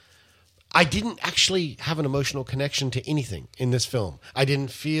 I didn't actually have an emotional connection to anything in this film. I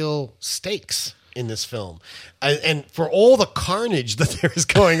didn't feel stakes in this film. And for all the carnage that there is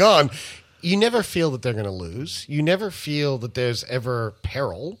going on, you never feel that they're going to lose. You never feel that there's ever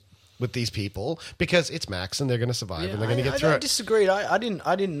peril with these people because it's Max and they're going to survive and they're going to get through it. I disagreed. I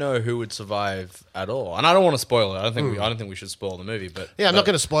didn't know who would survive at all, and I don't want to spoil it. I don't think we should spoil the movie. But I'm not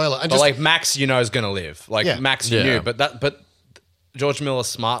going to spoil it. But like Max, is going to live. Like Max, you knew, but George Miller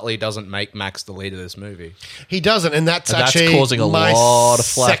smartly doesn't make Max the lead of this movie. He doesn't, and that's actually causing a lot of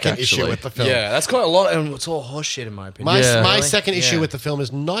flack. Second issue with the film. Yeah, that's quite a lot, and it's all horseshit in my opinion. My second issue with the film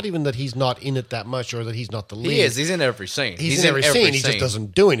is not even that he's not in it that much or that he's not the lead. He is. He's in every scene. He's in every scene. He just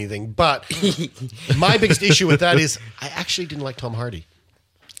doesn't do anything. But my biggest issue with that is I actually didn't like Tom Hardy.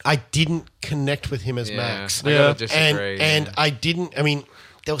 I didn't connect with him as Max. I gotta disagree. And I didn't. I mean,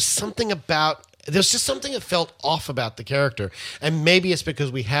 there was something about. There's just something that felt off about the character. And maybe it's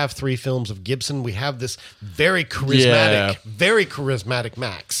because we have 3 films of Gibson. We have this very charismatic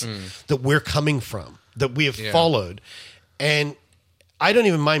Max that we're coming from, that we have followed. And I don't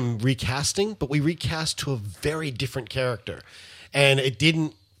even mind recasting, but we recast to a very different character. And it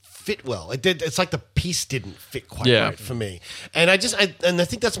didn't fit well. It's like the piece didn't fit quite right for me. And I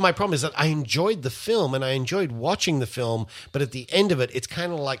think that's my problem is that I enjoyed the film and I enjoyed watching the film, but at the end of it, it's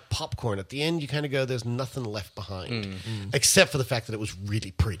kind of like popcorn. At the end, you kind of go, there's nothing left behind, except for the fact that it was really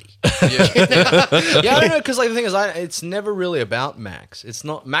pretty. I don't know, because like the thing is, it's never really about Max. It's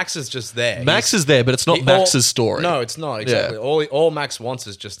not. Max is just there. Max is there, but it's not Max's story. No, it's not exactly. All Max wants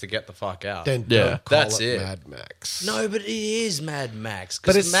is just to get the fuck out. Then don't call that's it it. Mad Max. No, but it is Mad Max.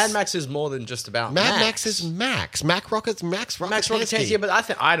 Because Mad Max is more than just about Mad Max is Max. Max Rockets. Max Rockets. Yeah, but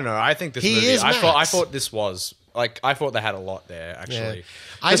I don't know. I think this movie. I thought this was like. I thought they had a lot there actually.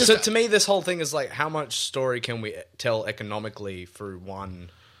 Yeah. To me, this whole thing is like, how much story can we tell economically through one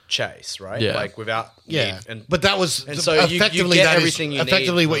chase, right? Yeah. Like without but that was so effectively you get that everything is you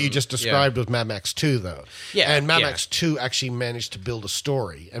effectively need what from- you just described with Mad Max 2 though. Yeah, and Mad yeah. Max 2 actually managed to build a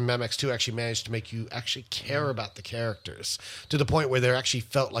story, and Mad Max 2 actually managed to make you actually care about the characters to the point where they actually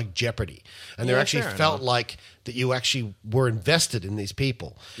felt like Jeopardy, and they actually fair felt enough. like that you actually were invested in these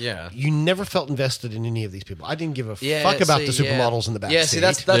people. Yeah. You never felt invested in any of these people. I didn't give a fuck about the supermodels in the back Yeah, seat. see,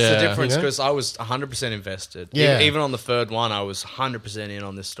 that's the difference, You know? because I was 100% invested. Yeah. Even on the third one, I was 100% in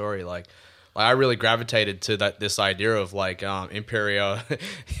on this story. Like I really gravitated to this idea of like Imperia.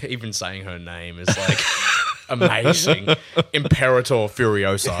 Even saying her name is like amazing. Imperator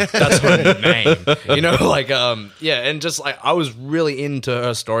Furiosa. That's her name. You know, like and just like I was really into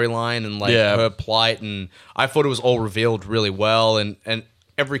her storyline and like her plight, and I thought it was all revealed really well, and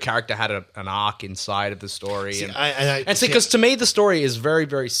every character had an arc inside of the story. See, and because to me the story is very,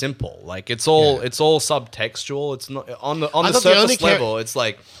 very simple. Like it's all subtextual. It's not on the surface level. It's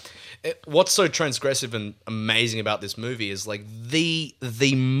like what's so transgressive and amazing about this movie is like the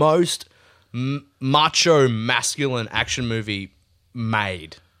most macho masculine action movie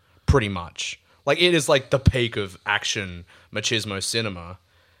made, pretty much. Like it is like the peak of action machismo cinema.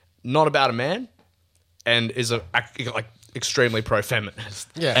 Not about a man, and is like extremely pro-feminist.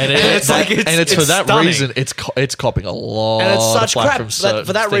 Yeah, and it's for that stunning. reason it's copping a lot. And it's such of flack crap from for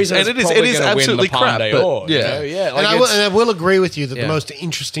certain that reason. things. And it is absolutely crap. But yeah. And I will agree with you that the most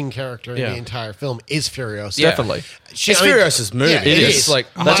interesting character in the entire film is Furiosa. Definitely. It's Furiosa's movie. Yeah, it is.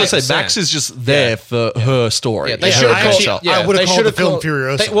 Like that's what I say. Max is just there for her story. Yeah, they should have called. I would have called the film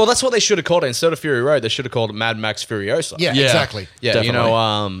Furiosa. Well, that's what they should have called it. Instead of Fury Road, they should have called it Mad Max Furiosa. Yeah, exactly. Yeah, definitely. you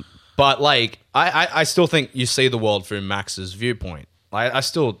know. But like, I still think you see the world through Max's viewpoint. I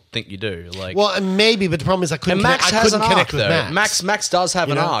still think you do. Like, well, maybe, but the problem is I couldn't connect with Max. Max does have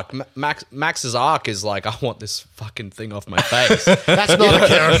an arc. Max's arc is like, I want this fucking thing off my face. That's not a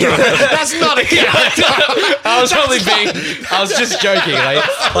character. That's not a character. I was just joking. Like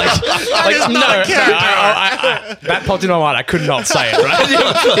that popped in my mind. I could not say it. Right?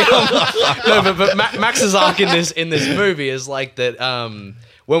 No, but Max's arc in this movie is like that.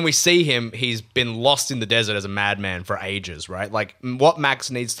 When we see him, he's been lost in the desert as a madman for ages, right? Like, what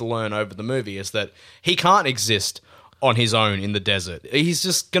Max needs to learn over the movie is that he can't exist on his own in the desert. He's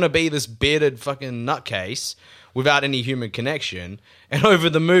just going to be this bearded fucking nutcase without any human connection. And over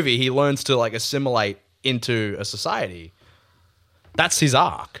the movie, he learns to like assimilate into a society. That's his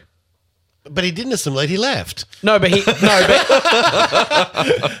arc. But he didn't assimilate. He left. He didn't He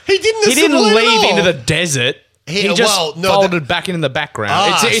didn't. He didn't assimilate at leave all. into the desert. He just folded back into the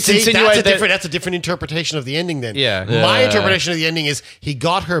background. It's insinuated that's a different interpretation of the ending. Then, Yeah. My interpretation of the ending is he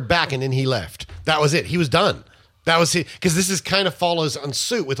got her back and then he left. That was it. He was done. That was it. Because this is kind of follows on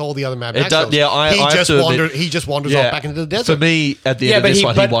suit with all the other Mad Max films. Yeah, I have to admit, he just wanders off back into the desert. For me, at the end of this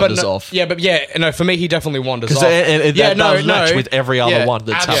one, he wanders off. Yeah, but for me, he definitely wanders off. That does match with every other one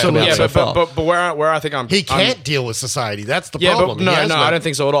that's happened out so far. But where I think he can't deal with society. That's the Yeah, problem. but I don't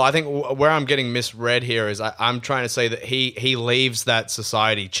think so at all. I think where I'm getting misread here is I'm trying to say that he leaves that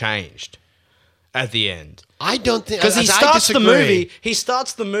society changed at the end. I don't think because he starts the movie. He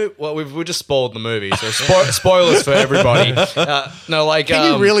starts the movie. Well, we just spoiled the movie, so spoilers for everybody. No, like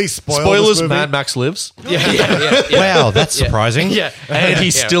can you really spoil spoilers? This movie? Mad Max lives. Yeah. Wow, that's surprising. Yeah, and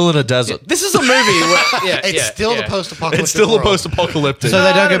he's still in a desert. This is a movie. Where, it's still the post-apocalyptic. It's still world. the post-apocalyptic. So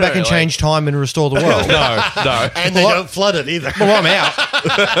they don't go back and change time and restore the world. No, and they don't flood it either. Well, I'm out.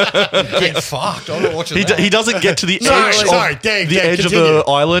 Get fucked. I'm not watching that. He doesn't get to the edge of the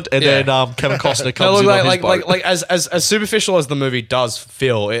island, and then Kevin Costner comes in on his boat. Like as superficial as the movie does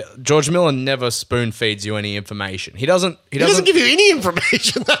feel, George Miller never spoon feeds you any information. He doesn't give you any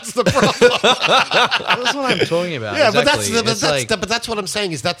information. That's the problem. That's what I'm talking about. Yeah, exactly. but that's what I'm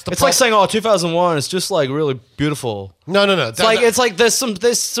saying is that's the. It's like saying, 2001. It's just like really beautiful. No. It's like there's some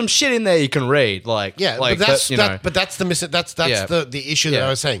shit in there you can read. Like but that's the issue that I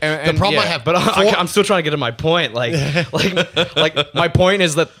was saying. The problem I have, but I'm still trying to get to my point. Like my point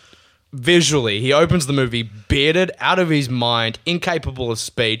is that. Visually, he opens the movie bearded, out of his mind, incapable of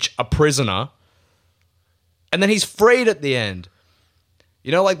speech, a prisoner, and then he's freed at the end.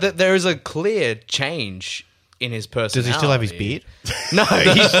 You know, like there is a clear change in his personality. Does he still have his beard? No,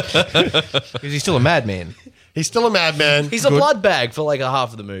 Is he still a madman? He's still a madman. He's a blood bag for like a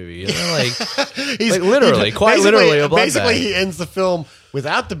half of the movie. You know? He's literally, quite literally a blood bag. Basically, he ends the film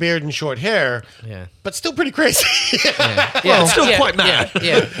without the beard and short hair, but still pretty crazy. Well, still quite mad.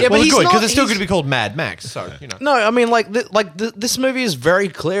 Yeah, well, but good because it's still going to be called Mad Max. So you know. No, I mean this movie is very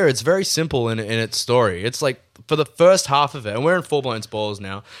clear. It's very simple in its story. It's like for the first half of it, and we're in full-blown spoilers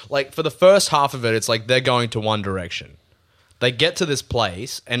now. Like for the first half of it, it's like they're going to one direction. They get to this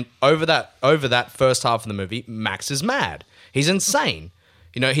place, and over that first half of the movie, Max is mad. He's insane.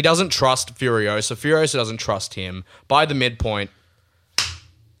 You know, he doesn't trust Furiosa. Furiosa doesn't trust him. By the midpoint,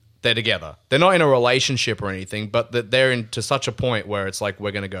 they're together. They're not in a relationship or anything, but they're into such a point where it's like, we're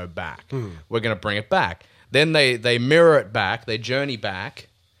going to go back. We're going to bring it back. Then they mirror it back. They journey back,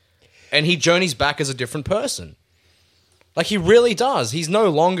 and he journeys back as a different person. Like, he really does. He's no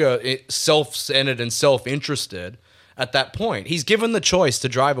longer self-centered and self-interested. At that point, he's given the choice to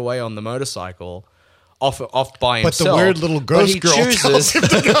drive away on the motorcycle off by himself. But the weird little ghost girl tells him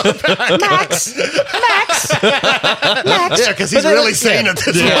to go back. Max. Yeah, because he's really sane at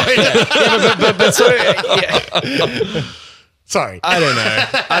this point. Sorry, I don't know.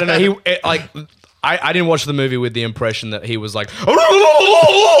 I didn't watch the movie with the impression that he was like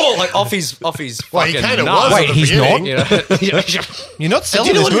off his Well, he fucking kind of nuts. was. Wait, he's not? You know? You're not Do selling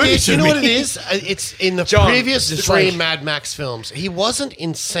you know this what it movie is? to You know me. what it is? It's in the John, previous just three like- Mad Max films. He wasn't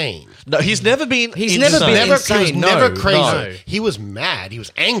insane. No, he's never been. He's insane. never been He was insane. never No, crazy. no. He was mad. He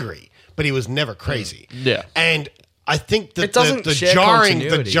was angry, but he was never crazy. Yeah. And I think that It doesn't the share jarring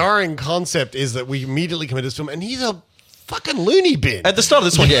continuity. concept is that we immediately come into this film, and he's a fucking loony bin. At the start of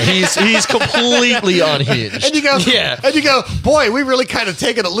this one, he's completely unhinged. And you go, boy, we really kind of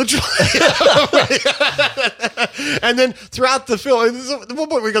taken it literally. And then throughout the film, at one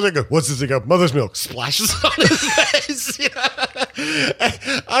point we go, what's this? He go, mother's milk, splashes on his face.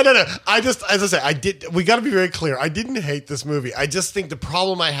 I don't know. As I say, we got to be very clear. I didn't hate this movie. I just think the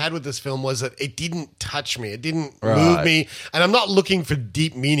problem I had with this film was that it didn't touch me. It didn't move me. And I'm not looking for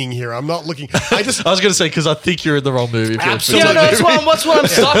deep meaning here. I'm not looking. I was going to say, because I think you're in the wrong movie. Absolutely. Yeah, no, that's what I'm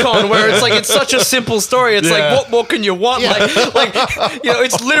stuck on. Where it's like it's such a simple story. It's like what more can you want? Yeah. Like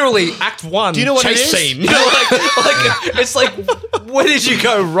it's literally Act 1. Do you know what chase it is? scene? You know, like it's like where did you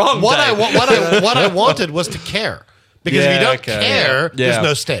go wrong? What Dave? what I wanted was to care. Because if you don't care, there's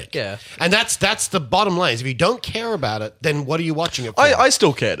no stake. Yeah. And that's the bottom line. Is if you don't care about it, then what are you watching it for? I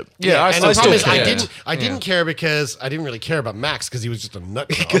still cared. Yeah, and the problem is cared. I didn't care because I didn't really care about Max because he was just a nut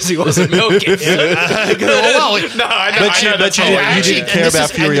job. Because he wasn't milking. But you didn't care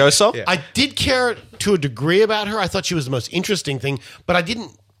about Furiosa? I did care to a degree about her. I thought she was the most interesting thing, but I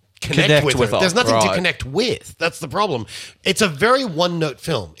didn't connect with her. There's nothing to Right. connect with. That's the problem. It's a very one-note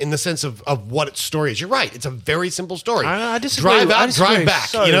film in the sense of what its story is. You're right. It's a very simple story. I disagree. Drive I out, disagree drive back.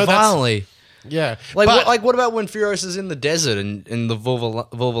 so You know, that's, violently. yeah. Like, But- what about when Furious is in the desert and in the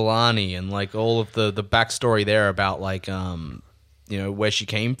Vulvalani and like all of the backstory there about like where she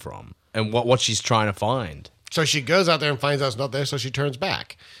came from and what she's trying to find. So she goes out there and finds out it's not there, so she turns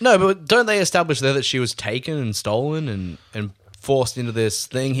back. No, but don't they establish there that she was taken and stolen and forced into this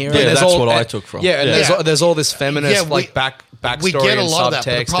thing here? Yeah, And there's that's what I took from. Yeah, and Yeah. there's all this feminist Yeah, we- backstory. we get a and lot of that,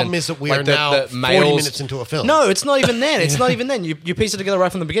 but the subtext problem and, is that we like, are now 40 minutes into a film. No, it's not even then. It's not even then. You piece it together right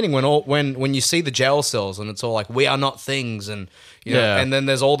from the beginning when you see the jail cells and it's all like we are not things and you know, Yeah. and then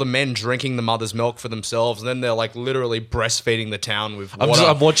there's all the men drinking the mother's milk for themselves and then they're like literally breastfeeding the town with water.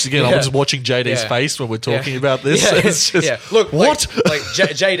 I'm watching again. Yeah. I'm just watching JD's Yeah. face when we're talking Yeah. about this. Yeah. It's just Yeah. Look, what? Like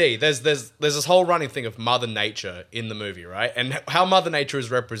JD, there's this whole running thing of Mother Nature in the movie, right? And how Mother Nature is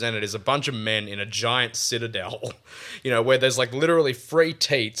represented is a bunch of men in a giant citadel, where there's like literally 3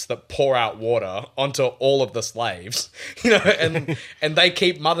 teats that pour out water onto all of the slaves, and they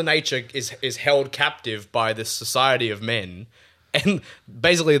keep Mother Nature is held captive by this society of men. And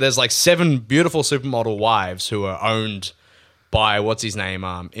basically, there's like 7 beautiful supermodel wives who are owned by what's his name,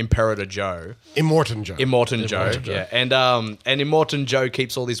 Imperator Joe, Immortan Joe. Immortan Joe, yeah, and Immortan Joe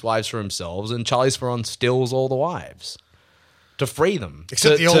keeps all these wives for himself, and Charlize Theron steals all the wives to free them.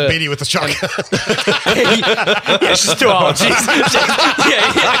 Except the old biddy with the shotgun. Yeah, she's too old.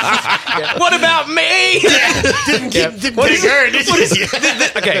 Yeah. What about me? Didn't pick her, did you?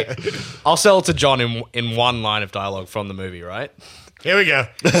 Okay, I'll sell it to John in one line of dialogue from the movie, right? Here we go.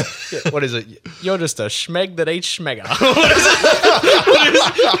 What is it? You're just a schmeg that eats schmegger.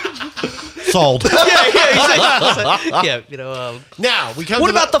 Sold. Yeah, exactly. Now, we come What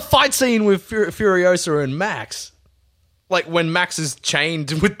to about the fight scene with Furiosa and Max? Like when Max is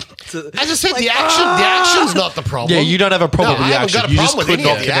chained with. As I said, the action's not the problem. Yeah, you don't have a problem with the I haven't action. got a You problem just with could any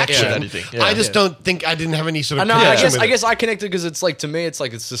not of the connect with action. anything. Yeah. I just don't think I didn't have any sort of No, connection with I it. guess I connected because it's like to me, it's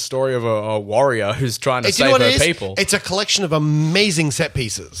the story of a warrior who's trying to Do you know save what her it is? people. It's a collection of amazing set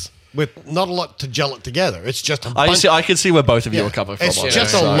pieces with not a lot to gel it together. It's just a bunch. I can see where both of you are coming from. It's on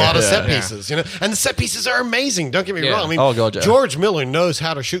just this. a lot of Yeah. set pieces, and the set pieces are amazing. Don't get me Yeah. wrong. I mean, Oh, God, yeah. George Miller knows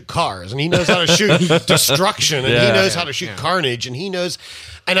how to shoot cars, and he knows how to shoot destruction, and he Yeah. knows how to shoot carnage, and he knows.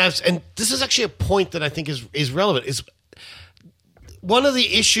 And this is actually a point that I think is relevant. Is one of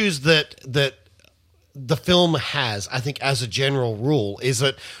the issues that the film has, I think, as a general rule, is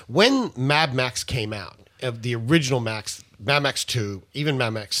that when Mad Max came out, of the original Mad Max 2, even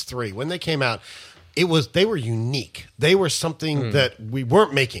Mad Max 3, when they came out, they were unique. They were something that we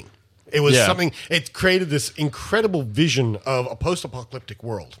weren't making. It was something, it created this incredible vision of a post-apocalyptic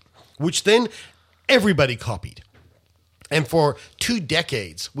world, which then everybody copied. And for 2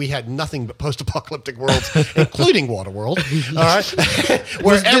 decades, we had nothing but post-apocalyptic worlds, including Waterworld. All right,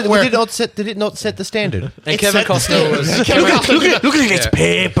 Did it not set the standard? And Kevin Costner was look at its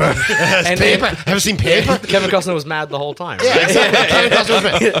paper. and Paper. Have you seen paper? Kevin Costner was mad the whole time. Right? Yeah, exactly. Kevin Costner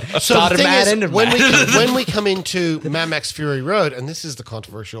was mad. So Started the thing mad, is, ended when mad. we come into Mad Max Fury Road, and this is the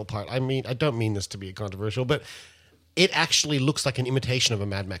controversial part. I mean, I don't mean this to be controversial, but it actually looks like an imitation of a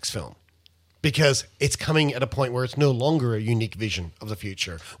Mad Max film. Because it's coming at a point where it's no longer a unique vision of the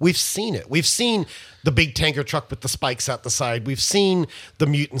future. We've seen it. We've seen the big tanker truck with the spikes out the side. We've seen the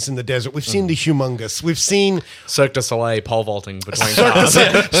mutants in the desert. We've seen the humongous. We've seen Cirque du Soleil pole vaulting between Cirque cars. du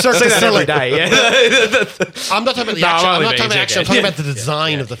Say that Soleil. every day. Yeah. I'm not talking about the No, action. I'm I'm only not talking being about action. I'm JK. talking about the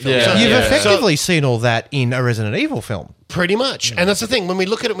design of the film. Yeah. So- You've Yeah. effectively seen all that in a Resident Evil film. Pretty much. And that's the thing. When we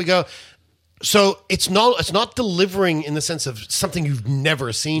look at it, we go, so it's not delivering in the sense of something you've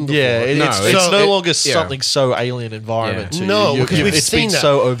never seen before. Yeah, it's no longer something so alien environment to no, you. because we've it's seen been that.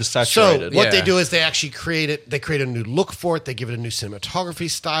 so oversaturated. So what they do is they actually create it. They create a new look for it. They give it a new cinematography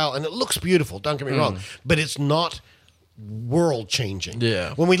style, and it looks beautiful. Don't get me wrong, but it's not world changing.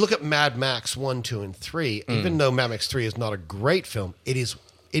 Yeah. When we look at Mad Max 1, 2, and 3, even though Mad Max 3 is not a great film, it is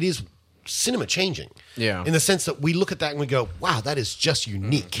cinema changing. Yeah. In the sense that we look at that and we go, wow, that is just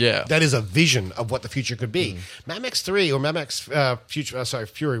unique. Yeah. That is a vision of what the future could be. Mad Max 3 or Mad Max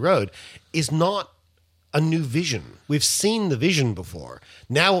Fury Road is not a new vision. We've seen the vision before.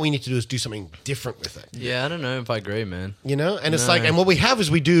 Now what we need to do is do something different with it. Yeah, I don't know if I agree, man. You know? And it's like, and what we have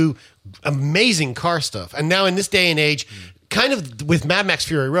is we do amazing car stuff. And now in this day and age, kind of with Mad Max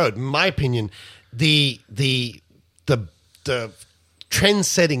Fury Road, in my opinion, the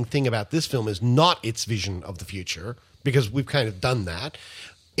trend-setting thing about this film is not its vision of the future, because we've kind of done that.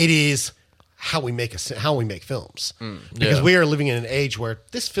 It is how we make films. Because we are living in an age where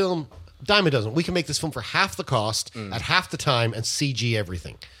this film, dime a dozen, we can make this film for half the cost, at half the time, and CG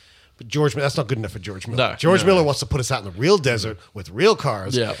everything. But that's not good enough for George Miller. No. George Miller wants to put us out in the real desert with real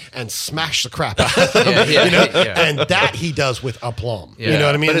cars and smash the crap out of them. And that he does with aplomb. You know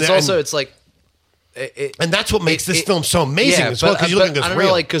what I mean? But it's also, it's like... and that's what makes this film so amazing as well, because you look at it I don't real.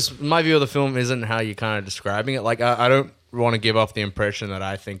 know, like, because my view of the film isn't how you're kind of describing it. Like, I don't want to give off the impression that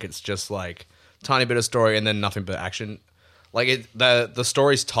I think it's just like tiny bit of story and then nothing but action. Like, the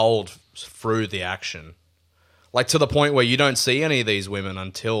story's told through the action, like to the point where you don't see any of these women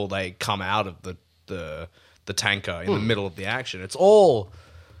until they come out of the tanker in the middle of the action. It's all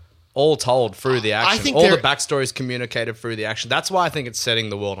told through the action. I think all the backstory is communicated through the action. That's why I think it's setting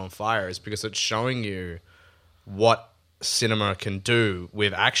the world on fire, is because it's showing you what cinema can do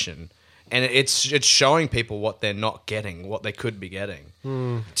with action. And it's showing people what they're not getting, what they could be getting.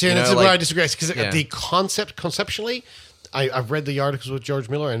 See, and that's where I disagree, because the conceptually, I've read the articles with George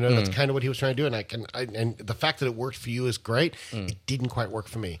Miller. I know that's kind of what he was trying to do, and the fact that it worked for you is great. It didn't quite work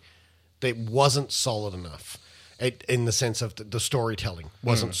for me. It wasn't solid enough, in the sense of the storytelling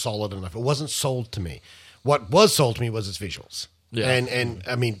wasn't solid enough. It wasn't sold to me. What was sold to me was its visuals. Yeah. And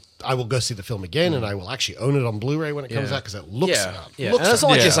I mean, I will go see the film again, and I will actually own it on Blu-ray when it comes out, because it looks and it's not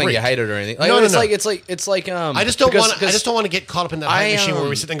like you're saying you hate it or anything. Like, no. It's like I just don't want to get caught up in that hype machine where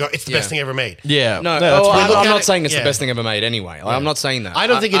we sit there and go, it's the best thing ever made. Yeah. No, I'm not saying it's the best thing ever made anyway. Like, I'm not saying that. I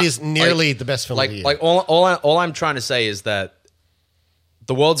don't think it is nearly the best film of the year. Like all I'm trying to say is that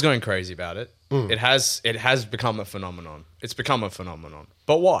the world's going crazy about it. It has become a phenomenon. It's become a phenomenon.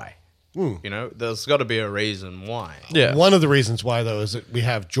 But why? You know, there's got to be a reason why. Yeah. One of the reasons why, though, is that we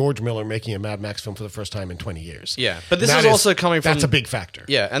have George Miller making a Mad Max film for the first time in 20 years. Yeah, but this is also coming from... That's a big factor.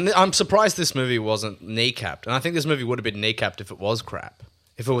 Yeah, and I'm surprised this movie wasn't kneecapped. And I think this movie would have been kneecapped if it was crap.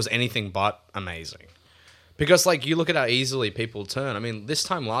 If it was anything but amazing. Because, like, you look at how easily people turn. I mean, this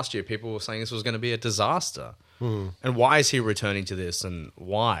time last year, people were saying this was going to be a disaster. And why is he returning to this, and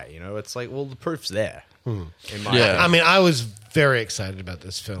why? You know, it's like, well, the proof's there. I mean, I was very excited about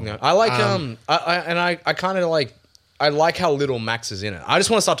this film. I like I kind of like, I like how little Max is in it. I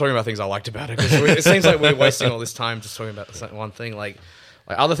just want to start talking about things I liked about it, because it seems like we're wasting all this time just talking about the one thing. Like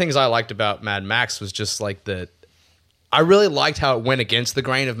other things I liked about Mad Max was just like that. I really liked how it went against the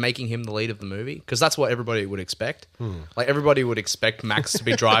grain of making him the lead of the movie, because that's what everybody would expect. Like, everybody would expect Max to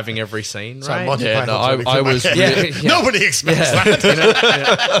be driving every scene, right? I was... Nobody expects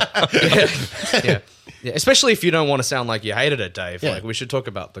that. Yeah, especially if you don't want to sound like you hated it, Dave. Like, we should talk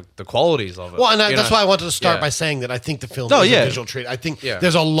about the qualities of it. Well, and that's why I wanted to start by saying that I think the film is a visual treat. I think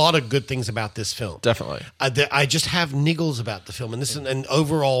there's a lot of good things about this film. Definitely. I just have niggles about the film. And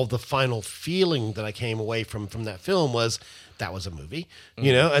overall, the final feeling that I came away from that film was, that was a movie.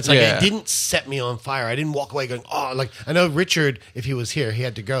 You know? It's like, it didn't set me on fire. I didn't walk away going, oh, like, I know Richard, if he was here, he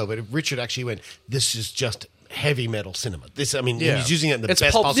had to go. But if Richard actually went, this is just heavy metal cinema. This, I mean, he's using it in the best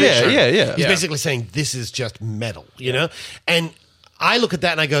possible term. He's basically saying this is just metal, you know? And I look at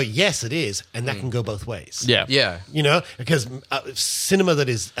that and I go, yes, it is. And that can go both ways. Yeah. You know? Because cinema that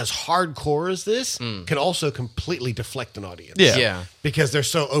is as hardcore as this can also completely deflect an audience. Yeah. Because they're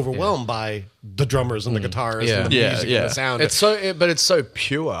so overwhelmed by the drummers and the guitars and the music and the sound. But it's so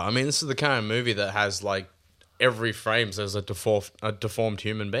pure. I mean, this is the kind of movie that has, like, every frame says a deformed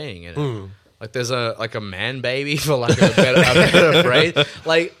human being in it. Like, there's a man baby, for lack of a better phrase.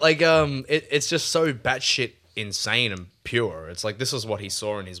 It's just so batshit insane and pure. It's like, this is what he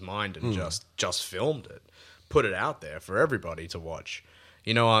saw in his mind and just filmed it, put it out there for everybody to watch.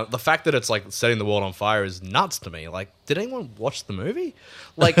 You know, the fact that it's like setting the world on fire is nuts to me. Like, did anyone watch the movie?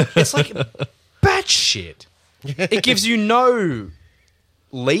 Like, it's like batshit. It gives you no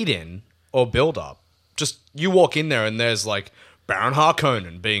lead in or build up. Just you walk in there and there's like Baron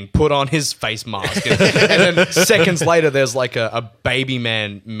Harkonnen being put on his face mask, and then seconds later there's like a baby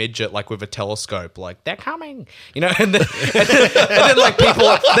man midget like with a telescope, like, they're coming, you know, and then like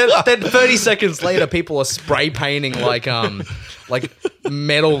people then 30 seconds later people are spray painting like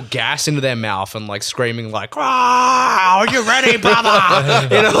metal gas into their mouth and like screaming like, "Ah, are you ready,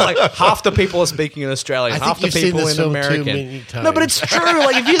 brother?" You know, like half the people are speaking in Australian, half the people in American. No, but it's true.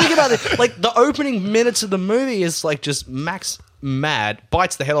 Like, if you think about it, like the opening minutes of the movie is like just Max mad,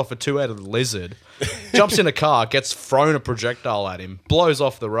 bites the head off a two-headed lizard, jumps in a car, gets thrown a projectile at him, blows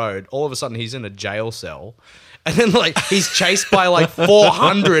off the road. All of a sudden, he's in a jail cell. And then, like, he's chased by, like,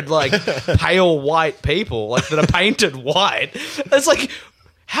 400, like, pale white people, like, that are painted white. It's like,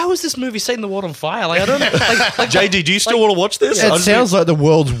 how is this movie setting the world on fire? Like, I don't know. Like, JD, do you still want to watch this? It sounds like the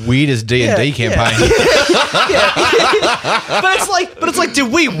world's weirdest D&D campaign. But it's like,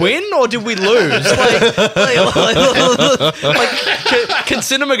 did we win or did we lose? Can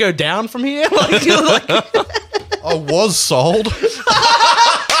cinema go down from here? I was sold.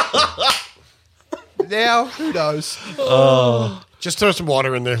 now. Who knows? Just throw some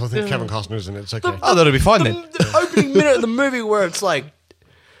water in there. I think Kevin Costner's in it. It's okay. Oh, that'll be fine then. The opening minute of the movie where it's like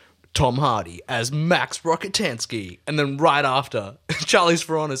Tom Hardy as Max Rokitansky, and then right after Charlize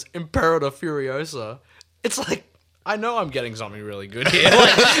Theron as Imperator Furiosa. It's like, I know I'm getting something really good here.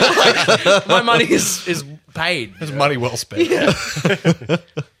 Like, my money is paid. It's money well spent. Yeah.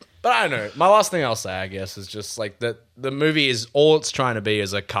 But I don't know. My last thing I'll say, I guess, is just like that the movie is all it's trying to be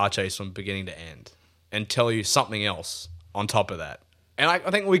is a car chase from beginning to end and tell you something else on top of that. And I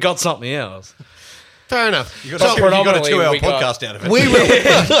think we got something else. Fair enough. You got a 2-hour podcast out of it.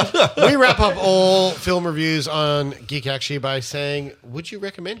 We wrap up all film reviews on Geek Actually by saying, would you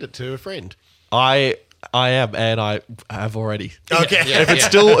recommend it to a friend? I am, and I have already. Okay. If it's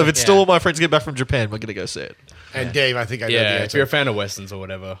still when my friends get back from Japan, we're gonna go see it. And Dave, I think I know the Yeah, answer. if you're a fan of westerns or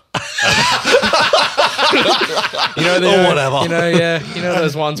whatever. Whatever. You know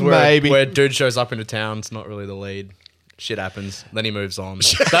those ones where dude shows up into town, it's not really the lead. Shit happens, then he moves on.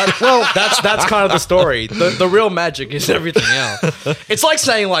 That's kind of the story. The real magic is everything else. It's like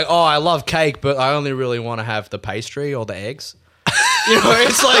saying like, oh, I love cake, but I only really want to have the pastry or the eggs. You know,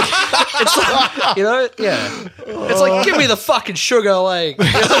 it's like, you know, yeah. It's like, give me the fucking sugar, like.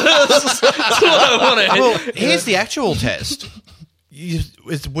 That's what I want to. Well, here's the actual test.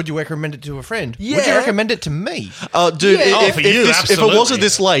 Would you recommend it to a friend? Yeah. Would you recommend it to me? Dude, Yeah. if For it you, wasn't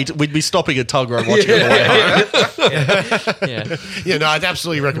this late, we'd be stopping at Tugger and watching it. Yeah, no, I'd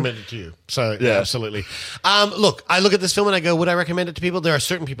absolutely recommend it to you. So, yeah, absolutely. Look, I look at this film and I go, would I recommend it to people? There are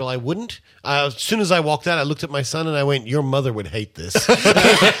certain people I wouldn't. As soon as I walked out, I looked at my son and I went, your mother would hate this.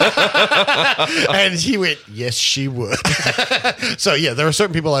 And he went, yes, she would. So, yeah, there are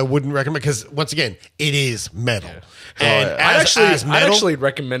certain people I wouldn't recommend because, once again, it is metal. Yeah. And I'd actually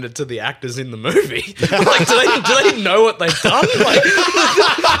recommend it to the actors in the movie. Like, do they know what they've done? Like,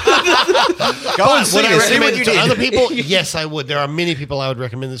 go and see would I it. See recommend what it you to did. other people? Yes, I would. There are many people I would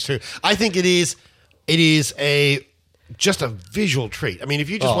recommend this to. I think it is just a visual treat. I mean, if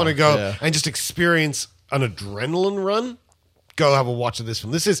you just want to go and just experience an adrenaline run, go have a watch of this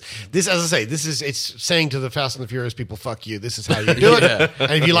film. This, as I say, it's saying to the Fast and the Furious people, fuck you. This is how you do it.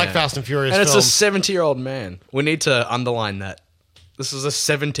 And if you like Fast and Furious and it's films, a 70-year-old man. We need to underline that. This is a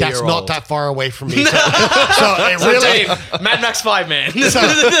 70-year-old. That's not that far away from me. So it really, Dave, Mad Max 5 man.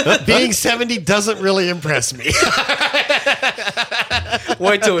 So being 70 doesn't really impress me.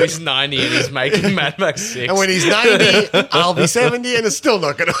 Wait till he's 90 and he's making Mad Max 6. And when he's 90, I'll be 70 and it's still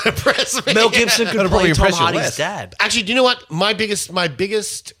not going to impress me. Mel Gibson could play Tom Hardy's dad. Actually, do you know what? My biggest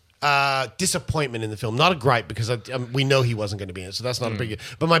disappointment in the film, not a gripe because we know he wasn't going to be in it, so that's not a big.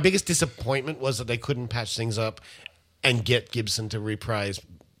 But my biggest disappointment was that they couldn't patch things up and get Gibson to reprise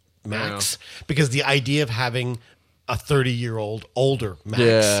Max because the idea of having a 30-year-old older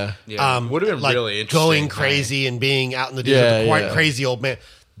Max would have been like really interesting. Going crazy and being out in the desert, quite crazy old man.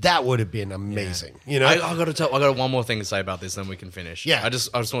 That would have been amazing. You know, I got one more thing to say about this, then we can finish. Yeah. I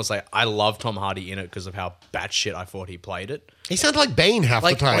just want to say I love Tom Hardy in it because of how batshit I thought he played it. He sounded like Bane half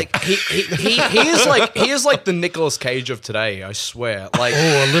the time. Like he is like the Nicolas Cage of today. I swear. Like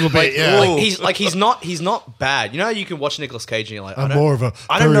a little bit. He's not bad. You know how you can watch Nicolas Cage and you're like, I'm more of a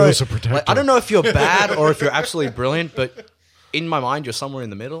I don't know. Furiosa protector. Like, I don't know if you're bad or if you're absolutely brilliant, but in my mind, you're somewhere in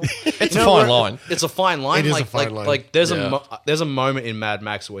the middle. It's a fine line. It's a fine line. It is a fine line. Like there's a moment in Mad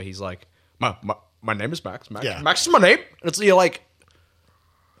Max where he's like, my name is Max. Yeah. Max is my name. And you're like,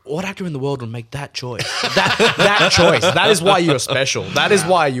 what actor in the world would make that choice? That choice. That is why you are special. That is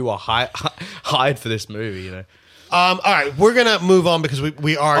why you are hired for this movie. You know. All right, we're gonna move on because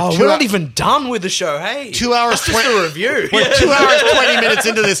we are. Oh, we're not even done with the show. Hey, 2 hours. That's just a review. We're 2 hours 20 minutes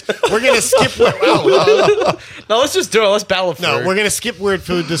into this. We're gonna skip. No, let's just do it. Let's battle food. No, we're gonna skip weird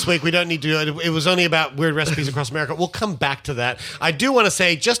food this week. We don't need to. It was only about weird recipes across America. We'll come back to that. I do want to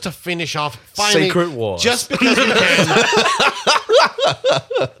say, just to finish off, finally, Secret Wars. Just because we can.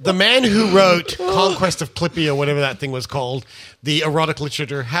 The man who wrote Conquest of Clippy or whatever that thing was called, the erotic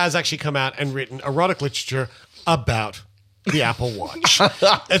literature, has actually come out and written erotic literature about the Apple Watch.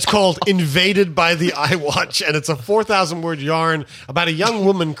 It's called Invaded by the iWatch, and it's a 4,000-word yarn about a young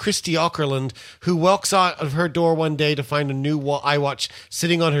woman, Christy Ockerland, who walks out of her door one day to find a new iWatch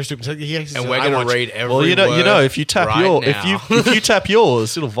sitting on her stoop. And we're going to read every word. Well, you know, if you tap right if you tap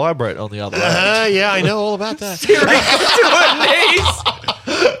yours, it'll vibrate on the other end. Yeah, I know all about that. Siri got to her knees.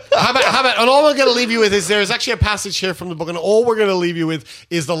 How about, and all we're going to leave you with is there's actually a passage here from the book, and all we're going to leave you with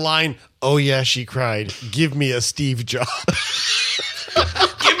is the line, "Oh yeah, she cried. Give me a Steve Jobs."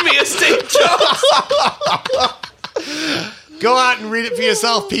 Give me a Steve Jobs. Go out and read it for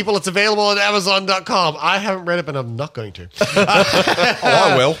yourself, people. It's available on Amazon.com. I haven't read it, but I'm not going to.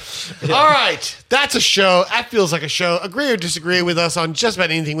 I will. All right. That's a show. That feels like a show. Agree or disagree with us on just about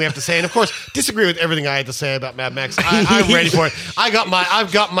anything we have to say. And of course, disagree with everything I had to say about Mad Max. I'm ready for it. I've got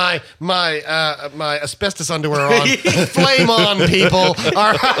my asbestos underwear on. Flame on, people.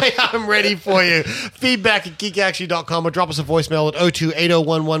 All right. I'm ready for you. Feedback at geekactually.com or drop us a voicemail at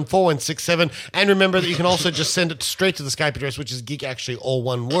 0280114167. And remember that you can also just send it straight to the Skype address, which is geekactually, all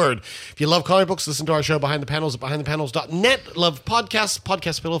one word. If you love comic books, listen to our show Behind the Panels at behindthepanels.net. Love podcasts,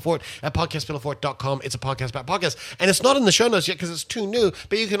 Podcast Pillow Fort at podcastpillowfort.com. It's a podcast about podcasts. And it's not in the show notes yet because it's too new,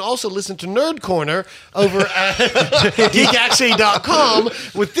 but you can also listen to Nerd Corner over at geekactually.com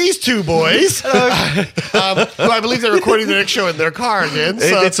with these two boys, who I believe they're recording the next show in their car again.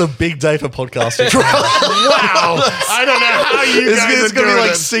 So. It's a big day for podcasting. Wow. I don't know how you guys It's going to be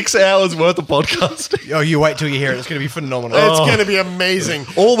like 6 hours worth of podcasting. Oh, you wait till you hear it. It's going to be phenomenal. It's going to be amazing.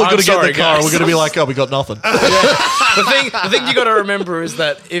 Or we're going to get in the car and we're going to be like, oh, we got nothing. The thing you got to remember is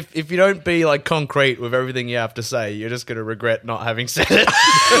that if you don't be like concrete with everything you have to say, you're just going to regret not having said it.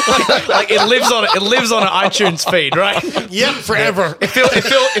 like it lives on an iTunes feed, right? Yep, forever.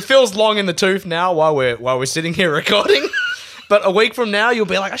 It feels long in the tooth now while we're sitting here recording. But a week from now, you'll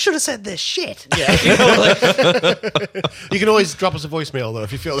be like, I should have said this shit. Yeah. You can always drop us a voicemail, though,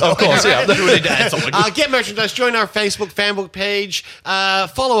 if you feel that. Of course, yeah. Get merchandise. Join our Facebook fanbook page.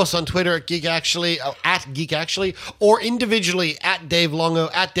 Follow us on Twitter at GeekActually, or individually at Dave Longo,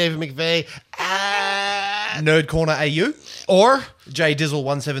 at David McVeigh, at Nerd Corner AU, or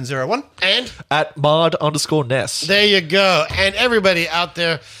JDizzle1701, and at Mard_Ness. There you go. And everybody out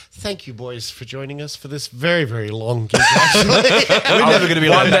there, thank you, boys, for joining us for this very, very long geek. We're never going to be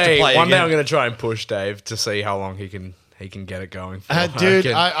one allowed day. to play One day, again. I'm going to try and push Dave to see how long he can get it going for. Dude,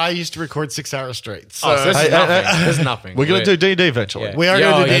 I used to record 6 hours straight. So there's nothing. There's nothing. We're going to do D&D eventually. Yeah. we are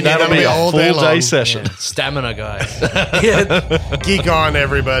going to do D&D. That'll be a all full day long. day session. Stamina, guys. Geek on,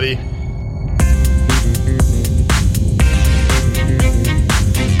 everybody.